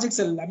மாதிரி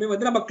லாஜிக்ஸ் எல்லாமே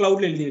வந்து நம்ம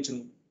கிளவுட்ல எழுதி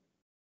வச்சிருக்கோம்.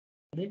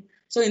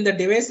 ஸோ இந்த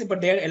டிவைஸ் இப்போ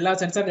எல்லா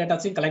சென்சார்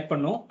டேட்டாஸையும் கலெக்ட்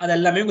பண்ணும். அது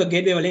எல்லாமே உங்க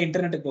கேட்வே வழியா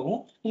இன்டர்நெட்டுக்கு போகும்.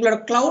 உங்களோட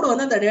கிளவுட்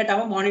வந்து அந்த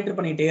டேட்டாவை மானிட்டர்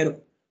பண்ணிட்டே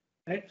இருக்கும்.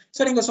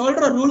 ஸோ நீங்க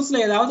சொல்ற ரூல்ஸ்ல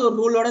ஏதாவது ஒரு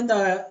ரூலோட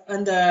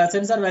அந்த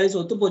சென்சார் வேல்யூஸ்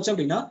ஒத்து போச்சு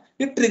அப்படின்னா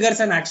இட்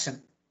ட்ரிகர்ஸ் அன் ஆக்ஷன்.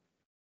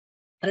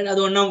 அது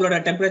ஒண்ணா உங்களோட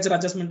டெம்பரேச்சர்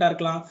அட்ஜஸ்ட்மெண்டா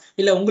இருக்கலாம்,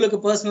 இல்ல உங்களுக்கு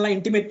பர்சனலா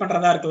இன்டிமேட்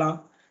பண்றதா இருக்கலாம்.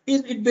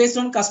 It based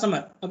on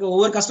customer. Okay,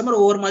 ஒவ்வொரு கஸ்டமர்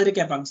ஒவ்வொரு மாதிரி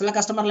கேட்பாங்க. சில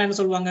கஸ்டமர்லாம் என்ன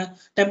சொல்லுவாங்க,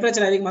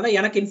 டெம்பரேச்சர் அதிகமாக தான்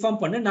எனக்கு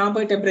இன்ஃபார்ம் பண்ணு, நான்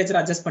போய் டெம்பரேச்சர்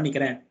அட்ஜஸ்ட்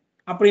பண்ணிக்கிறேன்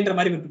அப்படின்ற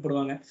மாதிரி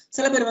விருப்பப்படுவாங்க.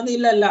 சில பேர் வந்து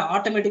இல்ல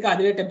ஆட்டோமேட்டிக்கா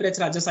அதுவே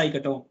டெம்பரேச்சர் அட்ஜஸ்ட்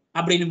ஆகிக்கட்டும்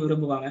அப்படின்னு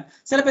விரும்புவாங்க.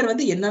 சில பேர்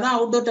வந்து என்னதான்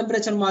அவுட்டோர்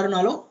டெம்பரேச்சர்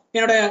மாறினாலும்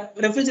என்னோட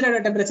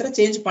ரெஃப்ரிஜரேட்டர் டெம்பரேச்சரை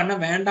சேஞ்ச் பண்ண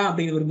வேண்டாம்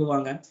அப்படின்னு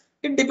விரும்புவாங்க.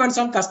 It depends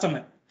on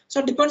customer.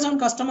 So depends on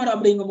customer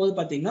அப்படிங்கும் போது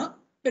பாத்தீங்கன்னா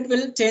it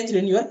will change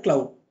in your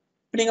cloud.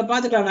 நீங்க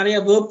பாத்துக்கலாம், நிறைய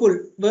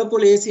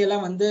வேர்பூல் ஏசி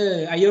எல்லாம் வந்து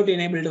IoT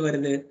எனேபிள்டு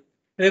வருது.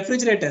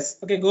 Refrigerators,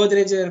 okay,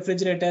 Godrej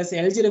refrigerators,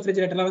 LG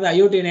ரெஃப்ரிஜரேட்டர்லாம் வந்து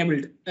IoT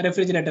எனேபிள்டு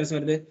ரெஃப்ரிஜரேட்டர்ஸ்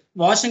வருது.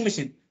 Washing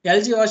machine,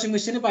 LG washing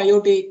machine இப்போ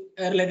IoT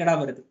ரிலேட்டடா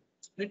வருது.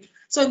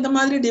 ஸோ இந்த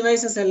மாதிரி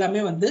டிவைசஸ்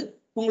எல்லாமே வந்து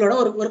உங்களோட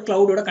ஒரு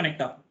கிளவுடோட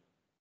கனெக்ட் ஆகும்.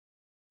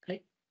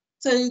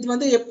 ஸோ இது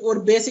வந்து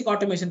ஒரு பேசிக்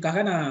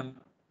ஆட்டோமேஷனுக்காக நான்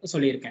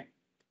சொல்லியிருக்கேன்.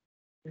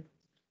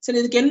 சரி,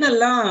 இதுக்கு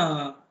என்னெல்லாம்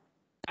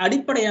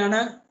அடிப்படையான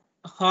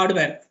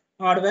ஹார்ட்வேர்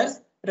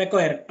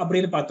ரெக்வயர்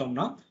அப்படின்னு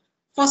பார்த்தோம்னா,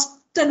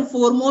 first and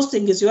foremost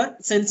thing is your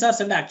sensors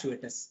and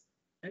actuators.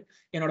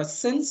 என்னோட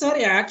சென்சார்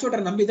என்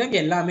ஆக்சுவேட்டர் நம்பி தான்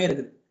எல்லாமே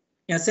இருக்குது.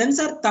 என்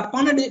சென்சார்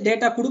தப்பான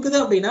டேட்டா கொடுக்குது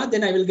அப்படின்னா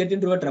then I will get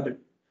into a trouble.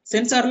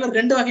 சென்சார்ல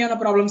ரெண்டு வகையான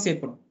ப்ராப்ளம்ஸ்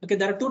ஏற்படும். Okay,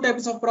 there are two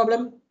types of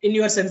problem in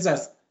your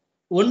sensors.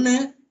 ஒன்னு,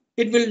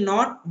 it will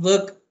not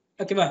work.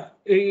 ஓகேவா?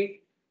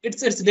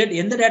 இட்ஸ் டெட்,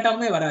 எந்த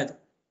டேட்டாவுமே வராது.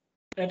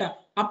 ரைட்டா?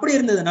 அப்படி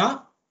இருந்ததுன்னா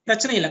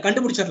பிரச்சனை இல்லை,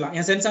 கண்டுபிடிச்சிடலாம்.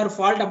 என் சென்சார்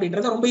ஃபால்ட்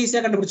அப்படின்றத ரொம்ப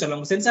ஈஸியா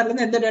கண்டுபிடிச்சிடலாம். உங்க சென்சார்ல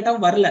இருந்து எந்த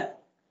டேட்டாவும் வரல,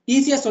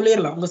 ஈஸியா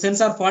சொல்லிடலாம் உங்க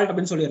சென்சார் ஃபால்ட்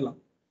அப்படின்னு சொல்லிடலாம்.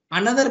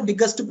 அனதர்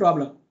பிக்கஸ்ட்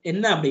ப்ராப்ளம்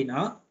என்ன அப்படின்னா,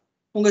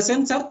 உங்க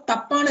சென்சார்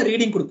தப்பான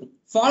ரீடிங் கொடுக்கும்,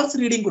 ஃபால்ஸ்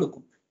ரீடிங்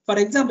கொடுக்கும். ஃபார்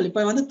எக்ஸாம்பிள்,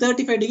 இப்போ வந்து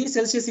 35 டிகிரி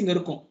செல்சியஸ் இங்க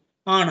இருக்கும்,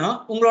 ஆனா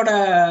உங்களோட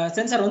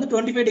சென்சார் வந்து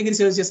 25 டிகிரி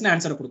செல்சியஸ்னு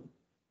ஆன்சர் கொடுக்கும்.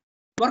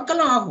 ஒர்க்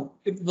எல்லாம் ஆகும்,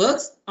 இட்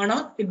ஒர்க்ஸ், ஆனா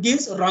இட்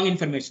கிவ்ஸ் ராங்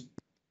இன்ஃபர்மேஷன்.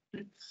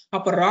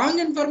 அப்ப ராங்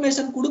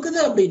இன்ஃபர்மேஷன்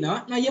கொடுக்குது அப்படின்னா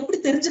நான் எப்படி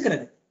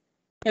தெரிஞ்சுக்கிறது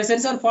என்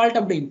சென்சார் ஃபால்ட்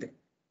அப்படின்ட்டு?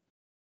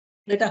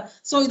 ரைட்டா?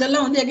 ஸோ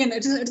இதெல்லாம் வந்து again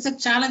it's a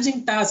challenging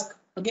task.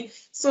 Okay,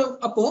 so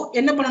அப்போ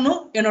என்ன பண்ணணும்,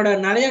 என்னோட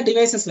நிறைய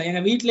டிவைசஸ்ல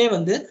எங்க வீட்லயே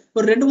வந்து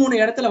ஒரு 2-3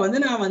 இடத்துல வந்து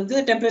நான் வந்து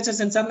டெம்பரேச்சர்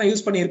சென்சார் நான்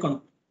யூஸ்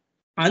பண்ணியிருக்கணும்.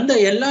 அந்த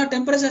எல்லா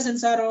டெம்பரேச்சர்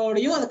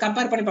சென்சாரோடையும் அதை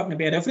கம்பேர் பண்ணி பார்க்கணும்.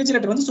 இப்போ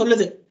ரெஃப்ரிஜரேட்டர் வந்து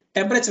சொல்லுது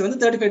டெம்பரேச்சர் வந்து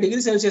 35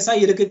 டிகிரி செல்சியஸா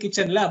இருக்கு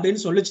கிச்சன்ல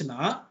அப்படின்னு சொல்லுச்சுன்னா,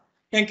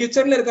 என்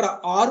கிச்சன்ல இருக்கிற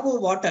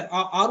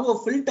ஆர்ஓ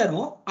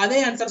ஃபில்டரும் அதே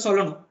ஆன்சர்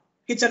சொல்லணும்.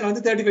 கிச்சன்ல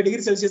வந்து 35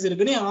 டிகிரி செல்சியஸ்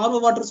இருக்குன்னு ஆர்ஓ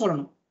வாட்டர்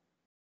சொல்லணும்.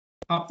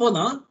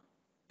 அப்போதான்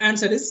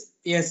answer is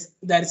S,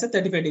 there is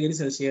 35 degree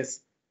Celsius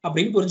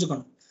அப்படின்னு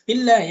புரிஞ்சுக்கணும்.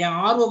 இல்ல என்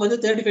ஆர்ஓ வந்து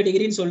 35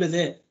 டிகிரின்னு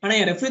சொல்லுது, ஆனா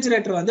என்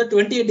ரெஃப்ரிஜரேட்டர் வந்து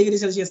 28 டிகிரி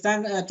செல்சியஸ்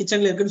தான்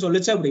கிச்சன்ல இருக்குன்னு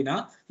சொல்லுச்சு அப்படின்னா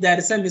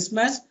there is a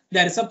mismatch,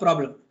 there is a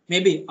problem.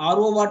 Maybe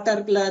RO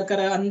வாட்டர்ல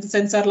இருக்கிற அந்த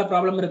சென்சார்ல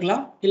ப்ராப்ளம்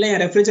இருக்கலாம், இல்ல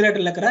என்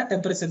ரெஃப்ரிஜரேட்டர்ல இருக்கிற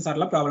டெம்பரேச்சர்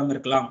சென்சார்ல ப்ராப்ளம்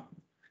இருக்கலாம்.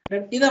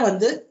 இதை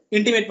வந்து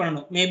இன்டிமேட்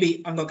பண்ணணும். மேபி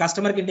அங்க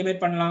கஸ்டமருக்கு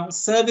இன்டிமேட் பண்ணலாம்,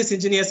 சர்வீஸ்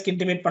இன்ஜினியர்ஸ்க்கு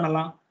இன்டிமேட்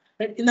பண்ணலாம்.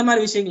 இந்த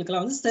மாதிரி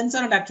விஷயங்களுக்குலாம் வந்து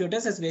sensor and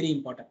actuators is very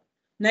important.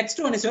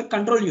 Next one is your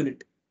control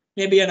unit.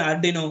 Maybe an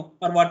Arduino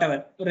or whatever,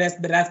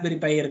 Raspberry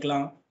Pi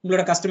இருக்கலாம்,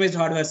 உங்களோட கஸ்டமைஸ்ட்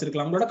ஹார்ட்வேர்ஸ்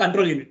இருக்கலாம், உங்களோட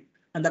கண்ட்ரோல் யூனிட்.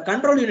 அந்த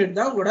கண்ட்ரோல் யூனிட்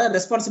தான் உங்களோட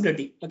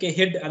ரெஸ்பான்சிபிலிட்டி. ஓகே,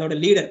 ஹெட் அதோட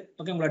லீடர்.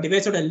 ஓகே, உங்களோட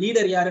டிவைஸோட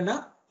லீடர் யாருன்னா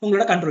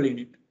உங்களோட control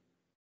unit.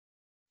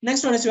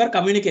 Next one is your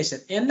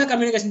communication. என்ன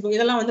கம்யூனிகேஷன்?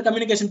 இதெல்லாம் வந்து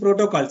கம்யூனிகேஷன்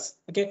ப்ரோட்டோகால்ஸ்.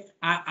 ஓகே,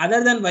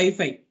 அதர் தென்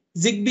வைஃபை,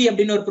 ஜிக்பி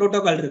அப்படின்னு ஒரு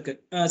ப்ரோட்டோகால் இருக்கு.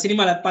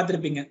 சினிமால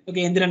பார்த்துருப்பீங்க.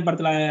 ஓகே, எந்திரன்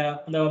படத்துல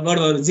அந்த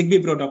வேர்டு வரும், Zigbee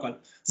protocol.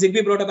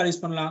 Zigbee protocol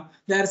use பண்ணலாம்.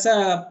 There's a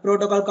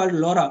protocol called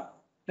Lola.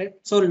 Right,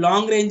 so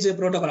long range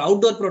protocol,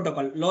 outdoor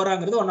protocol.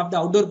 லோராங்கிறது one of the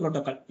outdoor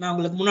protocol. நான்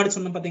உங்களுக்கு முன்னாடி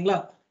சொன்னேன் பாத்தீங்களா,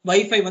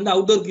 வைஃபை வந்து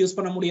அவுட்டோருக்கு யூஸ்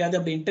பண்ண முடியாது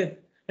அப்படின்ட்டு.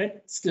 ரைட்,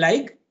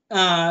 லைக்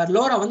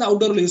லோரா வந்து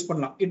அவுட்டோர்ல யூஸ்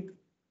பண்ணலாம். It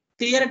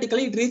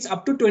theoretically it reach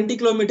up to 20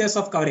 kilometers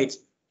of coverage.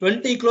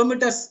 20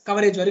 kilometers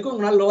coverage வரைக்கும்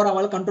உங்களால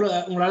லோராவால்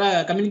உங்களால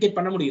கம்யூனிகேட்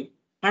பண்ண முடியும்.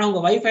 ஆனா உங்க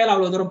வைஃபைல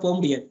அவ்வளவு தூரம் போக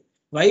முடியாது.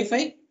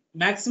 Wifi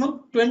maximum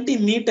 20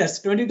 meters,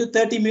 20 to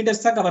 30 meters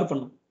தான் கவர்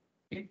பண்ணும்.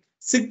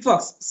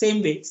 சிக்ஃபாக்ஸ்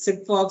same way,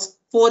 சிக்ஃபாக்ஸ்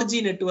 4G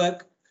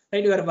network,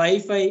 right, your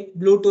wifi,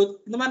 Bluetooth,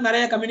 இந்த மாதிரி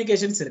நிறைய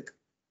கம்யூனிகேஷன்ஸ் இருக்கு.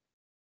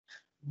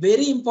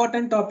 Very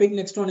important topic.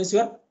 Next one is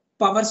your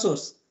power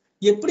source.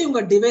 எப்படி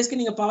உங்க டிவைஸ்க்கு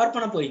நீங்க பவர்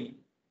பண்ண போறீங்க?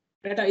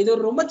 ரைட்டா, இது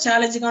ஒரு ரொம்ப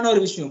சேலஞ்சிங்கான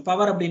ஒரு விஷயம்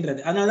பவர்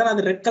அப்படின்றது. அதனால தான்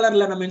அது ரெட்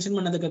கலர்ல நான் மென்ஷன்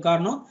பண்ணதுக்கு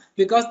காரணம்.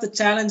 Because the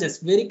challenges,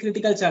 very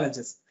critical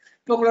challenges.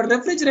 இப்போ உங்களோட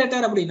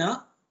ரெஃப்ரிஜரேட்டர் அப்படின்னா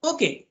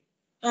ஓகே,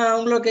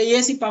 உங்களுக்கு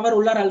ஏசி பவர்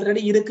உள்ளார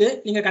ஆல்ரெடி இருக்கு,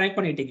 நீங்க கனெக்ட்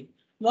பண்ணிட்டீங்க.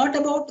 What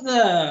about the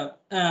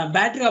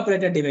battery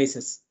operated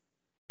devices?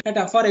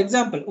 ரைட்டா, ஃபார்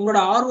எக்ஸாம்பிள் உங்களோட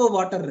ஆர்ஓ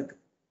வாட்டர் இருக்கு.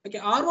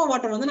 ஓகே, ஆர்ஓ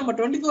வாட்டர் வந்து நம்ம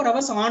 24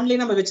 hours ஆன்லயே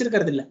நம்ம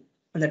வச்சிருக்கிறது இல்லை.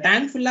 அந்த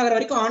டேங்க் ஃபில் ஆகிற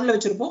வரைக்கும் ஆன்ல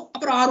வச்சிருப்போம்,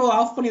 அப்புறம் ஆர்ஓ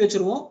ஆஃப் பண்ணி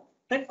வச்சிருவோம்.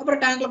 ரைட்,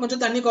 அப்புறம் டேங்க்ல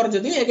கொஞ்சம் தண்ணி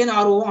குறைஞ்சது எகைன்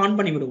ஆர்ஓ ஆன்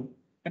பண்ணி விடுவோம்.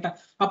 ரைட்டா,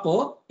 அப்போ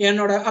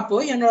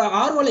என்னோட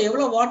ஆர்ஓல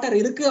எவ்வளவு வாட்டர்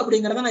இருக்கு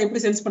அப்படிங்கறத நான்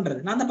எப்படி சென்ஸ் பண்றது?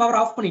 நான் அந்த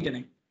பவர் ஆஃப்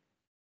பண்ணிட்டேனே.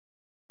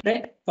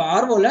 ரைட், இப்போ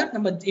ஆர்ஓல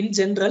நம்ம in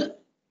general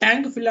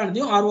tank fill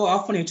ஆனதையும் RO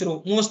of பண்ணி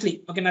வச்சிருவோம் மோஸ்ட்லி.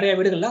 ஓகே, நிறைய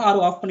வீடுகள்ல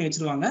ஆர்ஓ ஆஃப் பண்ணி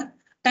வச்சிருவாங்க.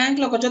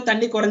 டேங்க்ல கொஞ்சம்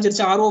தண்ணி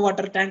குறைஞ்சிருச்சு, ஆர்ஓ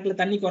வாட்டர் டேங்க்ல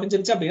தண்ணி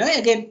குறைஞ்சிருச்சு அப்படின்னா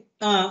எகைன்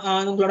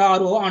உங்களோட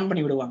ஆர்ஓ ஆன்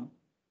பண்ணி விடுவாங்க.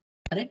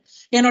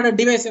 என்னோட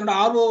டிவைஸ், என்னோட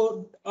ஆர்ஓ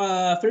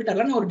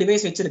ஃபில்டர்ல நான் ஒரு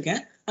டிவைஸ்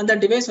வச்சிருக்கேன். அந்த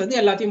டிவைஸ் வந்து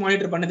எல்லாத்தையும்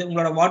மானிட்டர் பண்ணுது,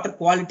 உங்களோட வாட்டர்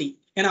குவாலிட்டி.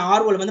 ஏன்னா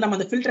ஆர்ஓல வந்து நம்ம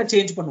அந்த ஃபில்டரை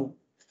சேஞ்ச் பண்ணுவோம்.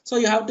 So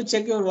you have to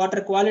check your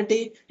water quality,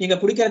 நீங்க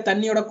குடிக்கிற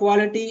தண்ணியோட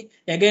குவாலிட்டி,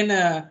 எகைன்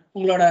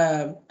உங்களோட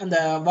அந்த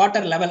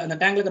வாட்டர் லெவல், அந்த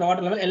டேங்க்ல இருக்கிற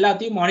வாட்டர் லெவல்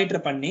எல்லாத்தையும்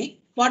மானிட்டர் பண்ணி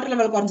வாட்டர்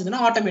லெவல்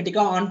குறைஞ்சதுன்னா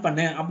ஆட்டோமேட்டிக்கா ஆன்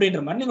பண்ணு அப்படின்ற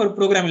மாதிரி நீங்க ஒரு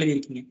ப்ரோக்ராம்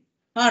எழுதிருக்கீங்க.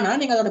 ஆனா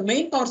நீங்க அதோட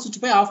மெயின் பவர்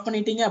சுவிட்ச் போய் ஆஃப்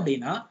பண்ணிட்டீங்க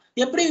அப்படின்னா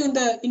எப்படி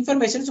இந்த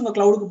இன்ஃபர்மேஷன்ஸ் உங்க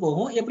கிளவுடுக்கு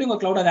போகும்? எப்படி உங்க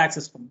கிளவுட் அதை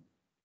ஆக்சஸ் பண்ணும்?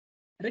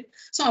 ரைட்,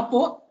 ஸோ அப்போ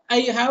I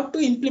have to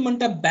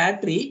implement a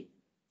battery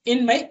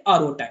in my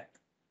RO tank.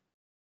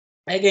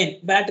 Again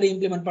battery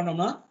implement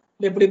பண்ணோம்னா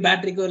எப்படி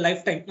பேட்டரிக்கு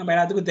லைஃப் டைம் நம்ம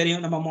எல்லாத்துக்கும்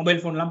தெரியும், நம்ம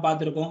மொபைல் ஃபோன்லாம்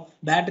பார்த்துருக்கோம்,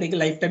 பேட்டரிக்கு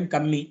லைஃப் டைம்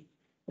கம்மி.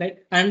 Right,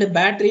 and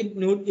battery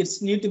it's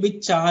need to be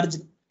charge.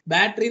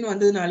 பேட்டரின்னு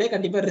வந்ததுனாலே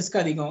கண்டிப்பா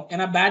ரிஸ்க் அதிகம்.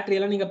 ஏன்னா பேட்டரி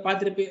எல்லாம் நீங்க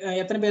பார்த்துருப்பீங்க,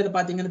 எத்தனை பேர்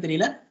பார்த்தீங்கன்னு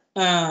தெரியல,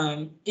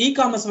 இ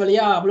காமர்ஸ்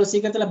வழியா அவ்வளவு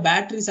சீக்கிரத்துல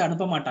பேட்டரிஸ்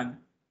அனுப்ப மாட்டாங்க.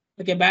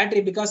 Okay,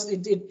 battery because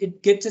it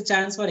gets a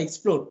chance for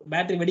explode.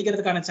 Battery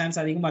வெடிக்கிறதுக்கான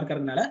chance அதிகமா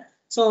இருக்கிறதுனால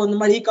ஸோ இந்த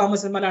மாதிரி இ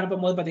காமர்ஸ் இந்த மாதிரி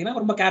அனுப்பும் போது பார்த்தீங்கன்னா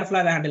ரொம்ப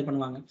கேர்ஃபுல்லாக அதை ஹேண்டில்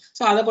பண்ணுவாங்க.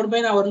 ஸோ அதை கொண்டு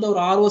போய் நான் வந்து ஒரு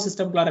ஆர்ஓ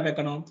சிஸ்டம்குள்ளார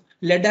வைக்கணும்.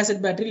 Lead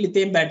acid battery,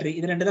 lithium battery,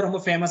 இது ரெண்டு தான்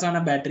ரொம்ப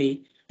ஃபேமஸான பேட்டரி.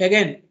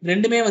 அகைன்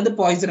ரெண்டுமே வந்து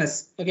poisonous.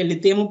 Okay,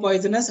 லித்தியமும்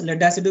poisonous,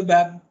 let ஆசிடும்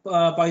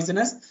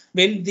poisonous.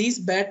 When these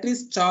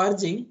batteries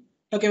charging,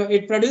 okay,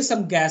 it produce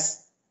some case.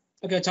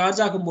 Okay, charge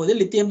ஆகும்போது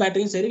லித்தியம்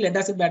பேட்டரியும் சரி, லெட்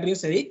ஆசிட்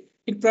பேட்டரியும் சரி,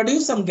 it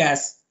produce some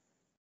case.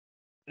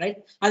 Right,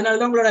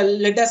 அதனாலதான் உங்களோட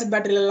லெட் ஆசிட்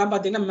பேட்டரியில எல்லாம்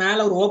பாத்தீங்கன்னா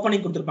மேல ஒரு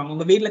ஓப்பனிங் கொடுத்துருப்பாங்க.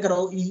 உங்க வீட்டுல இருக்கிற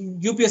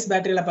யூபிஎஸ்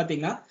பேட்டரியில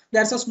பாத்தீங்கன்னா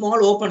there's a small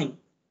opening.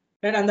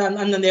 Right,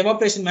 அந்த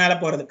எவாபரேஷன் மேல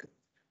போறதுக்கு.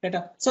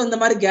 ரைட்டா, ஸோ இந்த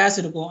மாதிரி கேஸ்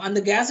இருக்கும். அந்த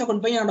கேஸை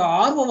கொண்டு போய் என்னோட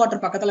ஆர்ஓ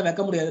வாட்டர் பக்கத்துல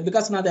வைக்க முடியாது,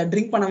 பிகாஸ் நான் அதை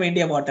ட்ரிங்க் பண்ண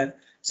வேண்டிய வாட்டர்.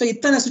 ஸோ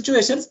இத்தனை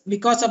situations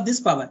because of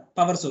this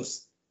power source.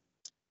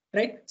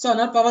 Right, so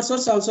அதனால power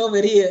source also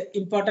very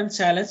important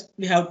challenge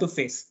we have to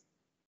face.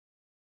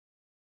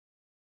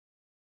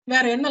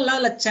 வேற என்னெல்லாம்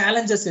இல்ல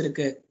சேலஞ்சஸ்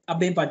இருக்கு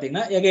அப்படின்னு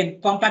பாத்தீங்கன்னா எகைன்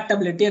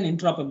காம்பாக்டபிலிட்டி அண்ட்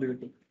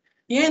இன்ட்ராப்பபிலிட்டி.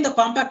 ஏன் இந்த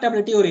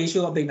காம்பாக்டபிலிட்டி ஒரு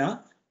இஷ்யூ அப்படின்னா,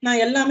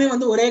 நான் எல்லாமே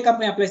வந்து ஒரே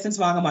கம்பெனி அப்ளைசன்ஸ்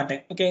வாங்க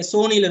மாட்டேன். ஓகே,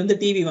 சோனில இருந்து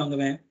டிவி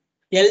வாங்குவேன்,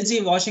 எல்ஜி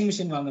வாஷிங்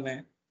மிஷின்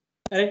வாங்குவேன்,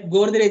 ரைட்,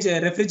 கோத்ரேஜ்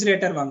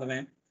ரெஃப்ரிஜரேட்டர்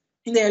வாங்குவேன்.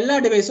 இந்த எல்லா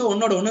டிவைஸும்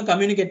ஒன்னோட ஒன்று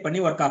கம்யூனிகேட்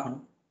பண்ணி ஒர்க்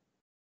ஆகணும்.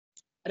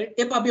 ரைட்,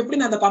 இப்போ அப்படி எப்படி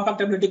நான் அந்த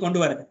காம்பாக்டபிலிட்டி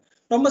கொண்டு வரது?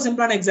 ரொம்ப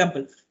சிம்பிளான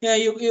எக்ஸாம்பிள்.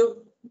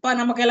 இப்போ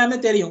நமக்கு எல்லாமே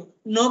தெரியும்,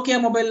 நோக்கியா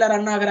மொபைல்ல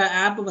ரன் ஆகிற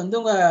ஆப் வந்து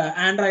உங்க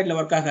ஆண்ட்ராய்ட்ல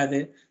ஒர்க் ஆகாது.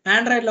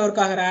 ஆண்ட்ராய்ட்ல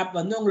ஒர்க் ஆகிற ஆப்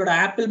வந்து உங்களோட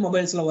ஆப்பிள்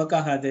மொபைல்ஸ்ல ஒர்க்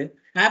ஆகாது.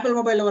 ஆப்பிள்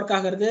மொபைல்ல ஒர்க்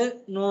ஆகிறது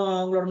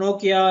உங்களோட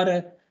நோக்கியா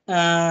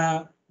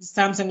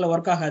சாம்சங்ல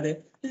ஒர்க் ஆகாது.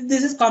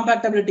 This is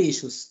காம்பாக்டபிலிட்டி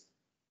issues.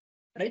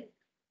 Right,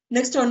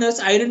 next one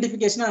is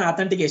identification and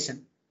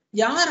authentication.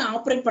 யார்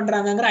ஆப்ரேட்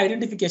பண்றாங்கிற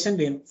ஐடென்டிஃபிகேஷன்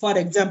வேணும்.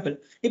 ஃபார் எக்ஸாம்பிள்,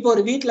 இப்போ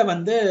ஒரு வீட்டுல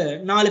வந்து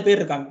 4 பேர்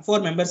இருக்காங்க,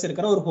 4 மெம்பர்ஸ்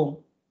இருக்கிற ஒரு ஹோம்.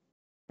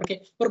 ஓகே,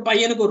 ஒரு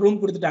பையனுக்கு ஒரு ரூம்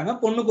கொடுத்துட்டாங்க,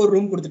 பொண்ணுக்கு ஒரு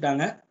ரூம்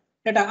கொடுத்துட்டாங்க.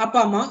 கேட்டா அப்பா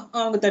அம்மா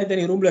அவங்க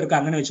தனித்தனி ரூம்ல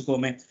இருக்காங்கன்னு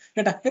வச்சுக்கோமே.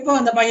 கேட்டா இப்போ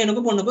அந்த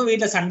பையனுக்கும் பொண்ணுக்கும்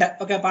வீட்டுல சண்டை.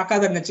 ஓகே,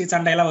 பார்க்காத தங்கச்சி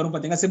சண்டை எல்லாம் வரும்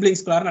பாத்தீங்கன்னா,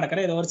 சிப்ளிங்ஸ்குள்ளார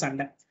நடக்கிற ஏதோ ஒரு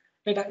சண்டை.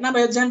 ரைட்டா,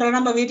 நம்ம ஜென்ரலா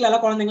நம்ம வீட்டுல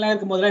எல்லாம் குழந்தைங்களா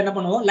இருக்கும் போதுல என்ன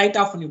பண்ணுவோம், லைட்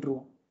ஆஃப் பண்ணி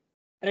விட்டுருவோம்.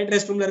 ரைட்,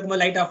 ரெஸ்ட் ரூம்ல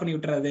இருக்கும்போது லைட் ஆஃப் பண்ணி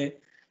விட்டுறது,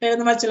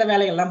 இந்த மாதிரி சில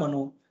வேலைகள் எல்லாம்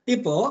பண்ணுவோம்.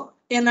 இப்போ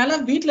என்னால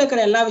வீட்டுல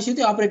இருக்கிற எல்லா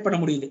விஷயத்தையும் ஆப்ரேட் பண்ண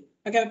முடியுது.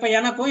 ஓகே, இப்ப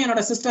எனக்கும்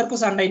என்னோட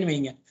சிஸ்டருக்கும் சண்டைன்னு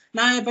வைங்க.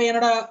 நான் இப்ப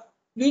என்னோட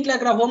வீட்டில்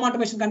இருக்கிற ஹோம்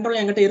ஆட்டோமேஷன் கண்ட்ரோல்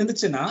என்கிட்ட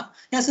இருந்துச்சுன்னா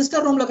என்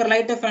சிஸ்டர் ரூம்ல இருக்கிற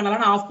லைட்டு ஃபேன்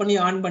எல்லாம் நான் ஆஃப் பண்ணி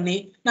ஆன் பண்ணி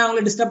நான்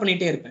அவங்களை டிஸ்டர்ப்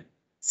பண்ணிட்டே இருப்பேன்.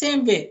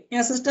 சேம் வே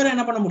என் சிஸ்டர்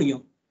என்ன பண்ண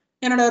முடியும்,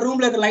 என்னோட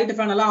ரூம்ல இருக்கிற லைட்டு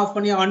ஃபேன் எல்லாம் ஆஃப்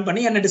பண்ணி ஆன்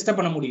பண்ணி என்ன டிஸ்டர்ப்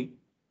பண்ண முடியும்.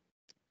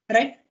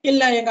 ரைட்?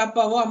 இல்ல எங்க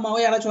அப்பாவோ அம்மாவோ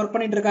யாராச்சும் ஒர்க்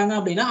பண்ணிட்டு இருக்காங்க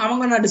அப்படின்னா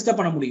அவங்க நான் டிஸ்டர்ப்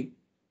பண்ண முடியும்.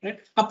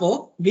 ரைட்? அப்போ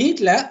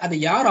வீட்டில் அதை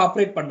யார்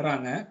ஆப்ரேட்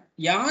பண்றாங்க,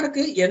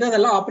 யாருக்கு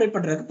எதெல்லாம் ஆப்ரேட்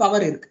பண்றதுக்கு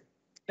பவர் இருக்கு.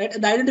 ரைட்?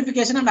 இந்த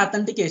ஐடென்டிஃபிகேஷன் அண்ட்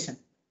அத்தன்டிகேஷன்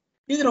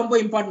இது ரொம்ப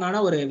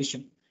இம்பார்ட்டன்டான ஒரு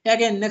விஷயம்.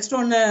 அகைன் நெக்ஸ்ட்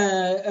ஒன்னு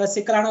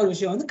சிக்கலான ஒரு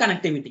விஷயம் வந்து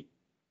கனெக்டிவிட்டி.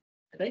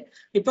 ரைட்?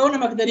 இப்போ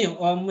நமக்கு தெரியும்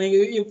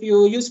if you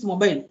use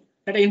mobile,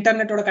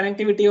 இன்டர்நெட்டோட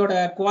கனெக்டிவிட்டியோட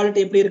quality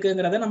எப்படி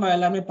இருக்குங்கிறத நம்ம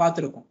எல்லாமே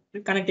பார்த்துருக்கோம்.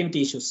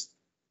 Connectivity issues.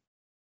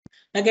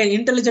 Again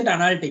intelligent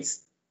analytics.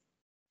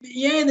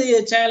 ஏன் இது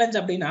சேலஞ்ச்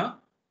அப்படின்னா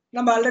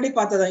நம்ம ஆல்ரெடி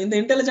பார்த்ததா, இந்த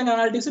இன்டெலிஜென்ட்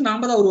அனாலிட்டிக்ஸ்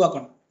நாம தான்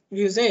உருவாக்கணும்.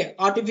 You say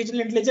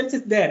artificial intelligence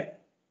is there.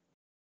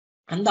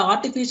 அந்த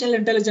ஆர்டிஃபிஷியல்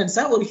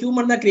இன்டெலிஜென்ஸை ஒரு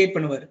ஹியூமன் தான் கிரியேட்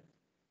பண்ணுவார்.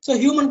 ஸோ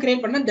ஹியூமன்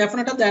கிரியேட் பண்ணா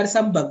டெஃபினட்டா தேர்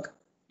சம் பக்,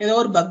 ஏதோ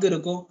ஒரு பக்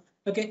இருக்கும்.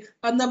 ஓகே,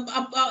 அந்த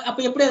அப்போ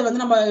எப்படி அது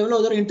வந்து நம்ம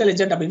எவ்வளவு தூரம்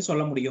இன்டெலிஜென்ட் அப்படின்னு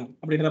சொல்ல முடியும்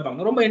அப்படின்றத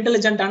பார்க்கணும். ரொம்ப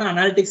இன்டெலிஜென்ட்டான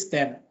அனாலிட்டிக்ஸ்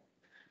தேவை.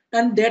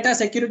 And data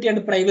security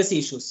and privacy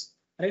issues.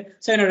 Right?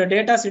 So என்னோட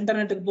டேட்டாஸ்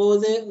இன்டர்நெட்டுக்கு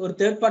போகுது, ஒரு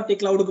தேர்ட் பார்ட்டி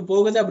கிளவுடுக்கு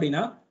போகுது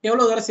அப்படின்னா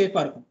எவ்வளவு தூரம்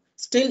சேஃபா இருக்கும்.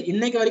 ஸ்டில்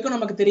இன்னைக்கு வரைக்கும்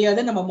நமக்கு தெரியாது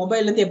நம்ம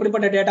மொபைல்ல இருந்து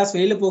எப்படிப்பட்ட டேட்டாஸ்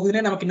வெளியில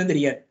போகுதுன்னே நமக்கு இன்னும்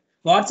தெரியாது.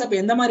 வாட்ஸ்அப்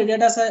எந்த மாதிரி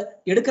டேட்டாஸை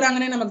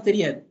எடுக்கிறாங்கன்னே நமக்கு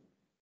தெரியாது.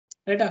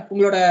 ரைட்டா?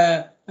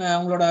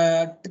 உங்களோட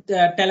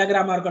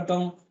டெலகிராமா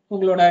இருக்கட்டும்,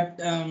 உங்களோட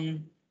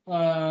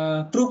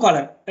true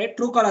collar, right?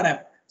 True collar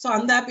app. So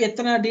அந்த ஆப்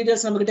எத்தனை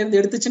டீடைல்ஸ் நம்ம கிட்ட இருந்து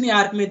எடுத்துச்சுன்னு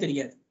யாருக்குமே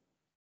தெரியாது.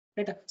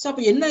 ரைட்டா? ஸோ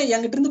அப்போ என்ன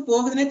என்கிட்ட இருந்து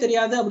போகுதுன்னே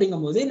தெரியாது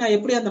அப்படிங்கும்போது நான்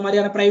எப்படி அந்த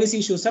மாதிரியான பிரைவசி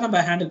இஷ்யூஸை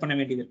நம்ம ஹேண்டில் பண்ண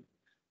வேண்டியது.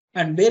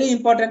 And very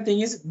important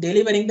thing is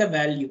delivering the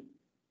value.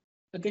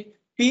 Okay,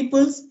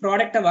 peoples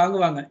ப்ராடக்டை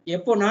வாங்குவாங்க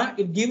எப்போனா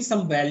it give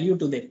some value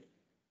to them.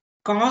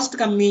 Cost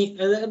கம்மி.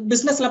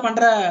 பிஸ்னஸ்ல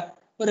பண்ற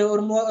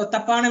ஒரு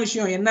தப்பான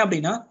விஷயம் என்ன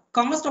அப்படின்னா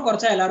காஸ்ட்டை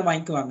குறைச்சா எல்லாரும்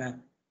வாங்கிக்குவாங்க.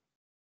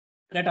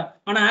 ரைட்டா?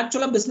 ஆனா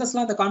ஆக்சுவலா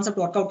பிசினஸ்ல அந்த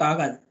கான்செப்ட் ஒர்க் அவுட்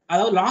ஆகாது.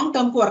 அதாவது லாங்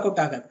டேர்ம்க்கு ஒர்க்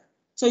அவுட் ஆகாது.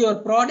 So your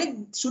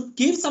product should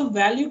give some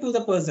value to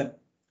the person.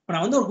 இப்போ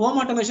நான் வந்து ஒரு ஹோம்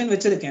ஆட்டோமேஷன்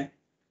வச்சிருக்கேன்.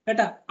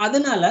 ரைட்டா?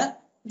 அதனால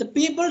the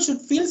people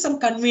should feel some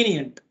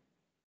convenient.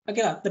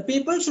 Okay, the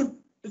people should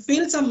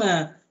feel some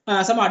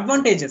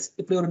advantages.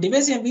 இப்படி ஒரு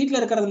டிவைஸ் என் வீட்டில்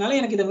இருக்கிறதுனால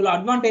எனக்கு இது இவ்வளவு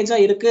அட்வான்டேஜா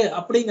இருக்கு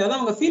அப்படிங்கிறத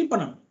அவங்க ஃபீல்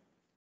பண்ணணும்.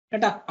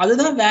 ரைட்டா?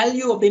 அதுதான்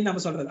வேல்யூ அப்படின்னு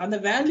நம்ம சொல்றது. அந்த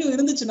வேல்யூ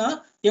இருந்துச்சுன்னா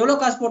எவ்வளவு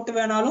காசு போட்டு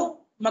வேணாலும்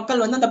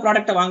மக்கள் வந்து அந்த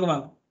ப்ராடக்ட்டை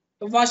வாங்குவாங்க.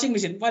 Washing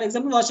machine for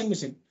example, washing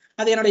machine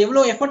அது என்னோட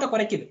எவ்வளவு எஃபர்ட்டை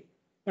குறைக்குது,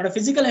 என்னோட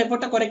பிசிக்கல்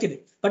எஃபர்ட்டை குறைக்குது.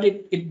 But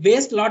it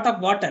waste lot of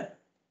water.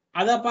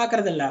 அதை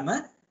பார்க்கறது இல்லாம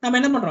நம்ம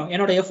என்ன பண்றோம்,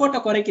 என்னோட எஃபர்ட்டை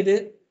குறைக்குது.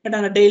 பட்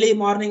நான் டெய்லி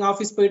மார்னிங்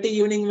ஆஃபீஸ் போயிட்டு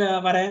ஈவினிங்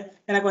வரேன்,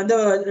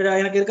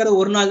 எனக்கு இருக்கிறது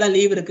ஒரு நாள் தான்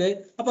லீவ் இருக்கு.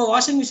 அப்போ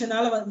washing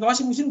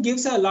machine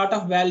gives a lot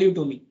of value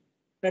to me.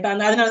 Right?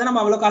 அதனால தான்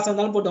நம்ம அவ்வளவு காசு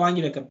இருந்தாலும் போட்டு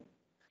வாங்கி வைக்கிறோம்.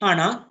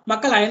 ஆனா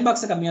மக்கள் அயன்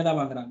பாக்ஸை கம்மியா தான்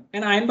வாங்குறாங்க.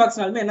 ஏன்னா அயன்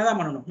பாக்ஸ்னாலுமே என்னதான்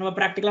பண்ணணும், நம்ம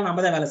ப்ராக்டிகலா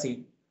நம்ம தான் வேலை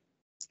செய்யணும்.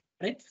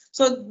 Right?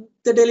 So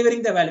the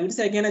delivering the value is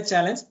again a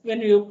challenge when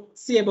you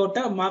see about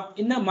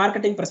in a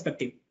marketing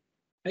perspective.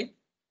 Right?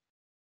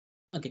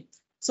 Okay.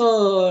 So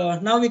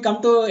now we come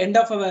to end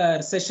of our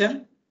session.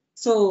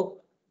 So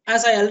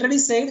as I already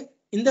said,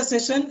 in the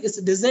session is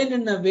designed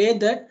in a way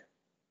that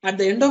at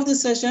the end of the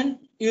session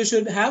you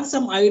should have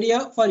some idea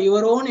for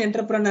your own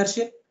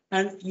entrepreneurship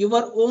and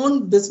your own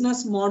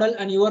business model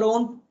and your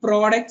own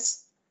products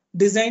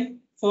designed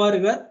for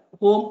your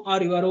home or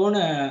your own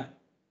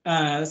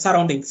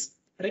surroundings.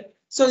 Right?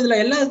 So இதுல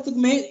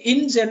எல்லாத்துக்குமே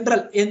இன்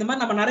general இந்த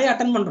மாதிரி நம்ம நிறைய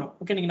attend பண்றோம்.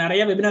 Okay, நீங்க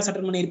நிறைய webinars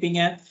attend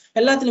பண்ணிருப்பீங்க.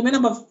 எல்லாத்துலயுமே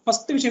நம்ம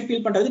ஃபர்ஸ்ட் விஷயம்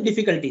ஃபீல் பண்றது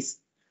difficulties.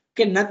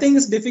 Okay, nothing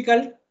is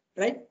difficult.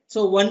 Right? So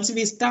once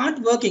we start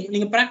working,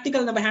 நீங்க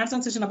ப்ராக்டிக்கல் நம்ம ஹேண்ட்ஸ்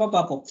ஆன் செஷன் அப்போ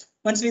பார்ப்போம்.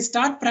 ஒன்ஸ் வி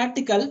ஸ்டார்ட்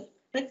ப்ராக்டிக்கல்,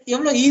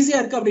 எவ்வளவு ஈஸியா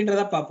இருக்கு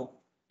அப்படின்றத பார்ப்போம்.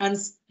 And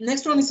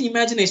next one is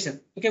imagination.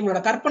 Okay,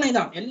 உங்களோட கற்பனை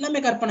தான்,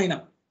 எல்லாமே கற்பனை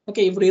தான்.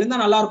 ஓகே, இப்படி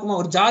இருந்தா நல்லா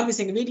இருக்குமா, ஒரு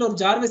ஜார்விஸ், எங்க வீட்டுல ஒரு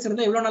ஜார்விஸ்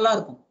இருந்தா எவ்வளவு நல்லா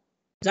இருக்கும்.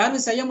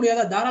 ஜார்விஸ் செய்ய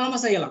முடியாதா,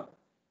 தாராளமா செய்யலாம்.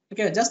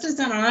 Okay, just is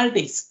an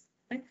analytics.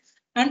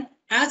 And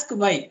ask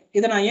வை,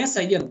 இதை நான் ஏன்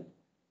செய்யணும்.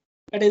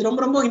 பட் இது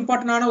ரொம்ப ரொம்ப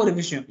இம்பார்ட்டன்டான ஒரு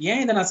விஷயம்.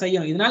 ஏன் இதை நான்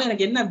செய்யணும், இதனால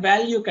எனக்கு என்ன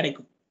வேல்யூ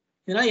கிடைக்கும்,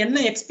 இதனால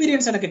என்ன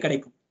எக்ஸ்பீரியன்ஸ் எனக்கு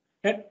கிடைக்கும்.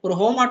 ஒரு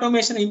ஹோம்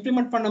ஆட்டோமேஷன்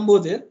இம்ப்ளிமெண்ட்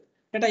பண்ணும்போது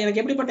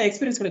எனக்கு எப்படிப்பட்ட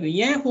எக்ஸ்பீரியன்ஸ் கிடைக்கும்.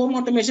 ஏன் ஹோம்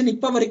ஆட்டோமேஷன்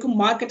இப்போ வரைக்கும்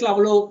மார்க்கெட்ல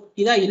அவ்வளோ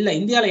இதா இல்லை,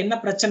 இந்தியாவில் என்ன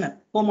பிரச்சனை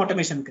home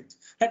ஆட்டோமேஷனுக்கு.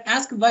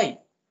 Ask why.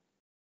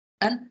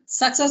 And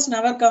success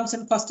never comes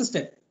in first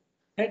step.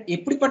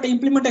 எப்படிப்பட்ட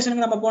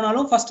இம்ப்ளிமெண்டேஷனுக்கு நம்ம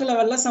போனாலும் ஃபர்ஸ்ட்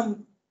லெவல்ல சம்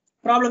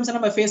ப்ராப்ளம்ஸை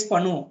நம்ம ஃபேஸ்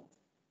பண்ணுவோம்.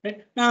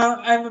 Right? Now,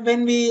 when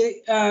we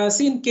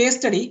see in case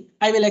study,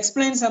 I will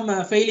explain some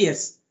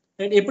failures.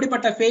 Right?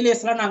 எப்படிப்பட்ட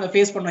ஃபெயிலியர்ஸ்லாம் நாங்க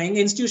ஃபேஸ் பண்ணோம் எங்க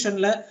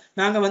இன்ஸ்டிடியூஷன்ல.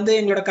 நாங்க வந்து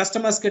எங்களோட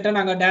கஸ்டமர்ஸ் கிட்ட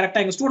நாங்க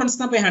டைரக்டா எங்க ஸ்டூடெண்ட்ஸ்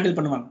தான் போய் ஹேண்டில்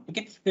பண்ணுவாங்க.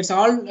 Okay, it's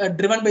all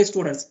driven by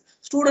students.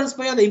 Students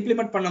போய் அதை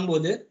இம்ப்ளிமெண்ட்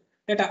பண்ணும்போது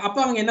அப்போ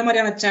அவங்க என்ன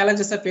மாதிரியான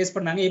சேலஞ்சஸை ஃபேஸ்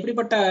பண்ணாங்க,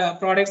 எப்படிப்பட்ட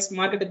ப்ராடக்ட்ஸ்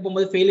மார்க்கெட்டுக்கு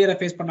போகும்போது ஃபெயிலியரை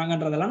ஃபேஸ்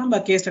பண்ணாங்கன்றதெல்லாம்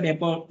நம்ம கேஸ் ஸ்டடி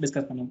எப்போ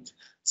டிஸ்கஸ் பண்ணுவோம்.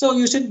 So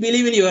you should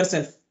believe in your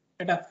self.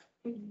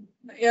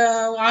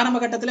 ஆரம்ப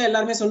கட்டத்துல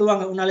எல்லாருமே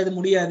சொல்லுவாங்க, உன்னால இது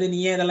முடியாது, நீ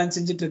ஏன் இதெல்லாம்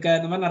செஞ்சுட்டு இருக்க,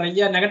 இந்த மாதிரி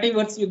நிறைய negative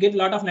words, you get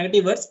lot of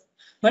negative words.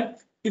 But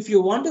if you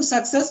want to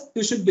success,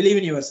 you should believe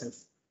in your self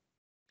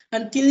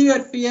and kill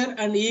your fear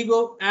and ego.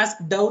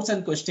 Ask doubts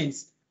and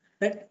questions.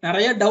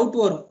 நிறைய டவுட்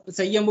வரும்,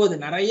 செய்யும் போது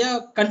நிறைய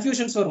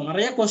confusions வரும்,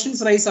 நிறைய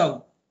questions rice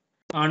ஆகும்.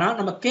 ஆனா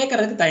நம்ம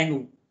கேட்கறதுக்கு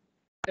தயங்குவோம்.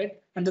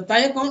 அந்த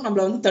தயக்கம்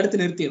நம்மள வந்து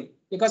தடுத்து நிறுத்திடும்.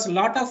 Because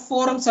lot of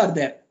forums or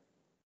there,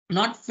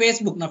 not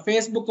Facebook. நான்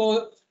ஃபேஸ்புக்கோ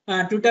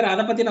ட்விட்டர்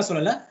அதை பத்தி நான்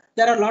சொல்லல.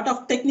 There are lot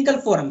of technical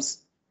forums.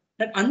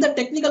 அந்த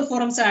டெக்னிக்கல்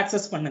ஃபோரம்ஸை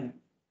ஆக்சஸ் பண்ணுங்க.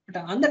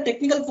 அந்த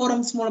டெக்னிக்கல்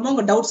ஃபோரம்ஸ் மூலமா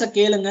உங்க டவுட்ஸை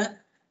கேளுங்க.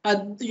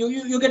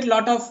 You get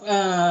lot of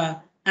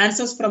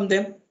answers from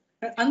them.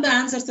 அந்த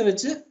ஆன்சர்ஸை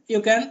வச்சு you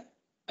can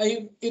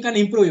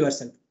improve your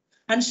self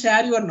and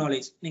share your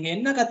knowledge. நீங்க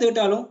என்ன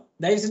கத்துக்கிட்டாலும்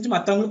தயவு செஞ்சு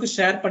மற்றவங்களுக்கு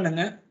ஷேர்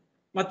பண்ணுங்க.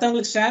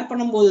 மற்றவங்களுக்கு ஷேர்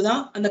பண்ணும்போது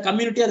தான் அந்த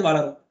கம்யூனிட்டி அது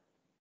வளரும்.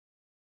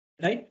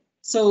 Right?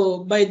 So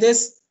by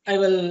this I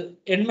will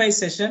end my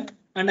session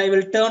and I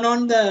will turn on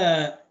the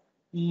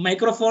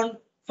microphone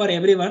for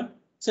everyone.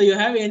 So you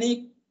have any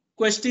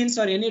questions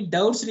or any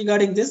doubts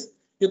regarding this,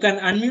 you can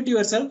unmute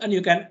yourself and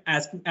you can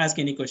ask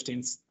any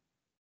questions.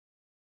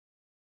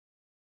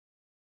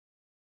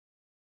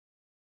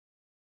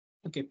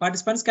 Okay,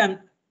 participants can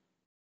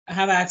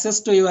have access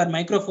to your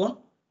microphone.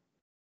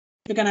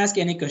 You can ask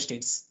any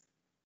questions.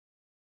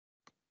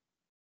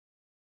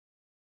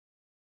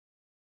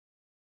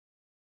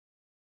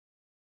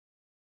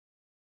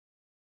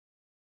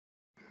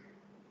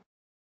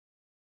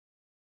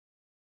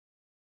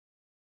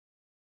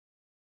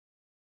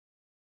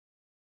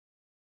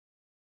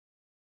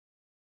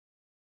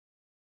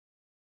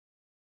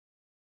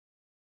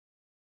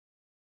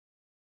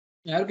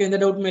 யாருக்கு எந்த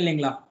டவுட்டுமே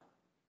இல்லைங்களா?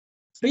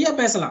 ஃப்ரீயா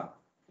பேசலாம்.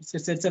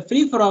 It's a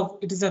free forum.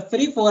 It is a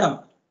free forum,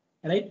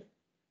 right?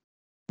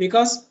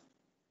 Because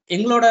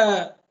எங்களோட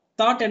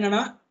thought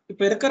என்னன்னா,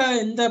 இப்ப இருக்கிற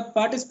இந்த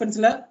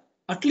பார்ட்டிசிபென்ட்ஸ்ல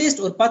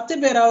அட்லீஸ்ட் ஒரு 10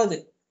 பேராவது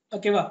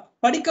ஓகேவா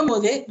படிக்கும்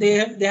போதே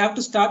they have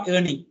to start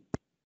earning,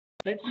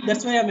 right?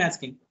 That's why I'm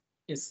asking.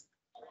 Yes,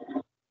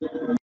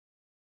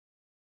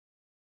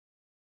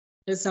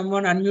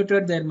 someone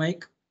unmuted their mic.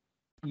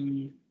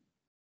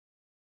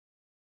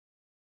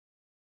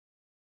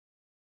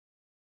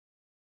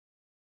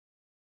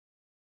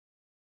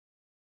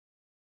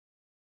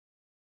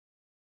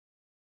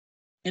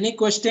 Any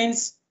questions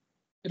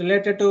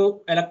related to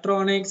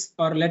electronics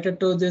or related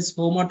to this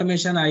home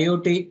automation,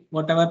 IoT,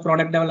 whatever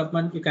product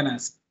development, you can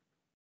ask.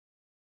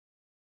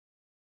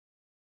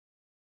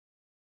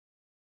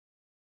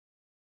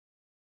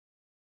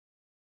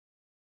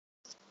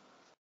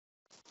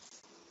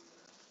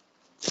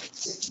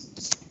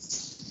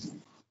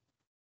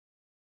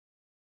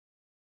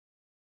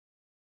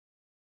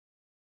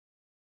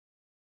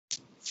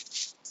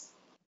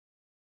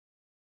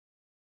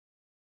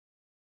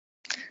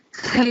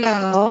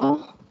 Hello.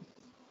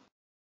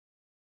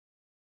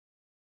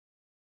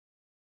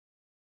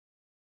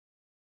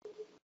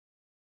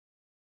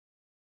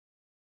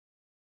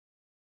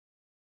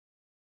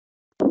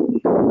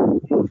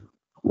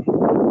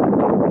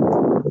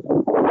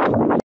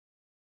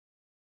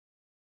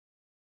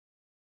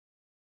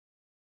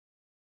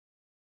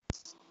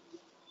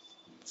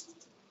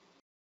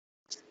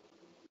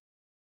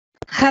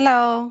 Hello,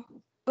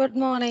 good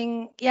morning.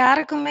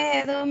 யாருக்குமே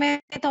எதுவுமே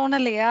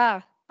தோணலையா?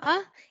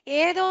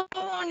 ஏதோ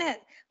ஒண்ணு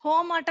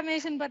home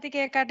automation பத்தி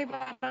கேட்காட்டி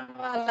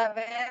பரவாயில்ல,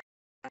 வேற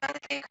ஏதாவது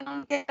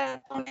கேட்கணும்னு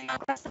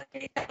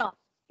கேட்கலாம்.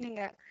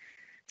 நீங்க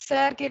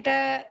சார் கிட்ட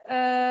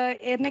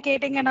என்ன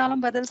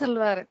கேட்டீங்கன்னாலும் பதில்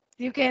சொல்லுவாரு.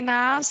 You can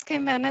ask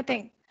him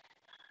anything.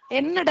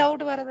 என்ன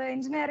டவுட் வருது?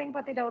 இன்ஜினியரிங்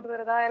பத்தி டவுட்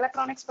வருதா,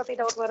 எலக்ட்ரானிக்ஸ் பத்தி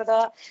டவுட்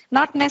வருதா,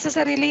 நாட்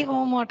நெசசரிலி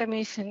ஹோம்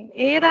ஆட்டோமேஷன்,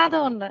 ஏதாவது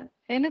ஒண்ணு,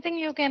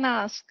 எனிதிங் யூ கேன்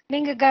ஆஸ்க்.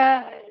 நீங்க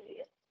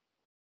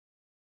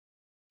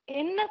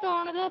என்ன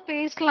தோணுதோ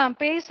பேசலாம்.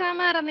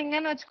 பேசாம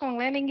இருந்தீங்கன்னு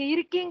வச்சுக்கோங்களேன், நீங்க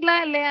இருக்கீங்களா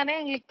இல்லையானே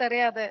எங்களுக்கு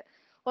தெரியாது.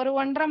 ஒரு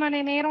 1.5 மணி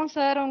நேரம்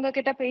சார்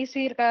உங்ககிட்ட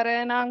பேசியிருக்காரு,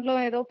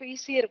 நாங்களும் ஏதோ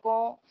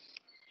பேசியிருக்கோம்.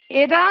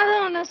 ஏதாவது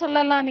ஒண்ணு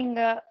சொல்லலாம்.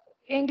 நீங்க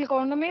எங்களுக்கு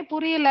ஒண்ணுமே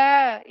புரியல,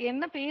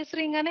 என்ன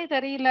பேசுறீங்கன்னே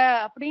தெரியல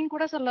அப்படின்னு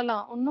கூட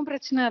சொல்லலாம். ஒன்னும்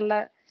பிரச்சனை இல்ல.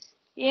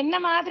 என்ன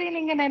மாதிரி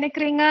நீங்க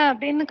நினைக்கிறீங்க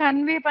அப்படின்னு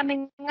கன்வே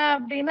பண்ணீங்க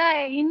அப்படின்னா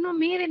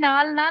இன்னும் மீறி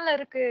 4 நாள்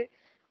இருக்கு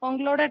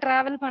உங்களோட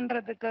டிராவல்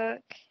பண்றதுக்கு.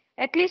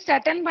 அட்லீஸ்ட்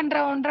அட்டென்ட் பண்ற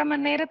 1.5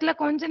 மணி நேரத்துல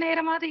கொஞ்ச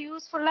நேரமாவது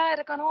யூஸ்ஃபுல்லா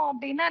இருக்கணும்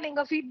அப்படின்னா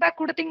நீங்க ஃபீட்பேக்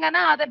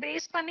கொடுத்தீங்கன்னா அதை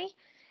பேஸ் பண்ணி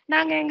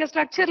நாங்க எங்க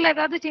ஸ்ட்ரக்சர்ல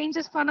ஏதாவது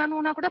சேஞ்சஸ்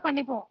பண்ணணும்னா கூட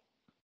பண்ணிப்போம்.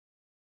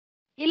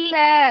 இல்ல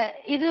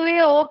இதுவே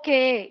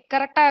ஓகே,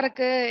 கரெக்டா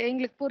இருக்கு,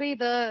 எங்களுக்கு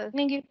புரியுது,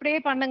 நீங்க இப்படியே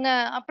பண்ணுங்க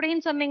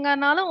அப்படின்னு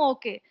சொன்னீங்கன்னாலும்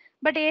ஓகே.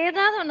 பட்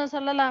ஏதாவது ஒண்ணு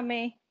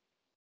சொல்லலாமே.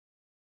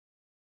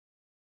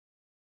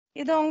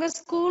 இது உங்க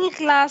ஸ்கூல்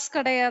கிளாஸ்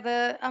கிடையாது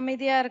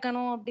அமைதியா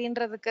இருக்கணும்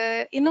அப்படின்றதுக்கு.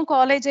 இன்னும்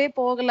காலேஜே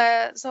போகல.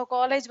 சோ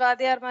காலேஜ்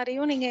வாத்தியார்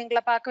மாதிரியும் நீங்க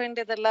எங்களை பார்க்க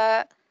வேண்டியது இல்ல.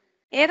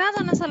 ஏதாவது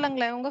ஒண்ணு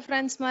சொல்லுங்களேன், உங்க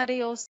ஃப்ரெண்ட்ஸ் மாதிரி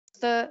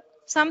யோசித்து.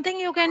 something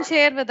you can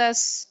share with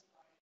us.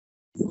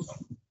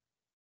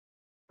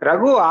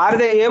 Raghu, are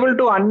they able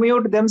to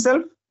unmute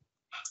themselves?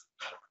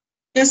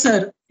 Yes sir,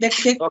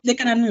 they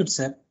can unmute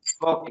sir.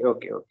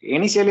 Okay.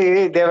 Initially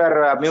they were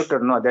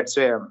muted. No, that's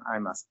why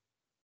I'm asking.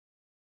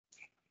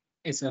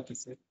 Yes, okay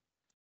sir.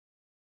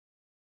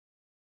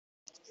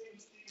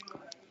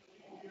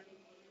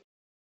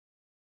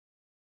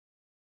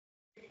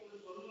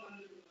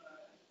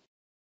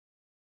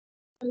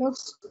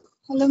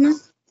 Hello ma'am.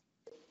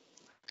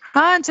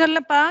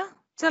 சொல்லுப்பா,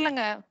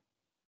 சொல்லுங்க.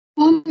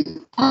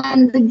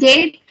 அந்த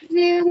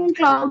கேட்வேவும்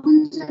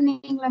கிளவுட்னு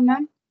சொன்னீங்களா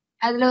ma'am?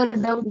 அதுல ஒரு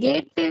doubt.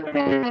 கேட்வேவோட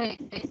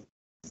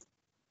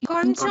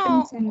கொஞ்சம்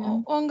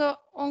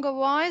உங்க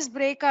voice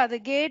break ஆகுது.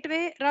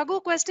 Gateway Raghu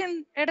question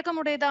எடுக்க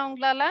முடியுதா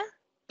உங்களால?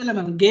 இல்ல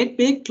மேம்,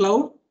 கேட்வே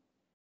கிளவுட்.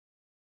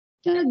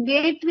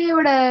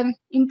 கேட்வேவோட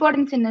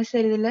இம்பார்ட்டன்ஸ் என்ன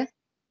சார் இதுல?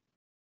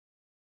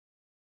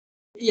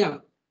 யா,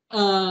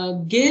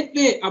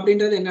 கேட்வே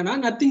அப்படின்றது என்னன்னா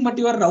nothing but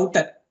your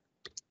router,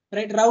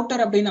 right?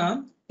 Router அப்படின்னா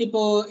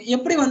இப்போ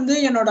எப்படி வந்து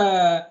என்னோட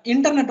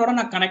இன்டர்நெட்டோட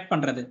நான் கனெக்ட்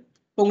பண்றது.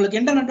 இப்போ உங்களுக்கு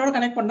இன்டர்நெட்டோட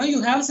கனெக்ட் பண்ணா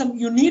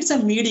you need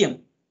some medium.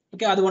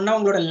 Okay, அது ஒண்ணா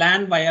உங்களோட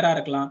லேண்ட் வயரா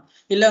இருக்கலாம்,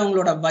 இல்ல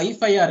உங்களோட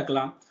வைஃபையா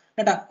இருக்கலாம்.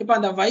 ரைட்டா? இப்போ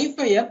அந்த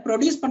வைஃபையை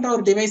ப்ரொடியூஸ் பண்ற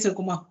ஒரு டிவைஸ்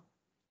இருக்குமா?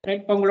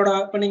 ரைட்.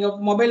 இப்போ நீங்க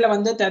மொபைல்ல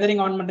வந்து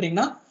டெதரிங் ஆன்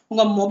பண்றீங்கன்னா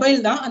உங்க மொபைல்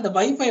தான் அந்த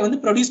வைஃபை வந்து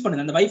ப்ரொடியூஸ்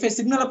பண்ணுது, அந்த வைஃபை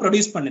சிக்னலை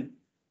ப்ரொடியூஸ் பண்ணுது.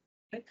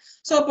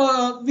 ஸோ இப்போ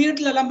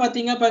வீட்டுல எல்லாம்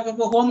பாத்தீங்க,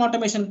 இப்போ ஹோம்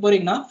ஆட்டோமேஷன்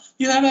போறீங்கன்னா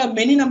you have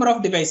many number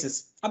of devices.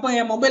 அப்போ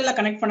என் மொபைல்ல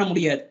கனெக்ட் பண்ண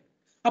முடியாது.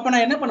 அப்போ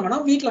நான் என்ன பண்ணுவேன்னா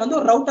வீட்டுல வந்து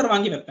ஒரு ரவுட்டர்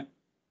வாங்கி வைப்பேன்,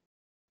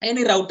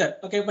 எனி ரவுட்டர்.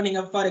 ஓகே, இப்போ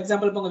நீங்க ஃபார்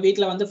எக்ஸாம்பிள் இப்போ உங்க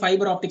வீட்டுல வந்து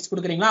ஃபைபர் ஆப்டிக்ஸ்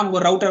கொடுக்குறீங்கன்னா அவங்க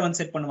ஒரு ரவுட்டர் வந்து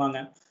செட் பண்ணுவாங்க.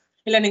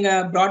 இல்ல நீங்க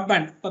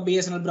பிராட்பேண்ட், இப்போ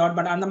பிஎஸ்என்எல்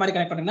பிராட்பேண்ட் அந்த மாதிரி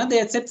கனெக்ட் பண்ணீங்கன்னா தே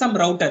செட் சம்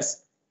ரவுட்டர்ஸ்,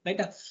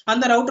 ரைட்டா?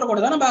 அந்த ரவுட்டர் கூட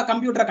தான் நம்ம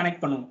கம்ப்யூட்டரை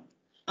கனெக்ட் பண்ணுவோம்.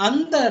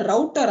 அந்த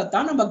ரவுட்டரை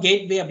தான் நம்ம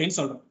கேட்வே அப்படின்னு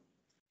சொல்றோம்.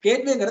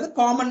 கேட்வேங்கிறது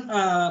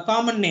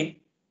காமன் நேம்,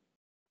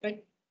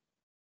 ரைட்?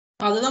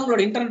 அதுதான்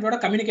உங்களோட இன்டர்நெட்டோட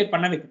கம்யூனிகேட்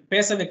பண்ண வைக்கும்,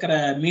 பேச வைக்கிற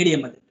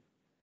மீடியம் அது.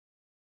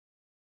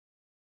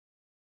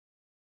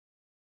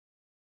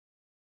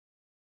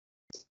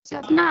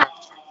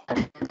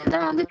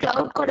 வந்து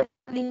கிளவுட் கூட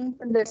லிங்க்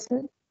பண்றது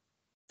சார்.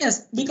 எஸ்,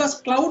 பிகாஸ்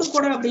கிளவுட்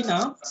கூட அப்படின்னா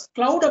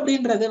கிளவுட்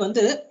அப்படின்றது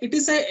வந்து it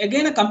is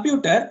again a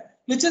computer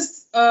which is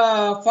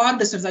far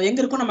distance,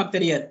 எங்க இருக்கும் நமக்கு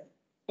தெரியாது.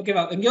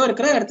 ஓகேவா? எங்கேயோ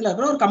இருக்கிற இடத்துல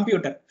இருக்கிற ஒரு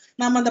கம்ப்யூட்டர்.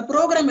 நம்ம அந்த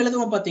ப்ரோக்ராம்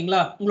எழுதுவோம்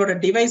பாத்தீங்களா உங்களோட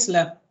டிவைஸ்ல.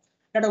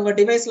 உங்க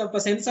டிவைஸ்ல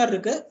இப்போ சென்சார்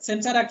இருக்கு,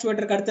 சென்சார்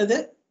ஆக்சுவேட்டருக்கு அடுத்தது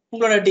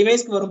உங்களோட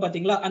டிவைஸ்க்கு வரும்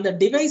பாத்தீங்களா. அந்த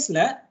டிவைஸ்ல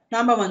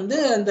நாம வந்து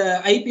அந்த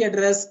ஐபி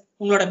அட்ரஸ்,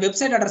 உங்களோட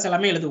வெப்சைட் அட்ரஸ்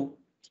எல்லாமே எழுதுவோம்.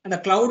 அந்த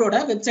கிளவுடோட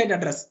வெப்சைட்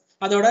அட்ரஸ்,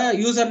 அதோட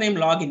யூசர் நேம்,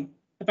 லாகின்.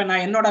 இப்ப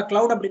நான் என்னோட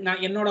கிளவுட் அப்படி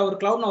நான் என்னோட ஒரு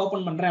கிளவுட் நான்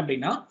ஓப்பன் பண்றேன்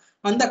அப்படின்னா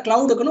அந்த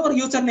கிளவுடுக்குன்னு ஒரு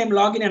யூசர் நேம்,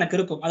 லாகின் எனக்கு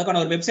இருக்கும்.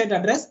 அதுக்கான ஒரு வெப்சைட்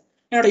அட்ரஸ்,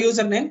 என்னோட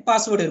யூசர் நேம்,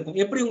 பாஸ்வேர்டு இருக்கும்.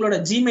 எப்படி உங்களோட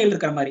ஜிமெயில்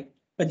இருக்கிற மாதிரி.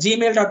 இப்போ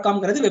gmail.com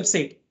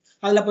வெப்சைட்,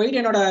 அதுல போயிட்டு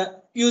என்னோட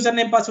யூசர்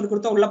நேம், பாஸ்வேர்டு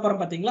கொடுத்தா உள்ள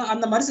போறோம் பாத்தீங்களா.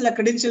 அந்த மாதிரி சில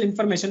கிரெடென்ஷியல்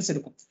இன்ஃபர்மேஷன்ஸ்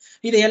இருக்கும்.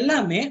 இது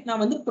எல்லாமே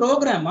நான் வந்து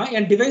ப்ரோக்ராமா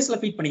என் டிவைஸ்ல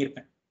ஃபீட்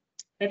பண்ணியிருப்பேன்,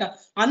 ரைட்டா?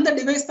 அந்த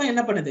டிவைஸ் தான்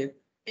என்ன பண்ணுது,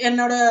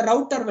 என்னோட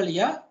ரவுட்டர்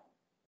வழியா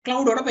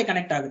கிளவுடோட போய்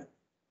கனெக்ட் ஆகுது,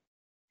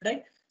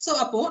 ரைட்? ஸோ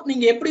அப்போ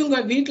நீங்க எப்படி உங்க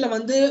வீட்டுல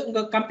வந்து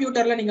உங்க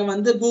கம்ப்யூட்டர்ல நீங்க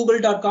வந்து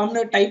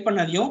google.comனு டைப்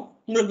பண்ணதையும்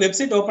உங்களுக்கு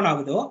வெப்சைட் ஓப்பன்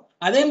ஆகுதோ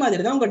அதே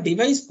மாதிரி தான் உங்க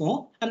டிவைஸ்க்கும்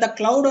அந்த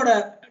கிளவுடோட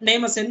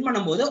நேமை சென்ட்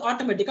பண்ணும்போது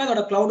ஆட்டோமேட்டிக்கா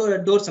அதோட கிளவுடோட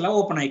டோர்ஸ் எல்லாம்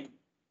ஓப்பன் ஆயிக்கும்.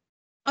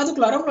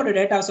 அதுக்குள்ளார உங்களோட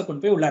டேட்டாஸை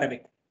கொண்டு போய் உள்ளார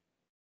வைக்கும்.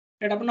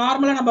 ரைட்? அப்போ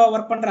நார்மலா நம்ம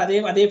ஒர்க் பண்ற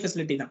அதே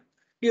ஃபெசிலிட்டி தான்.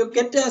 You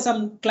get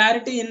some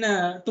clarity in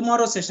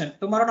tomorrow session.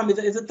 Tomorrow நம்ம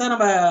இதுதான்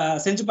நம்ம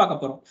செஞ்சு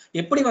பார்க்க போறோம்.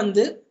 எப்படி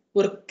வந்து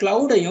ஒரு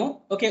கிளவுடையும்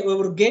ஓகே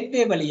ஒரு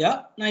கேட்வே வழியா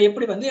நான்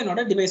எப்படி வந்து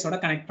என்னோட டிவைஸோட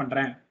கனெக்ட்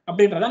பண்றேன்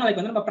அப்படின்றத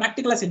நாளைக்கு வந்து நம்ம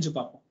ப்ராக்டிகலா செஞ்சு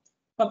பார்ப்போம்.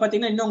 இப்போ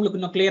பார்த்தீங்கன்னா இன்னும் உங்களுக்கு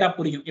இன்னும் கிளியரா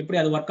புரியும் எப்படி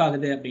அது ஒர்க்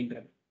ஆகுது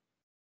அப்படின்றது.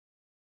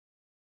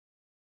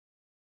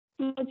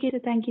 Okay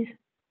sir, thank you sir.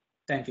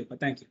 தேங்க்யூப்பா,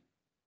 thank you.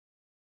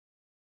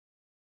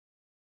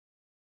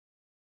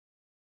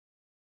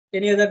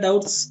 Any other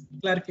doubts,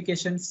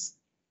 clarifications?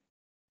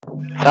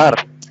 Sir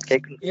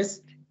கேக்குது. எஸ்,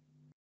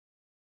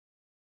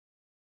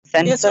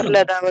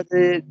 சென்சார்ல ஏதாவது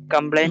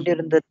கம்ப்ளைண்ட்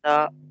இருந்ததா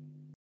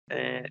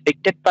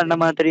டிடெக்ட் பண்ண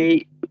மாதிரி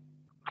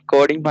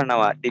கோடிங்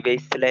பண்ணவா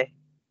டிவைஸ்ல?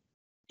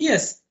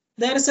 S,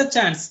 there is a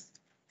chance.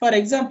 For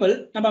example,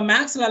 நம்ம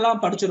மேக்ஸ்ல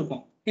எல்லாம்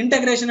படிச்சிருப்போம்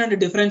integration and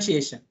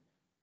differentiation,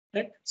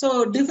 right? So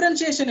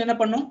differentiation என்ன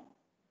பண்ணும்,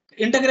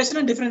 integration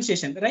and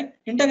differentiation, right?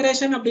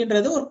 Integration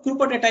அப்படின்றது ஒரு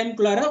குறிப்பிட்ட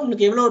டைம்குள்ளார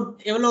உங்களுக்கு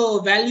எவ்வளோ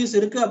வேல்யூஸ்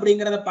இருக்கு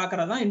அப்படிங்கிறத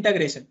பாக்குறது தான்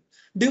இன்டகிரேஷன்.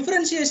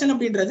 டிஃபரன்ஷியேஷன்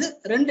அப்படின்றது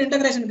ரெண்டு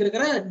இன்டகிரேஷனுக்கு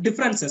இருக்கிற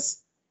டிஃபரன்சஸ்,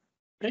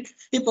 ரைட்?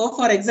 இப்போ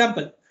ஃபார்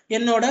எக்ஸாம்பிள்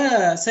என்னோட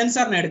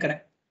சென்சார் நான்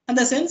எடுக்கிறேன்.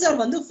 அந்த சென்சார்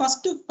வந்து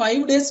ஃபர்ஸ்ட்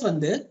 5 days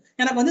வந்து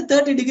எனக்கு வந்து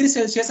 30 டிகிரி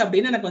செல்சியஸ்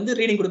அப்படின்னு எனக்கு வந்து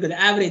ரீடிங் கொடுக்குது,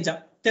 ஆவரேஜா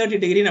 30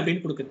 டிகிரி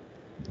அப்படின்னு கொடுக்குது.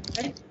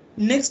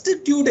 நெக்ஸ்ட்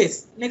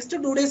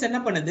 2 days என்ன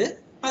பண்ணுது,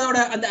 அதோட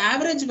அந்த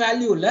ஆவரேஜ்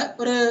வேல்யூல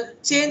ஒரு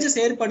சேஞ்சஸ்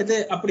ஏற்படுது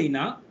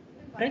அப்படின்னா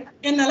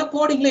என்னால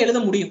கோடிங்ல எழுத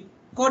முடியும்.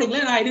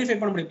 கோடிங்ல நான் ஐடென்டிஃபை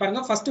பண்ண முடியும்.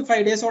 பாருங்க, ஃபர்ஸ்ட்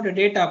 5 days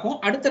டேட்டாக்கும்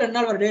அடுத்த 2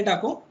 நாள் வர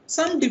டேட்டாக்கும்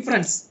சம்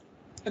டிஃபரன்ஸ்.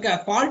 ஓகே,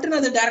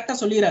 ஃபால்ட்னு அது டைரக்டா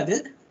சொல்லிடாது,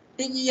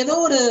 ஏதோ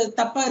ஒரு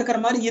தப்பா இருக்கிற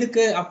மாதிரி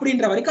இருக்கு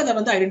அப்படின்ற வரைக்கும் அதை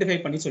வந்து ஐடென்டிஃபை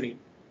பண்ணி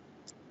சொல்லிடும்.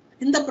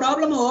 இந்த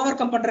ப்ராப்ளம் ஓவர்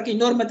கம் பண்றதுக்கு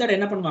இன்னொரு மெத்தட்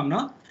என்ன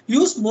பண்ணுவாங்கன்னா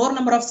use more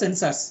number of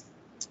sensors.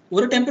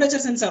 ஒரு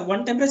temperature sensor,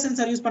 1 temperature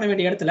sensor use பண்ண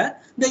வேண்டிய இடத்துல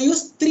they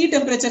use 3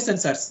 டெம்பரேச்சர்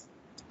சென்சார்ஸ்.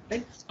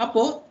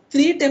 அப்போ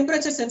 3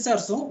 டெம்பரேச்சர்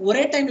சென்சார்ஸும்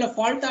ஒரே டைம்ல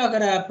ஃபால்ட்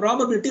ஆகிற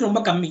ப்ராபபிலிட்டி ரொம்ப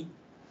கம்மி.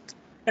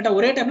 கரெக்டா?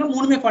 ஒரே டைம்ல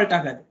 3மே ஃபால்ட்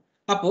ஆகாது.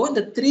 அப்போ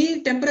இந்த 3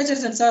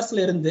 டெம்பரேச்சர்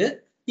சென்சார்ஸ்ல இருந்து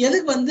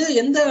எதுக்கு வந்து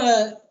எந்த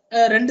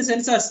 2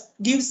 sensors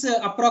gives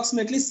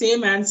approximately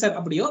same answer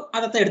அப்படியோ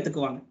அதை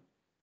எடுத்துக்குவாங்க.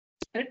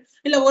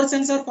 இல்ல ஒரு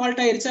சென்சார்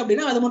ஃபால்ட் ஆயிருச்சு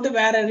அப்படின்னா அது மட்டும்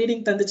வேற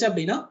ரீடிங் தந்துச்சு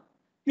அப்படின்னா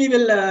we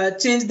will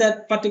change that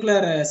particular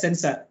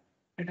sensor.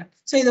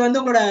 So இது வந்து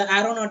உங்களோட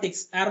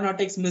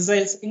ஏரோநாட்டிக்ஸ்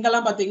மிசைல்ஸ்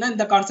இங்கெல்லாம் பார்த்தீங்கன்னா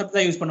இந்த கான்செப்ட்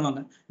தான் யூஸ்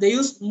பண்ணுவாங்க. They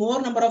use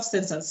more number of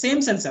sensor,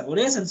 same sensor,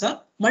 ஒரே சென்சார்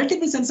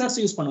மல்டிபிள் சென்சார்ஸ்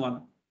யூஸ் பண்ணுவாங்க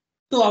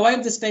to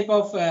avoid this type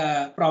of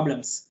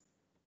problems.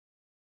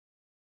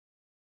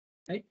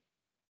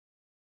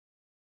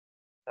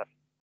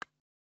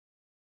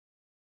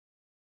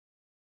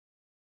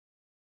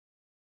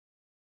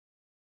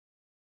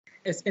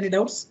 Any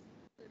doubts?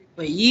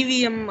 இப்போ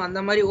இவிஎம் அந்த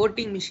மாதிரி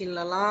ஓட்டிங்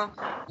மிஷின்லலாம்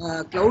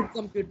கிளவுட்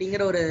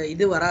கம்ப்யூட்டிங்கிற ஒரு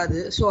இது வராது.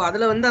 ஸோ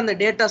அதில் வந்து அந்த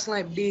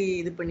டேட்டாஸ்லாம் எப்படி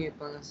இது பண்ணி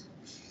வைப்பாங்க?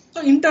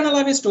 ஸோ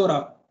இன்டர்னலாகவே ஸ்டோர்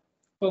ஆகும்.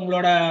 இப்போ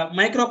உங்களோட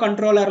மைக்ரோ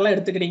கண்ட்ரோலர்லாம்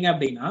எடுத்துக்கிட்டீங்க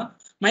அப்படின்னா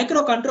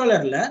micro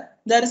கண்ட்ரோலரில்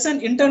there is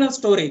an internal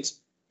storage.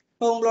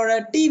 இப்போ உங்களோட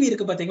டிவி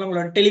இருக்குது பார்த்தீங்களா,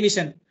 உங்களோட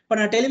டெலிவிஷன். இப்போ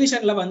நான்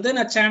டெலிவிஷனில் வந்து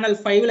நான் சேனல்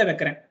 5ல்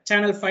வைக்கிறேன்.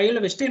 சேனல்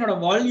 5ல் வச்சுட்டு என்னோட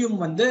வால்யூம்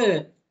வந்து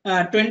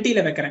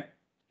 20ல் வைக்கிறேன்.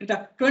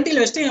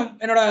 20ல் வச்சுட்டு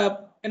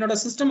என்னோட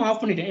சிஸ்டம் ஆஃப்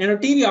பண்ணிட்டேன், என்னோட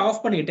டிவி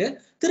ஆஃப் பண்ணிட்டு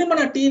திரும்ப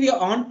நான் டிவியை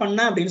ஆன்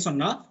பண்ணேன் அப்படின்னு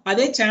சொன்னா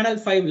அதே சேனல்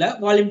 5ல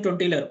வால்யூம்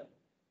 20ல இருக்கும்.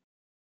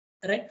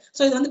 ரைட்.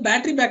 ஸோ இது வந்து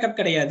பேட்டரி பேக்கப்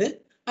கிடையாது,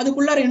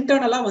 அதுக்குள்ளார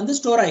இன்டர்னலா வந்து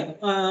ஸ்டோர் ஆகிக்கும்.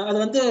 அது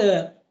வந்து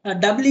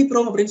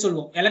WPROM அப்படின்னு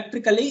சொல்லுவோம்,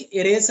 electrically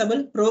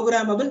erasable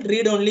programmable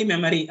read only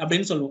memory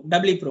அப்படின்னு சொல்லுவோம்,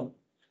 WPROM.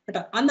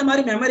 அந்த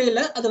மாதிரி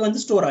மெமரியில அது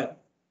வந்து ஸ்டோர் ஆகும்.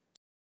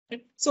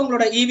 ஸோ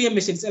உங்களோட EVM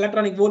machines,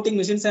 electronic voting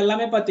machines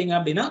எல்லாமே பார்த்தீங்க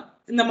அப்படின்னா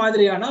இந்த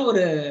மாதிரியான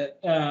ஒரு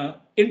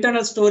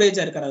இன்டர்னல்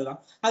ஸ்டோரேஜா இருக்கிறது தான்.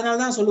 அதனால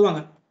தான் சொல்லுவாங்க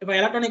இப்போ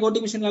எலக்ட்ரானிக்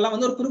voting மிஷின்லாம்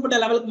வந்து ஒரு குறிப்பிட்ட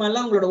லெவலுக்கு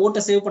மேல உங்களோட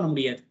ஓட்டை சேவ் பண்ண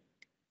முடியாது.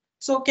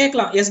 ஸோ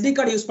கேட்கலாம் எஸ்டி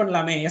கார்டு யூஸ்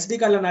பண்ணலாமே, எஸ்டி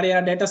கார்டில்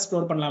நிறைய டேட்டா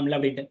ஸ்டோர் பண்ணலாம்ல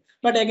அப்படின்ட்டு.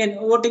 பட் அகைன்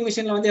voting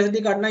மிஷினில் வந்து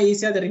எஸ்டி கார்டுனா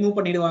ஈஸியாக அதை ரிமூவ்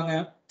பண்ணிடுவாங்க,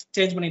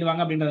 சேஞ்ச்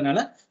பண்ணிடுவாங்க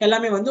அப்படின்றதுனால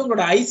எல்லாமே வந்து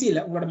உங்களோட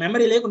ஐசியில் உங்களோட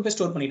மெமரியிலேயே கொண்டு போய்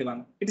ஸ்டோர்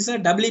பண்ணிடுவாங்க. இட் இஸ்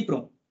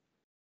WPROM,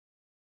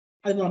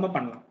 அது மூலமா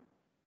பண்ணலாம்.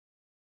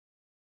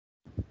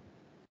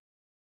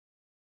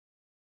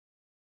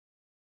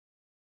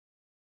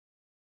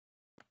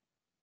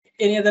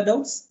 Any other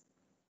doubts?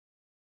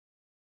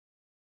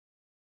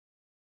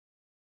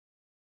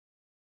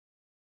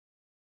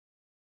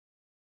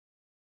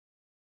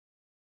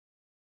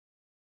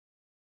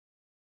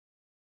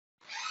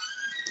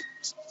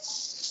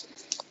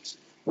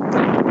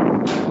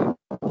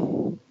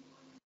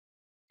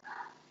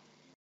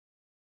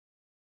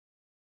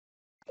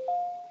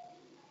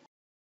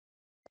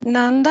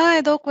 Nanda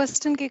ஏதோ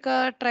question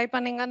கேட்க ட்ரை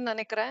பண்ணீங்கன்னு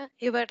நினைக்கிறேன்.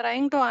 You were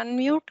trying to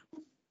unmute.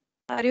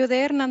 Are you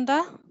there,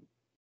 Nanda?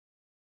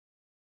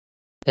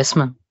 Yes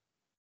ma'am.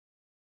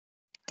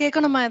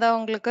 கேட்கணுமா ஏதாவது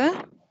உங்களுக்கு?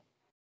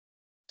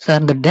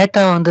 சார் இந்த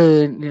டேட்டா வந்து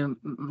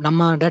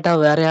நம்ம டேட்டா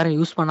வேற யாரும்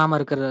யூஸ் பண்ணாம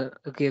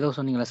இருக்கிறதுக்கு ஏதோ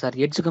சொன்னீங்களா சார்,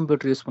 எட்ஜ்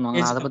கம்ப்யூட்டர் யூஸ்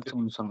பண்ணுவாங்க, அதை பத்தி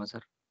சொல்லுங்க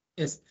sir.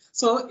 S.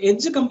 So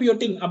edge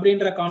computing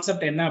அப்படின்ற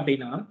கான்செப்ட் என்ன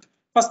அப்படின்னா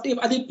ஃபர்ஸ்ட்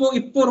அது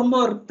இப்போ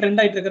ரொம்ப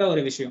ட்ரெண்ட் ஆயிட்டு இருக்கிற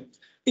ஒரு விஷயம்.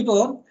 இப்போ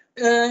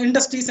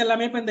இண்டஸ்ட்ரீஸ்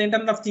எல்லாமே இப்போ இந்த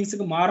இன்டர்நெட் ஆஃப்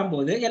திங்ஸுக்கு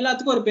மாறும்போது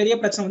எல்லாத்துக்கும் ஒரு பெரிய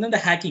பிரச்சனை வந்து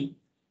இந்த ஹேக்கிங்.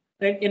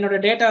 ரைட். என்னோட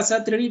டேட்டாஸை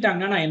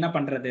திருடிட்டாங்கன்னா நான் என்ன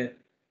பண்றது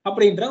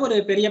அப்படின்ற ஒரு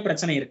பெரிய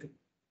பிரச்சனை இருக்கு.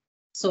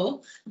 ஸோ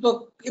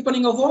இப்போ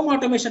நீங்க ஹோம்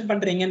ஆட்டோமேஷன்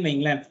பண்றீங்கன்னு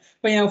வைங்களேன்.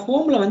 இப்போ என்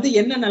ஹோம்ல வந்து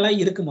என்னென்னலாம்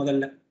இருக்கு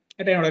முதல்ல,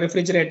 என்னோட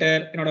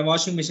ரெஃப்ரிஜரேட்டர், என்னோட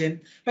வாஷிங் மிஷின்,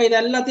 இப்போ இது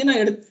எல்லாத்தையும்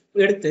நான்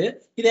எடுத்து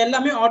இது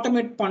எல்லாமே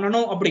ஆட்டோமேட்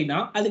பண்ணணும் அப்படின்னா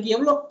அதுக்கு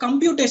எவ்வளோ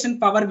கம்ப்யூட்டேஷன்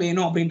பவர்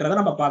வேணும் அப்படின்றத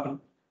நம்ம பார்க்கணும்.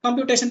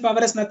 Computation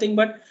power is nothing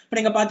but இப்போ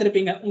நீங்க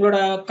பார்த்துருப்பீங்க உங்களோட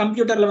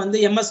கம்ப்யூட்டர்ல வந்து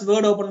MS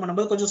வேர்ட் ஓப்பன்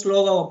பண்ணும்போது கொஞ்சம்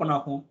ஸ்லோவா ஓப்பன்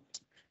ஆகும்.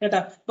 ரைட்டா.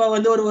 இப்போ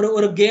வந்து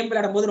ஒரு கேம்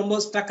விளையாடும் போது ரொம்ப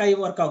ஸ்ட்ரக் ஆகி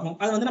ஒர்க் ஆகும்.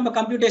 அது வந்து நம்ம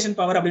கம்ப்யூட்டேஷன்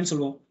பவர் அப்படின்னு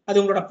சொல்லுவோம். அது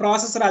உங்களோட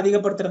ப்ராசஸரை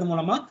அதிகப்படுத்துறது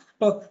மூலமா,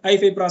 இப்போ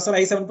i5 ப்ராசஸர்,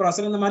 i7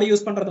 ப்ராசஸர் இந்த மாதிரி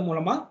யூஸ் பண்றது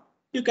மூலமா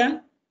you can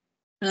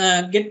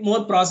get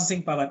more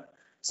processing power.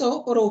 So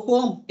ஒரு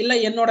ஹோம் இல்லை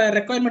என்னோட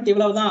ரெக்குவயர்மெண்ட்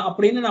இவ்வளவுதான்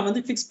அப்படின்னு நான்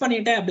வந்து ஃபிக்ஸ்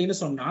பண்ணிட்டேன் அப்படின்னு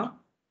சொன்னா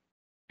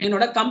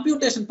என்னோட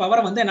கம்ப்யூட்டேஷன்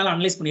பவரை வந்து என்னால்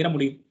அனலைஸ் பண்ணிட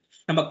முடியும்.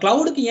 நம்ம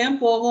கிளவுடுக்கு ஏன்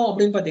போவோம்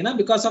அப்படின்னு பார்த்தீங்கன்னா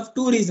பிகாஸ் ஆஃப்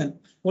 2 ரீசன்.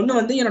 ஒன்று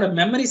வந்து என்னோட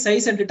மெமரி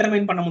சைஸை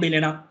டிட்டர்மைன் பண்ண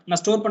முடியலனா, நான்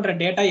ஸ்டோர் பண்ற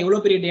டேட்டா எவ்வளோ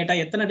பெரிய டேட்டா,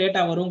 எத்தனை டேட்டா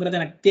வருங்கிறது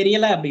எனக்கு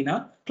தெரியல அப்படின்னா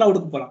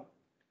கிளவுடுக்கு போகலாம்.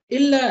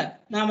 இல்லை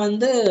நான்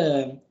வந்து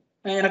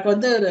எனக்கு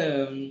வந்து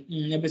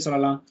எப்படி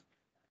சொல்லலாம்,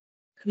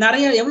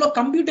 நிறைய எவ்வளோ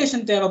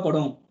கம்ப்யூட்டேஷன்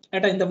தேவைப்படும்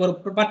இந்த ஒரு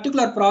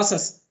பர்டிகுலர்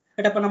ப்ராசஸ்.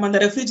 இப்போ நம்ம அந்த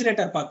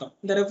ரெஃப்ரிஜரேட்டர் பார்த்தோம்.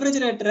 இந்த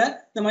ரெஃப்ரிஜரேட்டரை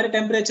இந்த மாதிரி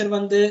டெம்பரேச்சர்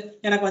வந்து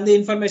எனக்கு வந்து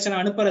இன்ஃபர்மேஷன்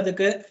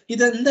அனுப்புறதுக்கு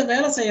இந்த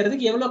வேலை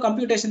செய்யறதுக்கு எவ்வளோ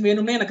கம்ப்யூட்டேஷன்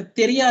வேணும்னு எனக்கு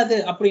தெரியாது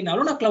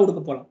அப்படின்னாலும் நான்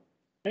கிளவுடுக்கு போகலாம்.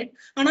 ரைட்.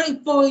 ஆனால்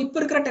இப்போ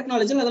இருக்கிற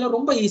டெக்னாலஜியில் அதெல்லாம்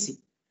ரொம்ப ஈஸி.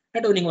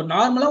 ரைட். நீங்கள் ஒரு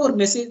நார்மலாக ஒரு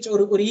மெசேஜ்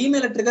ஒரு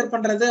இமெயிலை ட்ரிகர்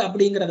பண்ணுறது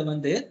அப்படிங்கிறது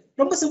வந்து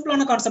ரொம்ப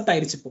சிம்பிளான கான்செப்ட்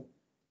ஆயிடுச்சு இப்போ.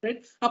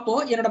 ரைட். அப்போ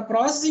என்னோட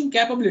ப்ராசஸிங்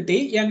கேப்பபிலிட்டி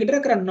என்கிட்ட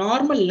இருக்கிற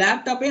நார்மல்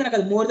லேப்டாப்பே எனக்கு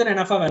அது மோர் தென்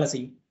எனஃபா வேலை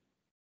செய்யும்.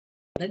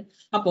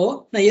 அப்போ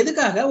நான்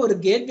எதுக்காக ஒரு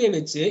கேட்வே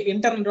வச்சு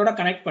இன்டர்நெட்டோட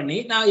கனெக்ட் பண்ணி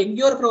நான்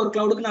எங்கேயோ இருக்கிற ஒரு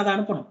கிளவுடுக்கு நான் அதை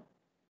அனுப்பணும்.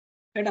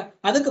 ரைட்டா.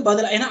 அதுக்கு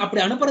பதிலாக ஏன்னா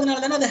அப்படி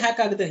அனுப்புறதுனால தானே அது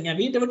ஹேக் ஆகுது. என்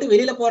வீட்டை விட்டு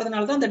வெளியில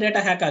போறதுனால தான் அந்த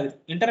டேட்டா ஹேக் ஆகுது,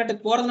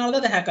 இன்டர்நெட்டுக்கு போறதுனால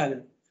தான் அது ஹேக்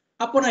ஆகுது.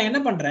 அப்போ நான் என்ன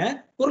பண்றேன்,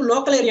 ஒரு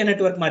லோக்கல் ஏரியா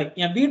நெட்வொர்க் மாதிரி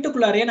என்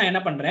வீட்டுக்குள்ளாரே நான்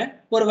என்ன பண்றேன்,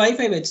 ஒரு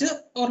வைஃபை வச்சு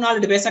ஒரு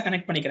 4 டிவைஸா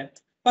கனெக்ட் பண்ணிக்கிறேன்.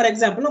 ஃபார்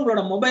எக்ஸாம்பிள்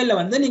உங்களோட மொபைல்ல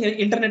வந்து நீங்க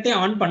இன்டர்நெட்டே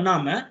ஆன்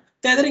பண்ணாம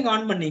டெதரிங்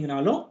ஆன்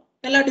பண்ணீங்கனாலும்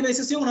எல்லா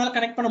டிவைசஸையும் உங்களால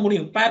கனெக்ட் பண்ண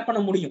முடியும், பேர்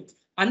பண்ண முடியும்.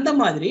 அந்த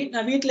மாதிரி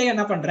நான் வீட்லயே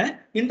என்ன பண்றேன்,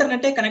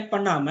 இன்டர்நெட்டே கனெக்ட்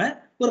பண்ணாம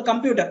ஒரு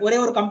கம்ப்யூட்டர், ஒரே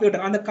ஒரு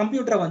கம்ப்யூட்டர், அந்த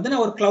கம்ப்யூட்டரை வந்து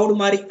நான் ஒரு கிளவுட்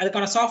மாதிரி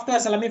அதுக்கான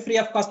சாஃப்ட்வேர்ஸ் எல்லாமே ஃப்ரீ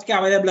ஆஃப் காஸ்ட்க்கு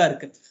அவைலபிளா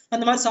இருக்கு.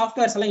 அந்த மாதிரி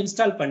சாஃப்ட்வேர்ஸ் எல்லாம்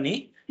இன்ஸ்டால் பண்ணி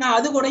நான்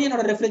அது கூட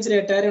என்னோட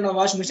ரெஃப்ரிஜிரேட்டர், என்னோட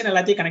வாஷிங் மிஷின்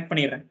எல்லாத்தையும் கனெக்ட்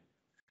பண்ணிடுறேன்.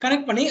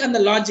 கனெக்ட் பண்ணி அந்த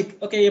லாஜிக்,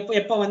 ஓகே,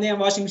 எப்போ வந்து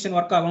என் வாஷிங் மிஷின்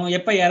ஒர்க் ஆகணும்,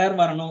 எப்போ எரர்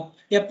வரணும்,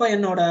 எப்போ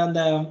என்னோட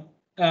அந்த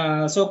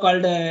சோ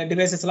கால்டு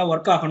டிவைசஸ் எல்லாம்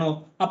ஒர்க் ஆகணும்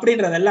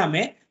அப்படின்றது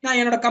எல்லாமே நான்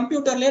என்னோட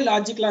கம்ப்யூட்டர்லயே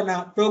லாஜிக்ல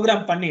நான்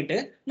ப்ரோக்ராம் பண்ணிட்டு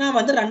நான்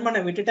வந்து ரன் பண்ண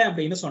விட்டுட்டேன்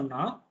அப்படின்னு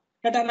சொன்னா,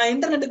 பட் நான்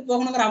இன்டர்நெட்டுக்கு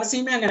போகணுங்கிற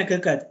அவசியமே அங்க எனக்கு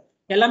இருக்காது.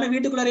 எல்லாமே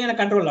வீட்டுக்குள்ளேயே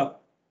எனக்கு கண்ட்ரோல் ஆகும்.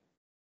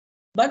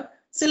 பட்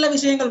சில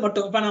விஷயங்கள்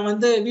மட்டும், இப்ப நான்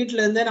வந்து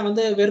வீட்டுல இருந்து நான்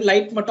வந்து வெறும்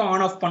லைட் மட்டும்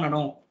ஆன் ஆஃப்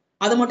பண்ணணும்,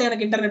 அது மட்டும்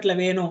எனக்கு இன்டர்நெட்ல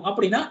வேணும்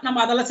அப்படின்னா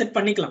நம்ம அதெல்லாம் செட்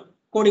பண்ணிக்கலாம்.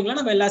 கோடிங்ல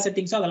நம்ம எல்லா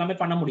செட்டிங்ஸும் அதெல்லாமே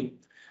பண்ண முடியும்.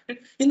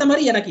 இந்த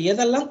மாதிரி எனக்கு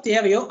எதெல்லாம்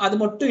தேவையோ அது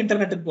மட்டும்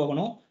இன்டர்நெட்டுக்கு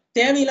போகணும்.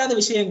 தேவையில்லாத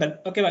விஷயங்கள்,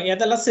 ஓகேவா,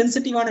 எதெல்லாம்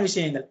சென்சிட்டிவான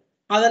விஷயங்கள்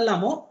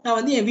அதெல்லாமும் நான்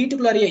வந்து என்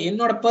வீட்டுக்குள்ளாரையே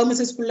என்னோட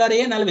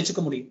பெர்மிசஸ்குள்ளாரையே என்னால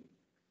வச்சுக்க முடியும்.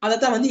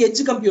 அதைத்தான் வந்து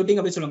எட்ஜ் கம்ப்யூட்டிங்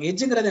அப்படின்னு சொல்லுவாங்க.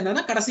 எட்ஜுங்கிறது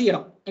என்னன்னா கடைசி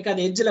இடம்,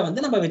 அந்த எட்ஜில்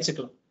வந்து நம்ம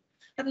வச்சுக்கலாம்.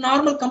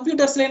 நார்மல்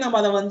கம்ப்யூட்டர்ஸ்லேயே நம்ம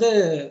அதை வந்து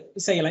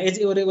செய்யலாம்.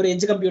 எட்ஜ் ஒரு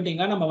எட்ஜ்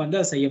கம்ப்யூட்டிங்கா நம்ம வந்து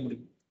அதை செய்ய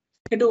முடியும்.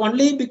 இட்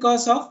ஒன்லி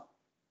பிகாஸ் ஆஃப்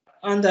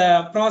அந்த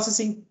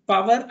ப்ராசஸிங்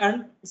பவர்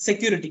அண்ட்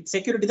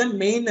செக்யூரிட்டி தான்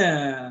மெயின்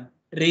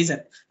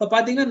ரீசன். இப்போ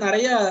பார்த்தீங்கன்னா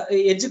நிறைய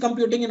எட்ஜ்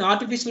கம்ப்யூட்டிங் இன்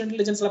ஆர்டிஃபிஷியல்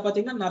இன்டெலிஜென்ஸ்ல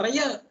பார்த்தீங்கன்னா நிறைய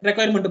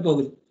ரெக்குயர்மெண்ட்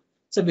போகுது.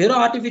 ஸோ வெறும்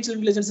ஆர்டிஃபிஷியல்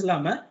இன்டெலிஜென்ஸ்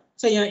இல்லாமல்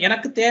ஸோ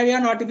எனக்கு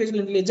தேவையான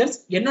ஆர்டிஃபிஷியல் இன்டெலிஜென்ஸ்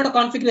என்னோட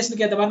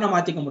கான்ஃபிகரேஷனுக்கு ஏற்ற மாதிரி நான்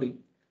மாற்றிக்க முடியும்.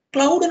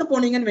 கிளவுடுன்னு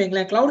போனீங்கன்னு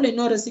வைங்களேன், கிளவுட்ல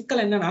இன்னொரு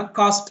சிக்கல் என்னன்னா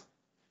காஸ்ட்.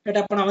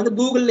 இப்போ நான் வந்து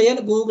கூகுள்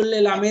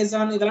இல்லை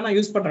அமேசான் இதெல்லாம் நான்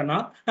யூஸ் பண்றேன்னா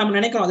நம்ம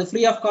நினைக்கிறோம் அது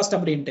ஃப்ரீ ஆஃப் காஸ்ட்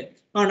அப்படின்ட்டு.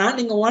 ஆனா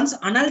நீங்க ஒன்ஸ்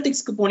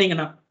அனாலிட்டிக்ஸ்க்கு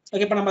போனீங்கன்னா,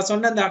 ஓகே, இப்போ நம்ம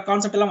சொன்ன இந்த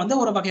கான்செப்ட் எல்லாம் வந்து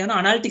ஒரு வகையான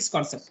அனாலிட்டிக்ஸ்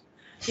கான்செப்ட்.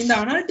 இந்த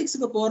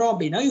அனாலிட்டிக்ஸ்க்கு போறோம்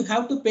அப்படின்னா you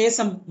have to pay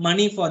some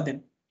money for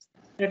them.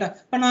 ரைட்டா?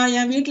 இப்போ நான்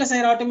என் வீட்டில்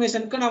செய்யற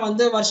ஆட்டோமேஷனுக்கு நான்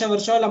வந்து வருஷம்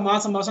இல்லை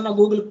மாசம் நான்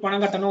கூகுளுக்கு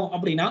பணம் கட்டணும்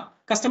அப்படின்னா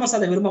கஸ்டமர்ஸ்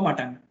அதை விரும்ப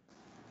மாட்டாங்க.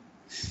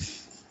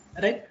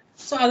 ரைட்?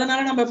 ஸோ அதனால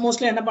நம்ம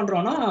மோஸ்ட்லி என்ன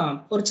பண்றோம்னா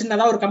ஒரு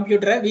சின்னதா ஒரு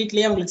கம்ப்யூட்டரை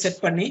வீட்லயே அவங்களுக்கு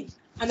செட் பண்ணி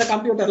அந்த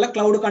கம்ப்யூட்டர்ல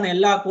கிளவுடுக்கான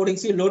எல்லா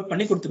கோடிங்ஸையும் லோட்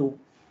பண்ணி கொடுத்துருவோம்.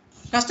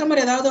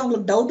 கஸ்டமர் ஏதாவது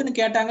அவங்களுக்கு டவுட்னு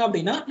கேட்டாங்க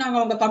அப்படின்னா நாங்க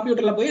அவங்க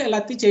கம்ப்யூட்டர்ல போய்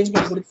எல்லாத்தையும் சேஞ்ச்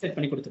பண்ணி கொடுத்து செட்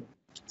பண்ணி கொடுத்துருவோம்.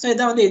 ஸோ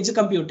இதான் வந்து எட்ஜ்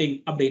கம்ப்யூட்டிங்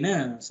அப்படின்னு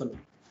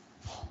சொல்லுவோம்.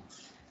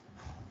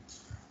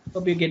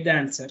 Hope you get the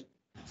answer.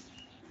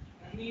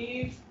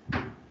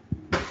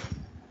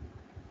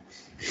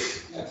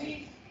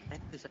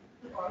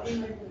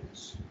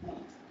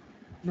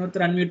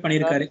 இன்னொருத்தர் அன்மியூட்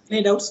பண்ணிருக்காரு.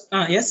 Any doubts?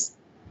 Yes.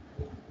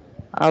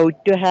 How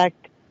to hack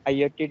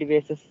IoT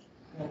devices?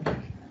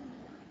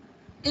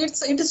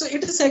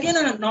 It is again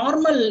a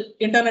normal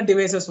internet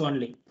devices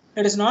only.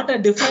 It is not a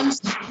difference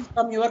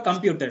from your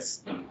computers.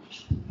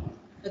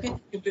 Okay,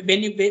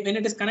 when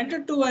it is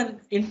connected to an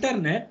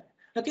internet,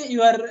 okay,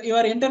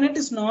 your internet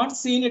is not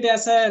seen it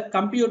as a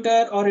computer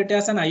or it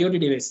as an IoT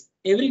device.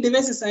 Every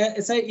device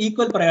is a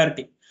equal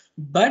priority.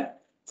 But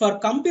for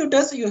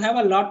computers, you have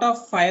a lot of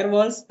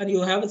firewalls and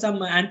you have some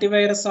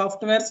antivirus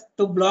softwares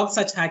to block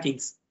such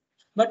hackings.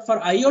 But for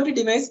IoT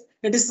device,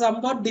 it is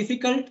somewhat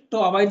difficult to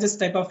avoid this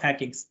type of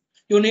hackings.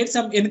 You need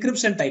some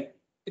encryption type.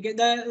 Okay,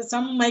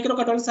 some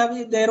microcontrollers have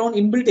their own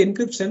inbuilt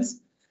encryptions.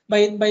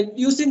 By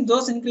using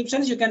those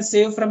encryptions, you can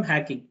save from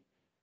hacking.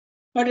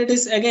 But it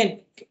is again,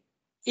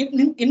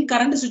 in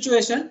current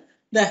situation,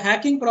 the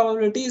hacking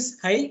probability is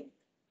high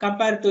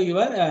compared to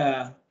your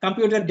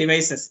computer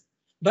devices.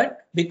 But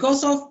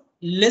because of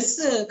less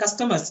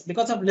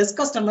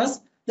customers,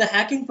 the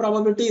hacking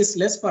probability is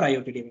less for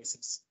IoT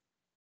devices.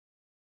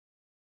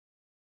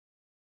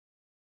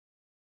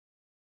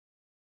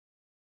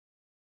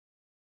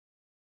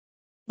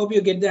 Hope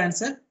you get the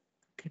answer.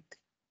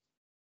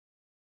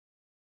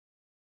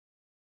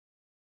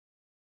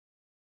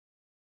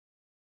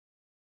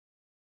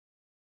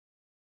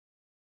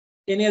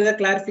 Any other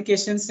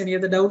clarifications? Any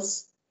other doubts?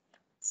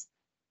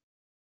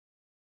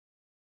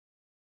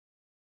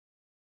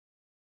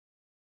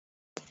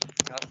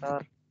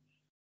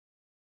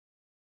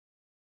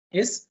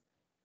 Yes.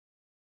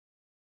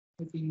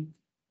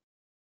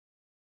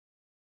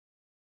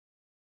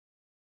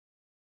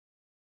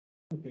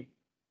 Okay.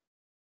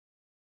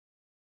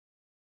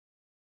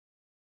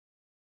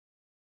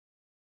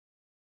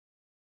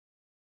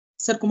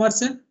 Sir Kumar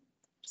sir.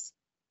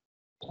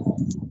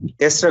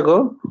 Yes, Raghu.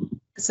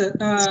 Sir,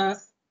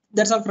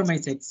 that's all from my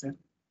side, sir.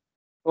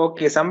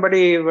 Okay,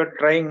 somebody were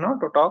trying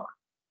to talk.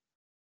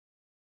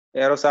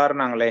 Yaro sir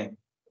nangale.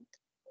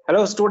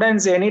 Hello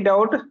students, any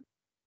doubt?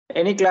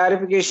 Any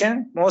clarification?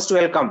 Most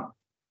welcome.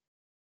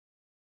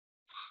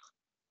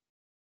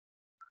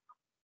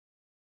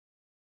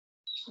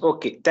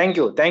 Okay, thank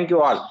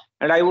you all.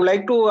 And I would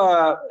like to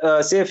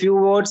say a few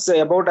words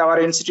about our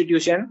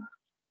institution.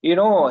 You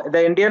know,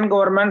 the Indian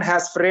government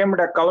has framed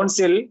a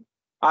council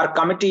or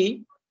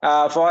committee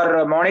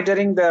for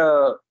monitoring the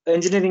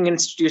engineering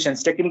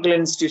institutions, technical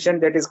institution,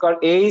 that is called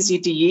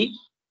AICTE,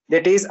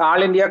 that is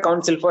All India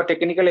Council for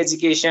Technical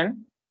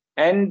Education.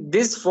 And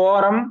this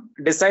forum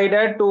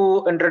decided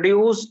to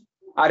introduce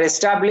or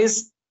establish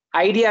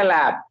Idea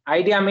Lab.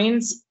 Idea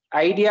means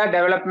idea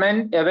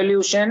development,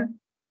 evolution,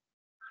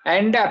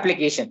 and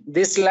application.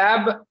 This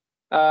lab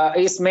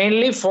is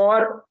mainly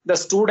for the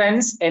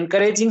students,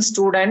 encouraging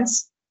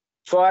students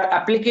for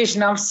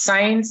application of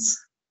science,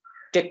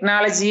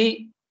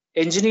 technology,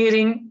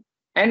 engineering,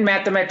 and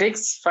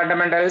mathematics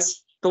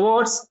fundamentals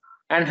towards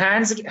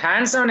enhanced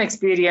hands-on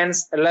experience,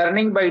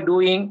 learning by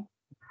doing,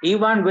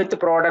 even with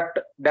product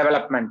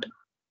development.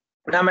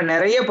 நம்ம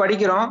நிறைய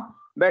படிக்கிறோம்,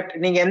 but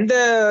நீங்க எந்த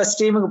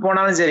ஸ்ட்ரீமுக்கு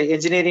போனாலும் சரி,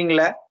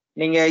 இன்ஜினியரிங்ல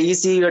நீங்க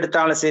EC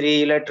எடுத்தாலும் சரி,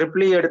 இல்ல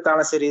ட்ரிபிள்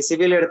எடுத்தாலும் சரி,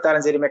 சிவில்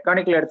எடுத்தாலும் சரி,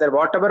 மெக்கானிக்கல் எடுத்தாலும்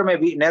வாட் எவர்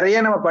மேபி,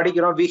 நிறைய நம்ம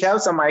படிக்கிறோம். We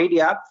have some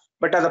idea,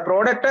 but அந்த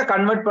ப்ராடக்டை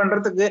கன்வெர்ட்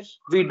பண்றதுக்கு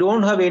we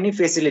don't have any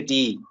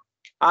facility,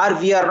 R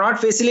we are not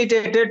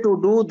facilitated to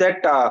do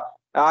that,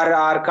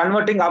 R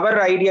converting our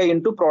idea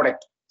into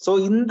product. So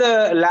இந்த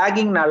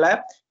லேகிங்னால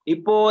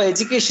இப்போ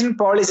எஜுகேஷன்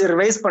பாலிசி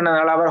ரிவைஸ்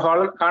பண்ணனால அவர்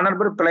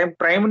honourable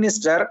prime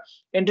minister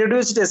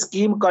introduced a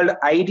scheme called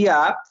idea.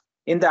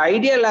 இந்த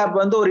idea lab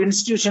வந்து ஒரு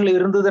இன்ஸ்டிடியூஷன்ல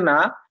இருந்ததுன்னா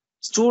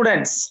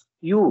students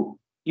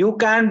you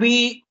can be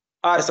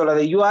R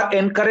சொல்றது you are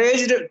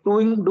encouraged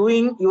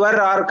doing your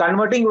R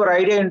converting your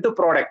idea into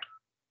product.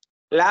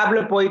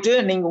 லேப்ல போயிட்டு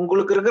நீங்க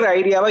உங்களுக்கு இருக்கிற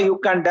ஐடியாவை you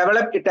can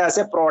develop it as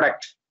a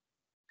product.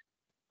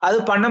 அது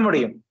பண்ண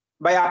முடியும்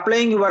by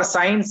applying your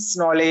science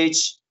knowledge,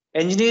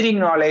 engineering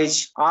knowledge,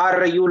 or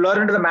you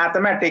learned the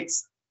mathematics.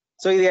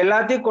 So இது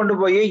எல்லாத்தையும் கொண்டு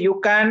போய் you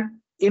can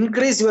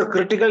increase your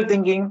critical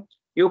thinking,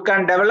 you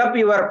can develop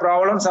your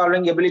problem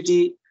solving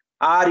ability,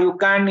 or you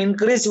can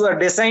increase your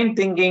design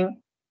thinking,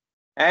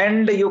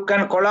 and you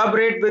can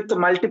collaborate with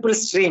multiple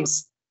streams.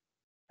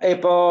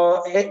 இப்போ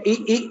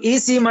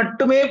easy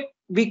மட்டுமே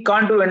we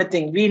can't do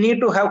anything, we need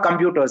to have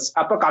computers.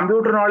 அப்ப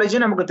computer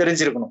நாலேஜும் நமக்கு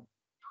தெரிஞ்சிருக்கணும்.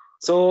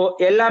 So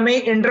எல்லாமே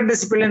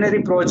interdisciplinary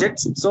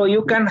projects, so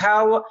you can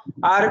have,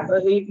 or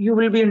you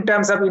will be in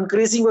terms of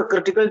increasing your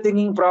critical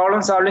thinking,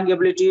 problem solving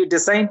ability,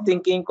 design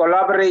thinking,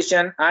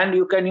 collaboration, and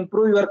you can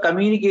improve your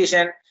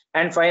communication,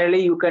 and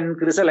finally you can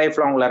increase a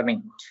lifelong learning.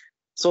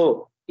 So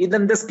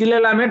இந்த skill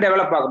எல்லாமே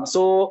develop ஆகும்.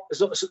 So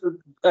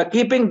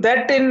keeping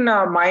that in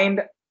mind,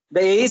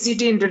 the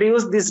AICT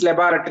introduced this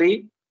laboratory,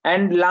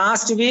 and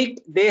last week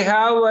they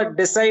have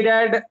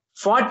decided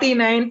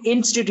 49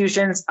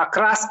 institutions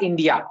across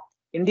India.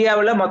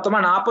 இந்தியாவில் மொத்தமா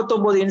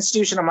 49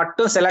 இன்ஸ்டிடியூஷனை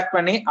மட்டும் select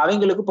பண்ணி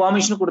அவங்களுக்கு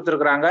permission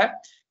கொடுத்துருக்காங்க.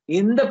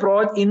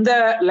 இந்த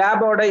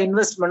லேபோட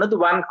இன்வெஸ்ட்மெண்ட்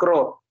 1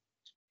 crore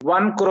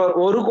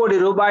 1 கோடி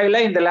ரூபாயில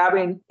இந்த லேப்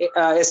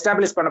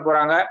எஸ்டாப்ளிஷ் பண்ண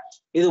போறாங்க.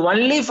 இது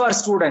ஒன்லி ஃபார்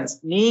ஸ்டூடெண்ட்ஸ்.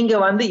 நீங்க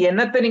வந்து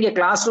என்னத்தை நீங்க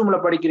கிளாஸ் ரூம்ல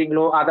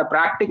படிக்கிறீங்களோ அதை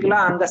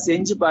பிராக்டிக்கலா அங்க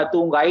செஞ்சு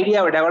பார்த்து உங்க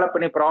ஐடியாவை டெவலப்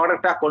பண்ணி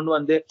ப்ராடக்டா கொண்டு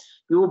வந்து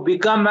you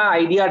become a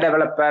idea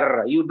developer,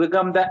 you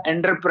become the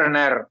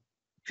entrepreneur.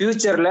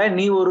 ஃபியூச்சர்ல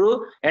நீ ஒரு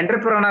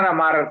என்டர்பிரனரா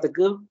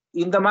மாறறதுக்கு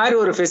இந்த மாதிரி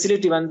ஒரு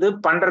ஃபெசிலிட்டி வந்து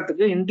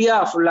பண்றதுக்கு இந்தியா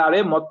ஃபுல்லாவே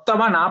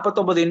மொத்தமா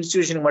 49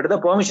 இன்ஸ்டிடியூஷனுக்கு மட்டும்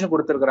தான் பெர்மிஷன்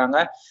கொடுத்துருக்காங்க.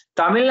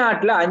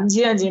 தமிழ்நாட்டுல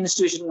 5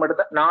 இன்ஸ்டிடியூஷனுக்கு மட்டும்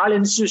தான், 4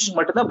 இன்ஸ்டிடியூஷன்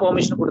மட்டும் தான்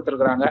பெர்மிஷன்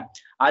கொடுத்துருக்காங்க.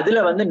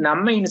 அதுல வந்து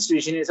நம்ம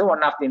institution is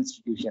one of the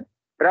institution.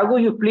 Raghu,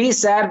 you please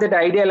share that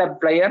idea lab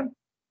flyer.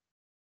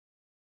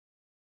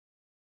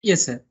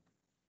 Yes sir.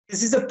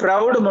 This is a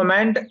proud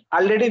moment.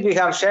 Already we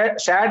have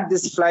shared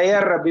this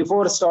flyer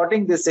before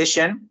starting this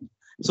session.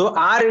 So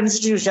our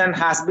institution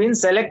has been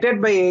selected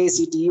by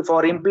AICT for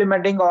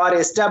implementing or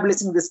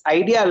establishing this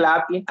idea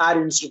lab in our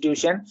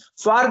institution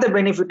for the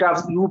benefit of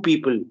you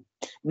people.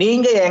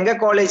 நீங்க எங்க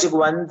காலேஜுக்கு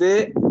வந்து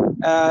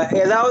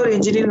ஏதாவது ஒரு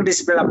engineering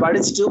டிசிப்ளின்ல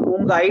படிச்சுட்டு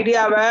உங்க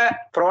ஐடியாவை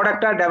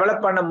ப்ராடக்டா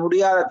develop பண்ண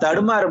முடியாத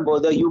தடுமாறும்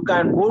போது you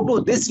can go to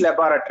this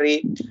laboratory,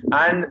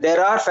 and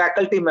there are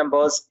faculty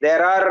members,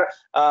 there are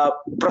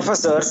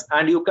professors,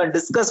 and you can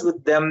discuss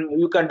with them,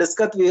 you can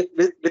discuss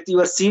with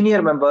your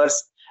senior members,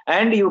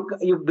 and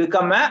you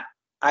become a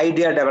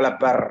idea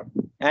developer,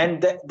 and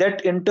that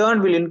in turn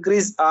will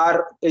increase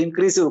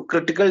your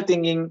critical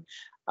thinking,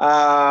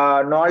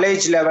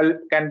 knowledge level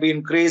can be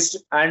increased,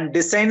 and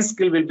design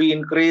skill will be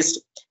increased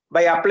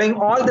by applying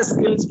all the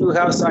skills you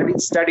have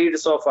studied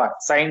so far.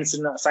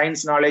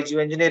 Science knowledge,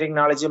 engineering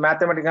knowledge,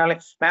 mathematics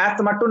knowledge. Math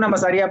மட்டும் நம்ம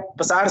சரியா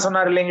இப்ப sir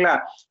சொன்னார் இல்லைங்களா,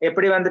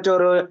 எப்படி வந்துட்டு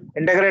ஒரு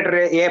integrator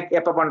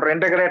எப்ப பண்றோம்,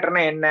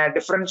 இன்டகிரேட்டர்னா என்ன,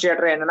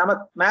 டிஃபரன்ஷியேட்டர் என்ன, நம்ம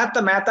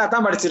மேத்தா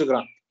தான்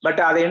படிச்சிருக்கிறோம்.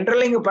 பட் அதை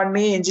இன்டர்லிங்க்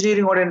பண்ணி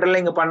இன்ஜினியரிங்கோட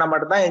இன்டர்லிங்க் பண்ண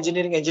மட்டும் தான்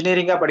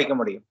இன்ஜினியரிங்கா படிக்க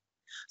முடியும்.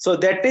 So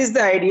that is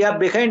the idea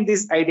behind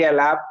this idea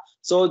lab.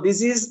 So this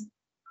is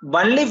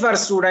only for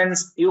students.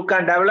 You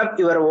can develop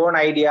your own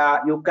idea,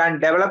 you can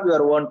develop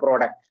your own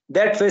product.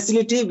 That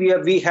facility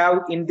we have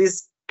in this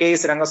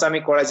K.S.Rangasamy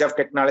College of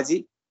Technology,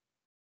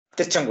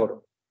 Tiruchengode.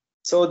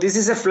 So this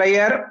is a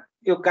flyer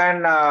you can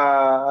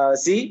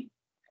see.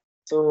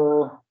 So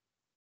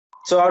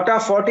out of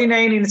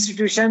 49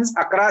 institutions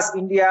across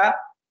India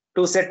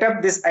to set up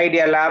this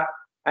idea lab,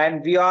 and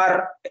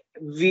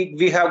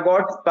we have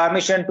got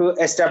permission to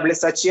establish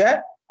such a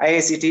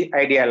IICT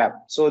idea lab.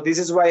 So this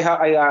is why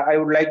I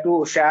would like to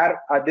share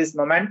at this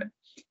moment,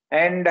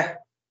 and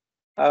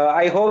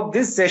I hope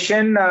this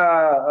session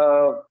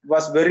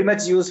was very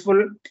much useful.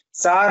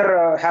 Sir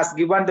has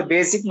given the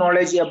basic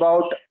knowledge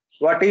about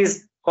what is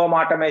home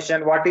automation,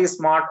 what is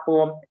smart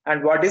home, and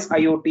what is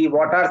IoT,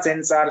 what are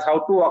sensors, how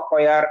to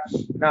acquire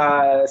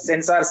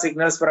sensor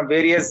signals from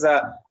various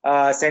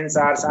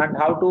sensors, and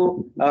how to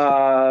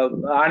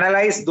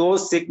analyze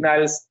those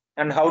signals,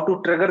 and how to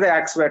trigger the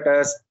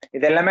actuators.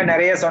 இதெல்லாமே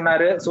நிறைய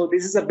சொன்னாரு. So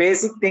this is a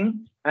basic thing.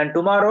 and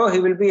tomorrow he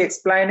will be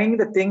explaining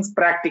the things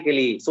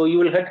practically. So you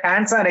will get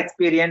hands-on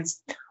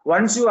experience.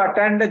 Once you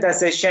attend the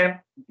session,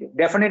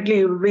 definitely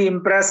you will be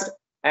impressed.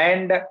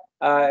 And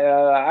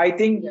I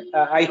think,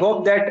 I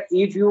hope that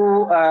if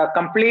you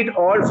complete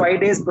all 5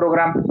 days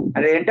program,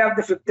 at the end of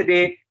the 5th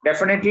day,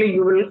 definitely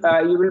you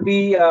will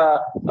be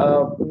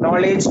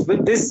knowledge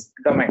with this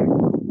domain.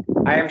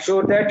 I am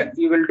sure that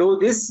you will do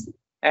this,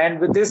 and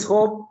with this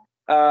hope,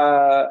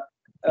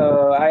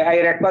 I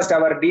request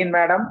our Dean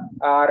Madam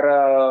or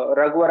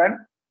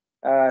Raghuvaran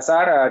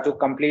sir to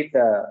complete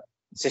the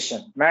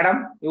session.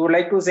 Madam, you would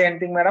like to say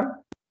anything, Madam?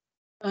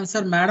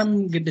 Sir,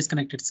 Madam get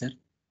disconnected, sir.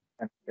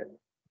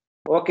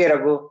 Okay,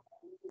 Raghu.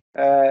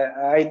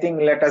 I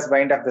think let us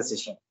wind up the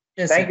session.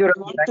 Yes, Thank sir.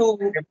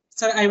 you.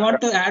 Sir, I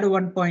want to add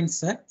one point,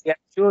 sir. Yeah,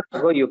 sure,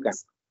 Raghu, you can.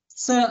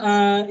 So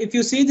if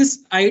you see,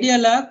 this Idea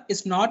Lab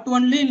is not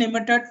only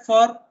limited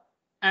for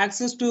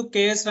access to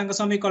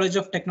K.S.Rangasamy College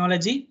of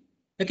Technology.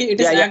 Okay, it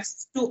is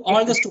access to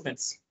all the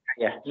students.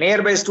 Yeah,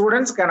 nearby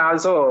students can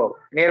also,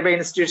 nearby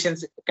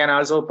institutions can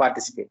also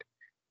participate.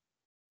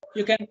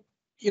 You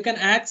can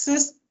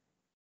access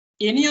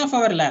any of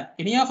our lab,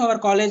 any of our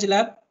college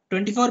lab,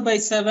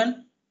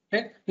 24/7.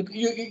 Right?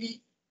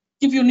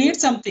 If you need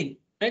something,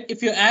 right?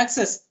 If you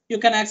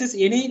can access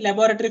any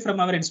laboratory from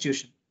our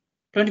institution.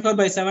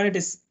 24/7 it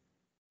is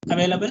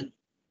available.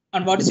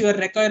 And what is your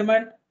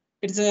requirement?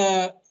 It's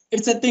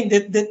a thing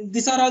that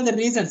these are all the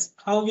reasons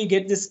how we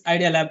get this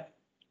Idea Lab.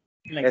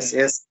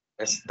 Yes.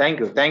 Thank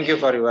you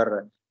for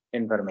your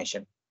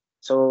information.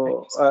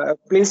 So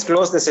please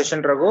close the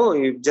session, Raghu.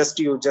 You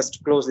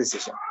just close the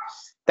session.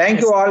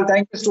 Thank you all.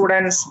 Thank you,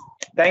 students.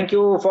 Thank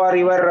you for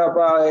your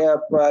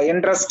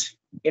interest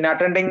in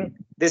attending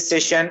this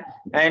session.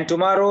 And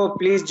tomorrow,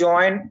 please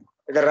join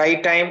at the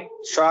right time,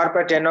 sharp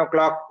at 10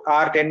 o'clock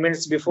or 10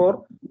 minutes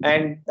before.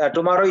 And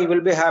tomorrow you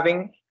will be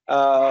having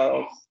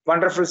a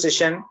wonderful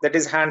session, that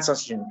is hands-on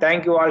session.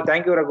 Thank you all.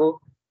 Thank you, Raghu.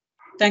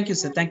 Thank you,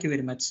 sir. Thank you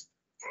very much.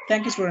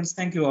 Thank you, students.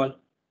 Thank you all.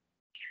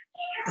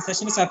 The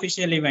session is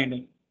officially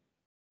winding.